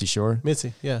Mitzi Shore.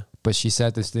 Mitzi, yeah. But she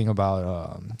said this thing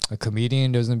about a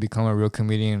comedian doesn't become a real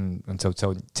comedian until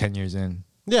 10 years in.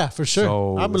 Yeah, for sure.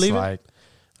 So I believe it.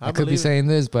 I could be saying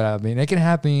this, but I mean, it can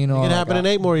happen, you know. It can happen in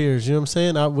 8 more years, you know what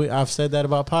I'm saying? I've said that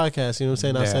about podcasts, you know what I'm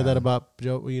saying? I've said that about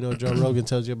Joe, you know, Joe Rogan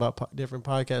tells you about different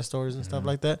podcast stories and stuff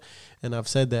like that. And I've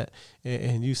said that.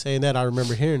 And you saying that, I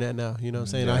remember hearing that now, you know what I'm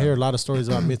saying? I hear a lot of stories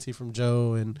about Mitzi from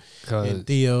Joe and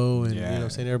Theo and, you know what I'm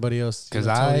saying, everybody else.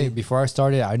 Because before I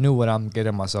started, I knew what I'm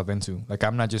getting myself into. Like,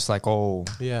 I'm not just like,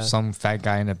 some fat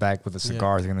guy in the back with a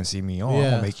cigar is going to see me. I'm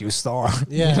going to make you a star.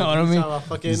 Yeah. You know what I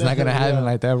mean? It's not going to happen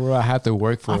like that, bro. I have to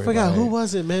work for it. I forgot who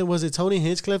was it, man. Was it Tony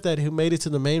Hinchcliffe who made it to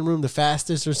the main room the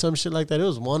fastest or some shit like that? It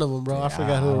was one of them, bro. I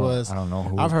forgot who it was. I don't know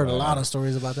who. I've heard a lot of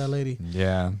stories about that lady.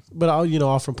 Yeah. But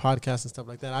all from podcasts and stuff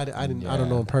like that. I don't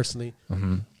know him personally.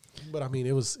 Mm-hmm. But I mean,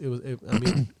 I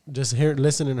mean, just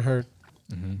listening to her.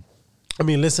 Mm-hmm. I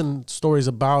mean, listen stories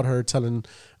about her, telling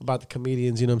about the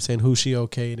comedians, you know what I'm saying, who she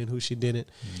okayed and who she didn't.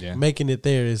 Yeah. Making it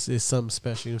there is something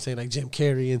special, you know what I'm saying, like Jim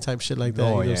Carrey and type shit like that. You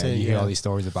know what I'm saying? You hear all these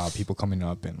stories about people coming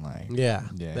up and like. Yeah.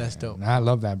 That's dope. And I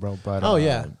love that, bro. But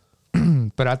yeah.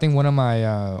 But I think one of my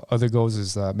other goals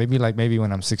is maybe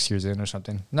when I'm 6 years in or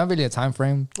something. Not really a time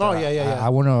frame. Yeah. I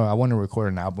wanna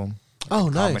record an album. Oh,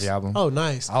 nice. Comedy album. Oh,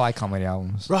 nice. I like comedy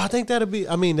albums. Bro, I think that'd be.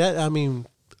 I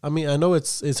know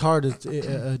it's hard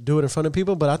to do it in front of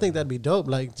people, but I think that'd be dope.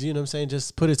 Like, you know what I'm saying?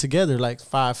 Just put it together, like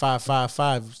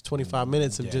 25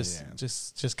 minutes of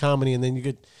just comedy, and then you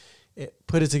could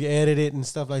put it together, edit it and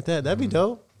stuff like that. That'd be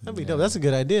dope. That'd be dope. That's a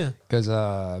good idea. Because,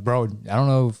 bro, I don't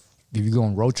know if you go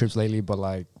on road trips lately, but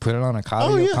like put it on a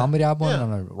comedy album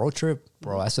on a road trip,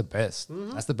 bro. That's the best.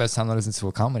 Mm-hmm. That's the best time to listen to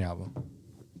a comedy album.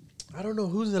 I don't know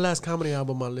who's the last comedy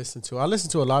album I listened to. I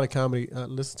listened to a lot of comedy.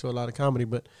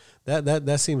 But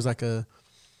that seems like a.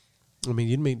 I mean,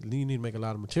 you need to make a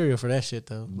lot of material for that shit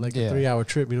though. Like a 3-hour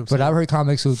trip. You know what I'm saying? But I've heard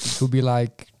comics who be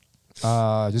like,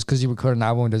 just because you record an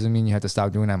album doesn't mean you have to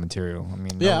stop doing that material. I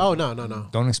mean, no.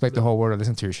 Don't expect the whole world to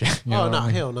listen to your shit. You know what I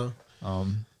mean? Hell no.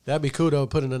 That'd be cool though,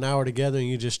 putting an hour together and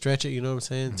you just stretch it, you know what I'm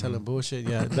saying? Mm-hmm. Telling bullshit.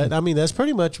 Yeah. That's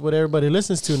pretty much what everybody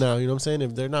listens to now, you know what I'm saying?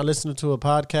 If they're not listening to a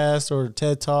podcast or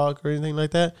TED Talk or anything like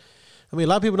that. I mean, a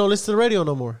lot of people don't listen to the radio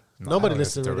no more. Nobody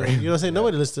listens to the radio. You know what I'm saying?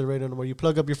 Nobody listens to the radio no more. You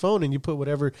plug up your phone and you put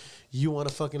whatever you want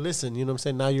to fucking listen. You know what I'm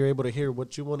saying? Now you're able to hear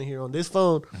what you want to hear on this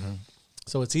phone.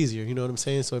 So it's easier. You know what I'm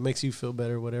saying? So it makes you feel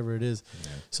better, whatever it is. Yeah.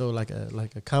 So like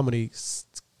a comedy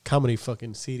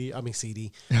fucking CD. I mean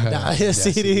CD.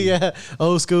 CD, yeah.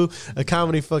 Old school. A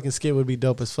comedy fucking skit would be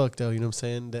dope as fuck though. You know what I'm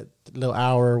saying? That little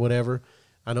hour or whatever.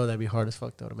 I know that'd be hard as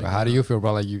fuck though. To make. How do you feel,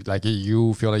 bro? Like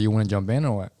you feel like you want to jump in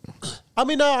or what? I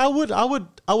mean, I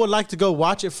would like to go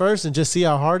watch it first and just see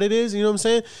how hard it is. You know what I'm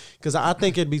saying? Because I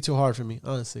think it'd be too hard for me,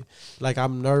 honestly. Like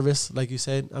I'm nervous, like you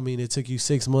said. I mean, it took you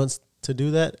 6 months to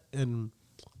do that, and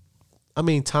I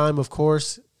mean, time, of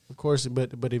course.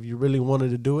 But if you really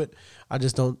wanted to do it, I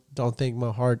just don't think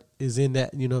my heart is in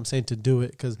that, you know what I'm saying, to do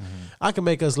it. Because I can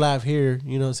make us laugh here,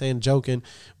 you know what I'm saying, joking,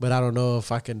 but I don't know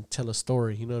if I can tell a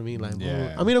story, you know what I mean? Like,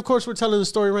 I mean, of course, we're telling a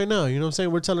story right now, you know what I'm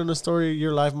saying? We're telling a story,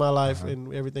 your life, my life,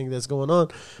 and everything that's going on.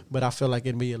 But I feel like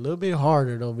it'd be a little bit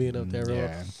harder, though, being up there, bro.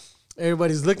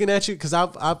 Everybody's looking at you because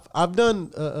I've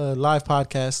done live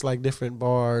podcasts, like different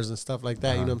bars and stuff like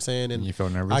that. You know what I'm saying? And you feel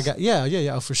nervous? I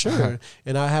got for sure.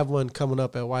 And I have one coming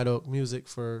up at White Oak Music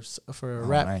for a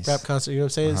rap concert. You know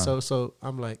what I'm saying? So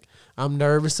I'm like, I'm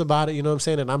nervous about it. You know what I'm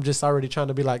saying? And I'm just already trying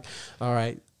to be like, all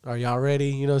right, are y'all ready?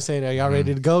 You know what I'm saying? Are y'all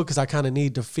ready to go? Because I kind of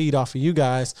need to feed off of you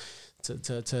guys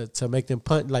to make them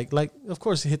punt. Like of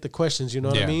course hit the questions. You know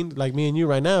what I mean? Like me and you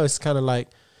right now, it's kind of like,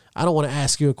 I don't want to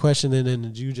ask you a question and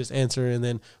then you just answer and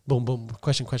then boom, boom,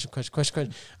 question.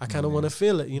 I kind of want to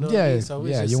feel it, you know? Yeah, what I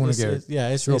mean? So you want to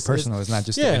get it's real personal. It's not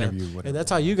just an interview. Whatever. And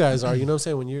that's how you guys are, you know what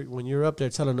I'm saying? When you're up there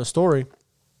telling a story,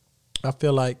 I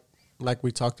feel like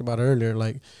we talked about earlier,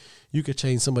 like you could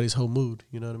change somebody's whole mood,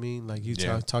 you know what I mean? Like you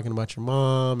talking about your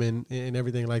mom and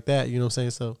everything like that, you know what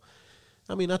I'm saying? So,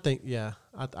 I mean, I think,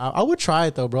 I would try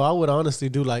it though, bro. I would honestly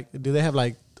do they have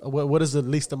like, what is the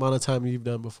least amount of time you've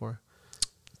done before?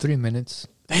 3 minutes.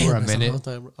 Damn, or a minute.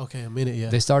 Okay, a minute, yeah.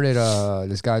 They started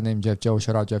this guy named Jeff Joe.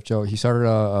 Shout out Jeff Joe. He started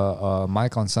a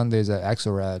mic on Sundays at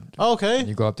Axelrad. Okay. And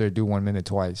you go up there, do 1 minute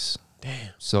twice.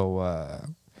 Damn. So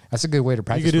that's a good way to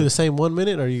practice. You could do the same 1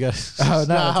 minute, or you guys? No, the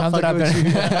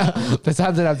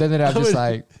times that I've done it, I've just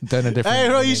like done a different. Hey,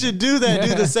 bro, you should do that.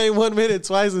 Do the same 1 minute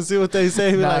twice and see what they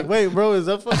say. Be like, wait, bro, is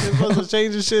that fucking supposed to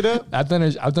change this shit up? I've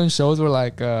done shows where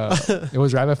like it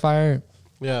was rapid fire.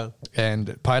 Yeah.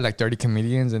 And probably like 30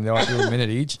 comedians, and they all do a minute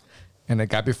each. And the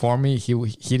guy before me, he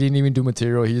didn't even do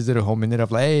material. He just did a whole minute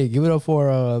of like, hey, give it up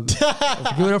for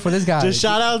this guy. Just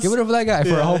shout outs. Give it up for that guy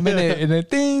for a whole minute, and then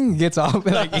thing gets off,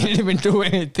 and like he didn't even do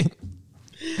anything.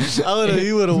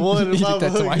 He would have won. He did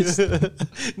that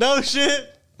twice. No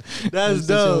shit. That's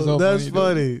dope. So that's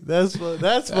funny. That's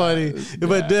funny.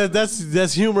 But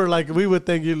that's humor. Like we would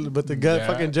think but the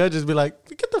fucking judges be like,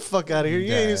 get the fuck out of here.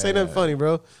 You ain't even say nothing funny,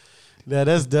 bro. Yeah,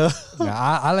 that's dope.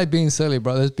 I like being silly,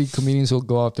 bro. There's big comedians who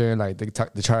go out there and like they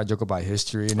try to joke about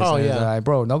history. And like,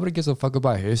 bro, nobody gives a fuck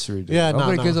about history, dude. Yeah,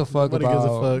 nobody gives a fuck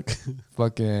about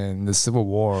fucking the Civil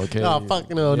War. Okay, no,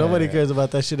 fuck no. Nobody cares about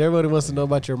that shit. Everybody wants to know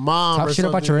about your mom. Talk shit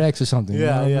about your ex or something.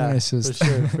 Yeah, you know? It's just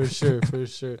for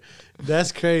sure.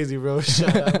 That's crazy, bro.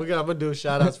 Shout out. I'm gonna do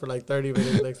shout outs for like 30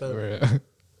 minutes next time.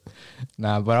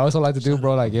 Nah, but I also like to do,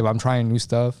 bro. Like if I'm trying new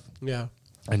stuff. Yeah.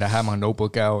 And I have my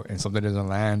notebook out and something doesn't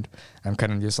land, I'm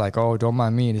kind of just like, oh, don't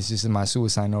mind me. This is my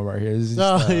suicide note right here. This is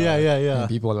yeah. And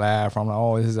people laugh. I'm like,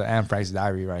 oh, this is an Anne Frank's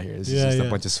diary right here. This is just a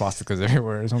bunch of swastikas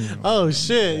everywhere. Oh,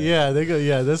 shit. Yeah, they go.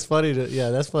 Yeah, that's funny.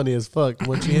 That's funny as fuck.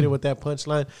 Once you hit it with that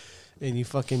punchline and you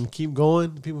fucking keep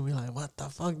going, people be like, what the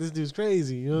fuck? This dude's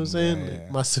crazy. You know what I'm saying? Yeah.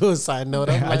 My suicide note.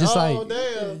 I'm like, I just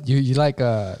damn. You like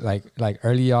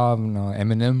early on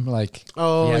Eminem, like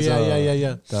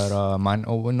that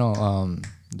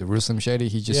the real Slim Shady.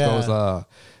 He just goes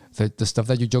the stuff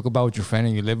that you joke about with your friend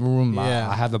in your living room.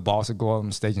 I have the balls to go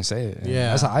on stage and say it. And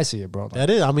that's how I see it, bro. That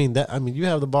is. I mean, you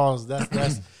have the balls.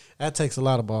 That takes a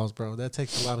lot of balls, bro. That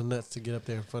takes a lot of nuts to get up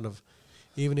there in front of.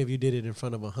 Even if you did it in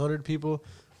front of 100 people.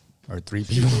 Or 3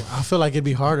 people. I feel like it'd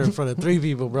be harder in front of 3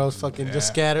 people, bro. It's fucking just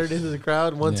scattered into the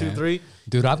crowd. 1, 2, 3.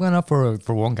 Dude, I've gone up for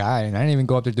one guy, and I didn't even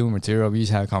go up there doing material. We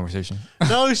just had a conversation.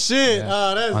 No shit.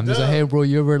 Oh, that's I'm just like, hey, bro,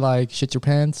 you ever like shit your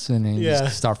pants? And then you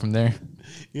just start from there.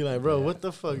 You're like, bro, what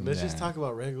the fuck? Let's just talk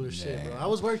about regular shit, bro. I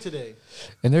was work today.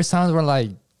 And there's times where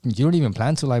like, you don't even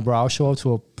plan to, like, bro, I'll show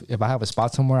up if I have a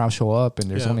spot somewhere, I'll show up and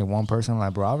there's only one person.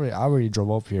 Like, bro, I already drove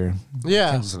up here. Yeah.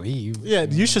 I can't just leave. Yeah,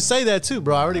 you should say that too,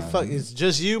 bro. I already it's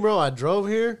just you, bro. I drove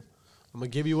here. I'm going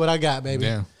to give you what I got, baby.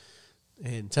 Yeah.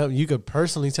 And you could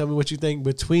personally tell me what you think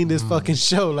between this fucking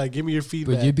show. Like, give me your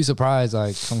feedback. But you'd be surprised,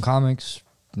 like, some comics,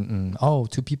 2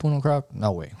 people in the crowd?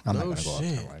 No way. I'm not going to go up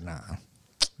there right now.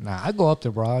 Nah, I go up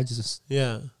there, bro. I just,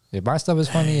 if my stuff is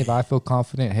funny, if I feel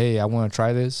confident, hey, I want to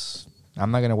try this,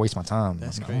 I'm not gonna waste my time.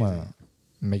 That's I'm crazy. gonna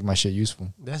make my shit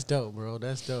useful. That's dope, bro.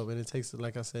 That's dope, and it takes,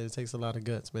 like I said, it takes a lot of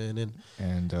guts, man,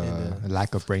 and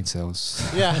lack of brain cells.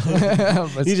 Yeah,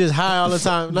 you just high all the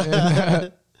time.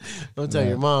 Don't tell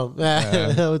your mom.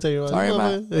 Don't tell your mom. Sorry,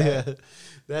 Mom. Yeah,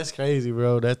 that's crazy,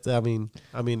 bro. That's I mean,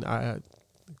 I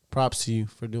props to you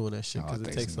for doing that shit because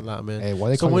it takes a lot, man. Hey, why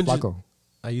they call you Flaco?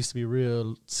 I used to be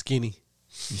real skinny.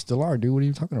 You still are, dude. What are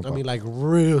you talking about? I mean, like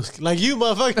real, like you,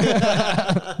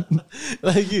 motherfucker.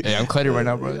 Like you. Hey, I'm cutting right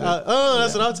now, bro.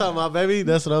 That's what I'm talking about, baby.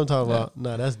 That's what I'm talking about.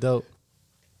 Nah, that's dope.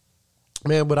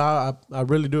 Man, but I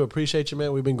really do appreciate you,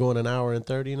 man. We've been going an hour and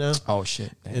 30 now. Oh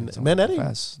shit, and man, that ain't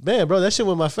fast. Man, bro, that shit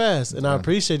went by fast, and I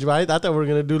appreciate you. I thought we were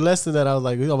gonna do less than that. I was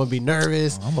like, I'm gonna be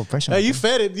nervous. I'm a professional. Hey, you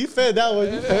fed it. You fed that one.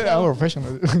 I'm a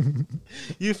professional.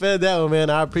 You fed that one,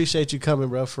 man. I appreciate you coming,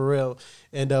 bro, for real.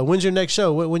 And when's your next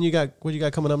show? What you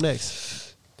got coming up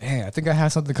next? Damn, I think I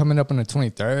have something coming up on the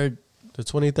 23rd. The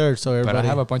 23rd. So everybody. But I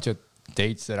have a bunch of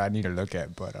dates that I need to look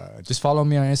at. But just follow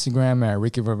me on Instagram at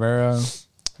Rickyriveraa.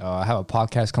 I have a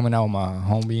podcast coming out with my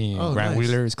homie Grant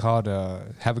Wheeler. It's called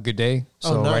Have a Good Day.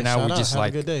 So right now we just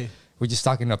like we're just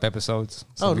stocking up episodes.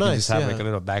 So we can just have like a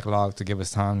little backlog to give us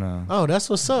time to. Oh,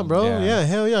 that's what's up, bro. Yeah,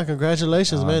 hell yeah.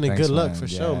 Congratulations, man, and good luck for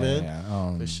sure, man.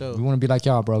 Yeah. For sure. We want to be like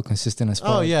y'all, bro. Consistent as fuck.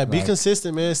 Oh yeah, be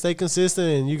consistent, man. Stay consistent,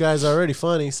 and you guys are already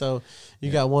funny, so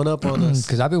you got one up on us.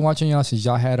 Because I've been watching y'all since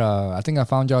y'all had I think I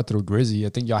found y'all through Grizzy. I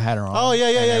think y'all had her on. Oh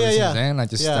yeah. Then I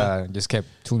just kept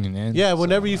tuning in. Yeah,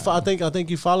 whenever you, I think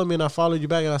you followed me, and I followed you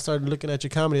back, and I started looking at your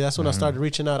comedy. That's when I started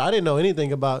reaching out. I didn't know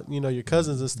anything about your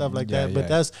cousins and stuff like that, but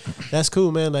that's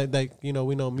cool, man. Like we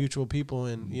know mutual people,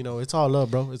 and it's all love,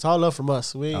 bro. It's all love from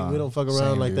us. We don't fuck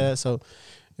around like that. So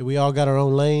we all got our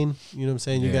own lane. You know what I'm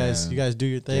saying? You guys do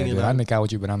your thing. Yeah, and I make out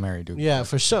with you, but I'm married, dude. Yeah,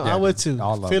 for sure. I would too.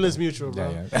 Feelings mutual,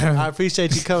 bro. I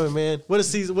appreciate you coming, man. What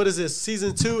is this?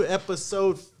 Season 2,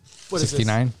 episode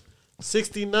 69.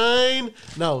 69?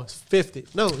 No, it's 50.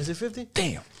 No, is it 50?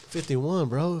 Damn. 51,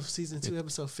 bro. Season 2,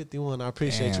 episode 51. I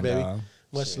appreciate you, baby.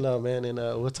 Much love, man. And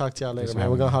we'll talk to y'all later, man.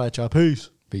 We're going to holler at y'all.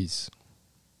 Peace.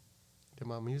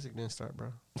 My music didn't start,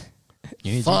 bro.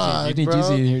 You need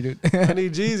Jeezy in here, dude. I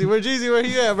need Jeezy. Where Jeezy? Where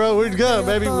he at, bro? We're good,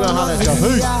 baby. We're gonna holler at y'all.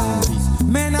 Peace.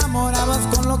 Me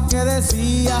enamorabas con lo que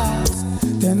decías.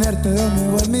 Tenerte de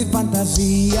nuevo es mi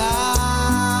fantasía.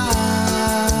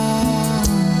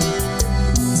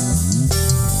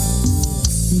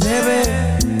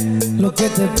 Bebé, lo que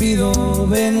te pido,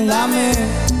 ven, dame.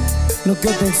 Lo que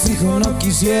te exijo, no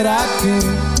quisiera que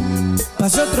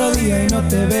pase otro día y no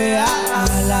te vea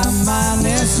al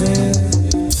amanecer.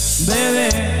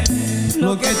 Bebé,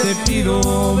 lo que te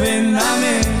pido, ven,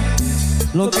 dame.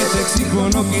 Lo que te exijo,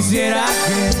 no quisiera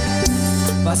que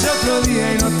pase otro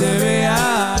día y no te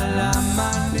vea al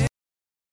amanecer.